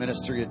by the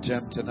ministry of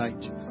Tim tonight.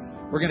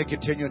 We're going to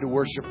continue to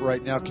worship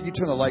right now. Can you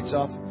turn the lights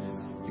off?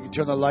 You can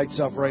turn the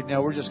lights off right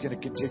now. We're just going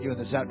to continue in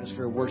this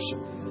atmosphere of worship.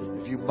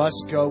 If you must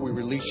go, we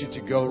release you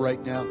to go right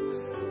now.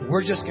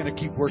 We're just going to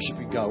keep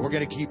worshiping God. We're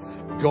going to keep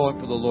going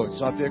for the Lord.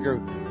 So I figure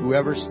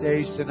whoever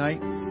stays tonight,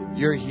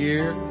 you're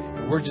here.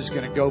 And we're just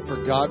going to go for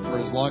God for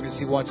as long as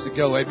He wants to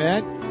go.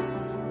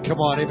 Amen? Come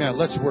on, amen.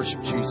 Let's worship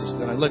Jesus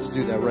tonight. Let's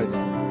do that right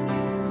now.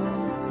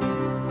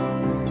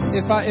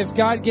 If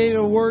God gave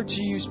a word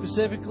to you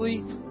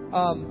specifically,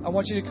 I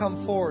want you to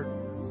come forward.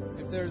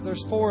 If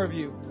there's 4 of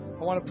you,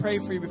 I want to pray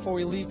for you before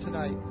we leave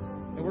tonight.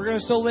 And we're going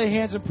to still lay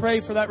hands and pray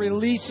for that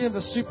releasing of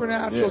the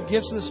supernatural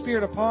gifts of the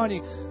Spirit upon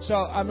you. So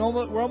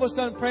we're almost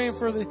done praying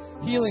for the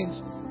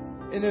healings.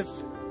 And if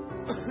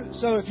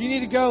you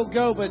need to go,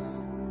 but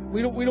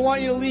we don't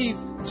want you to leave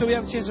until we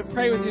have a chance to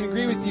pray with you and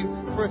agree with you.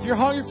 For if you're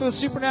hungry for the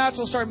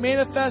supernatural, start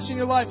manifesting in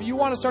your life. If you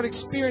want to start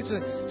experiencing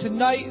it,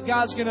 tonight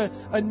God's going to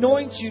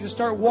anoint you to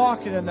start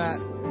walking in that.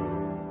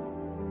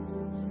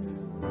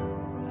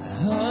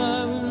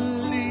 I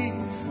believe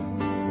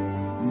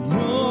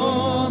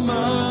you're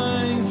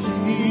my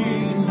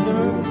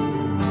healer.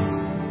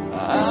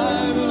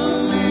 I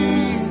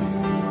believe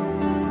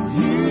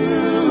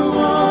you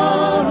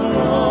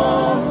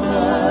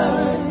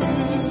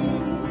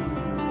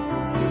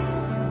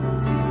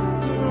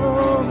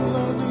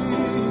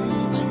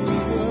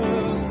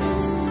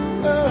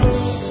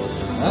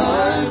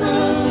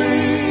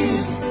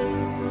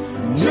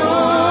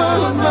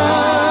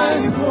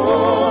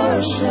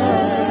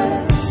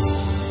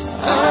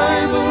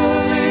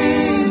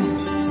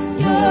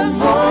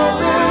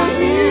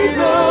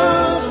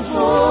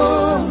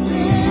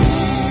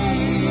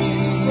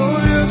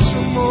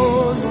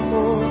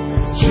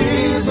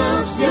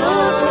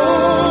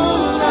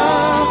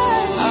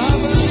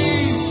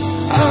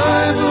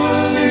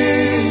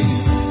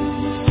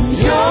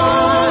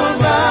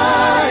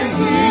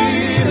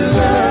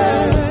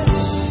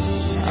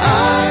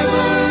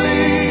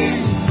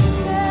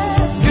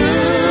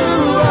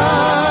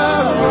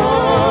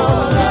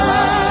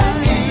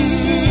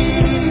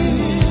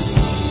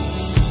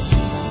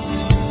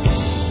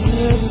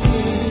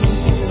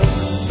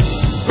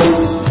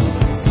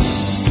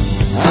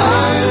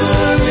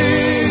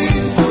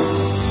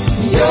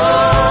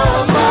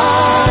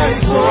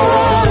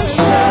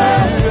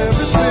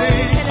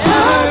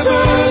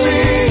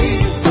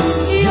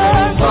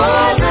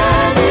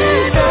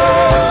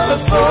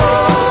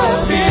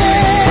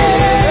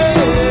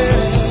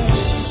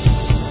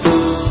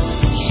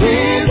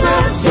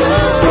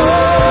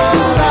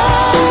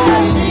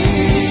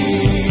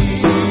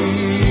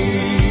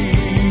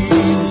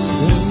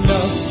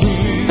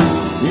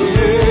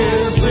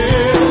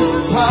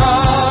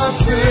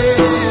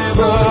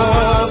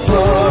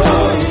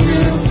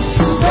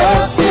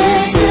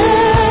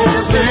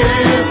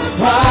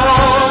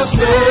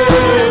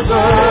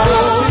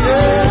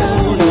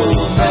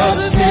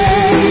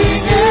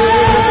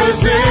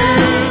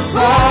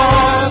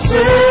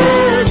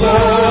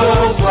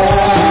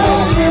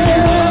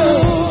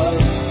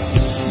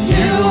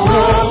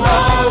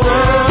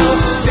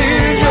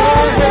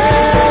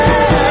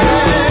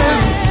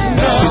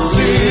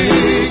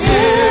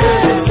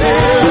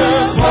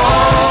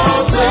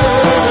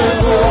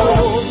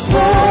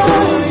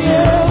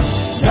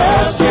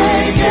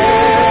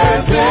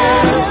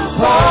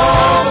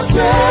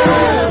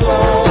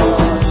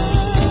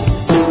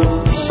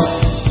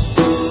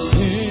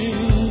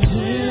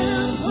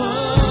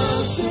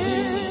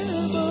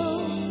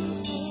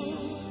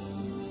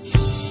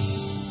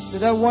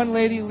Did that one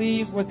lady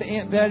leave with the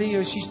Aunt Betty?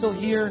 Or is she still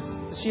here?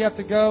 Does she have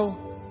to go?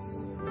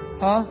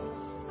 Huh?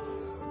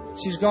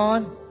 She's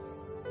gone?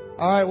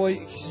 All right, well,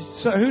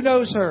 so who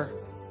knows her?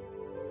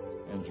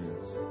 Andrew.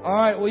 All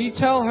right, well, you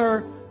tell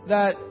her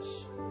that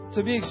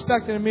to be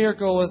expecting a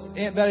miracle with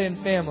Aunt Betty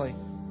and family.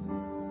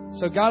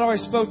 So God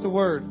already spoke the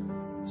word.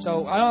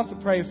 So I don't have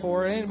to pray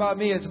for her. It ain't about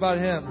me, it's about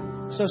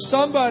Him. So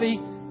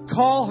somebody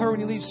call her when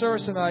you leave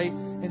service tonight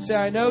and say,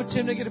 I know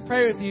Tim didn't get to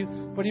pray with you,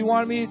 but he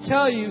wanted me to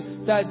tell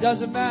you that it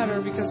doesn't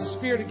matter because the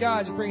Spirit of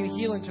God is bringing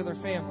healing to their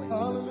family.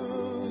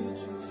 Hallelujah.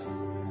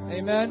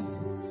 Amen?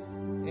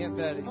 Aunt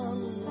Betty.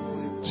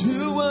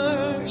 To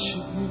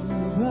worship you,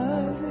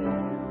 I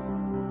live.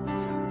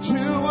 To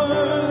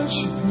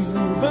worship you,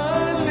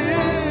 I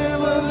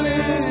live. I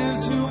live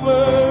to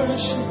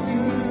worship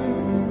you.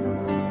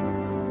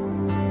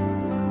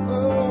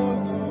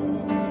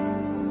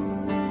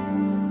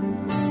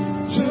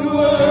 To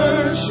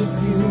worship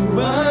you,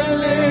 I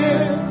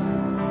live.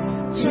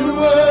 To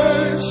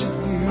worship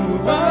you,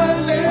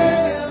 I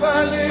live. I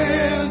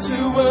live to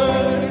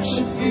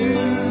worship you.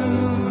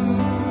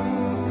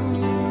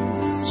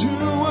 To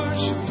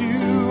worship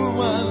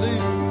you, I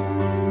live.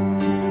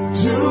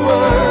 To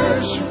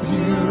worship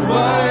you,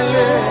 I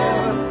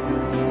live.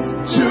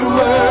 To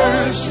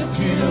worship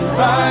you,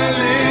 I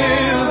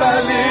live. I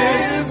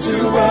live to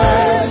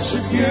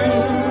worship you.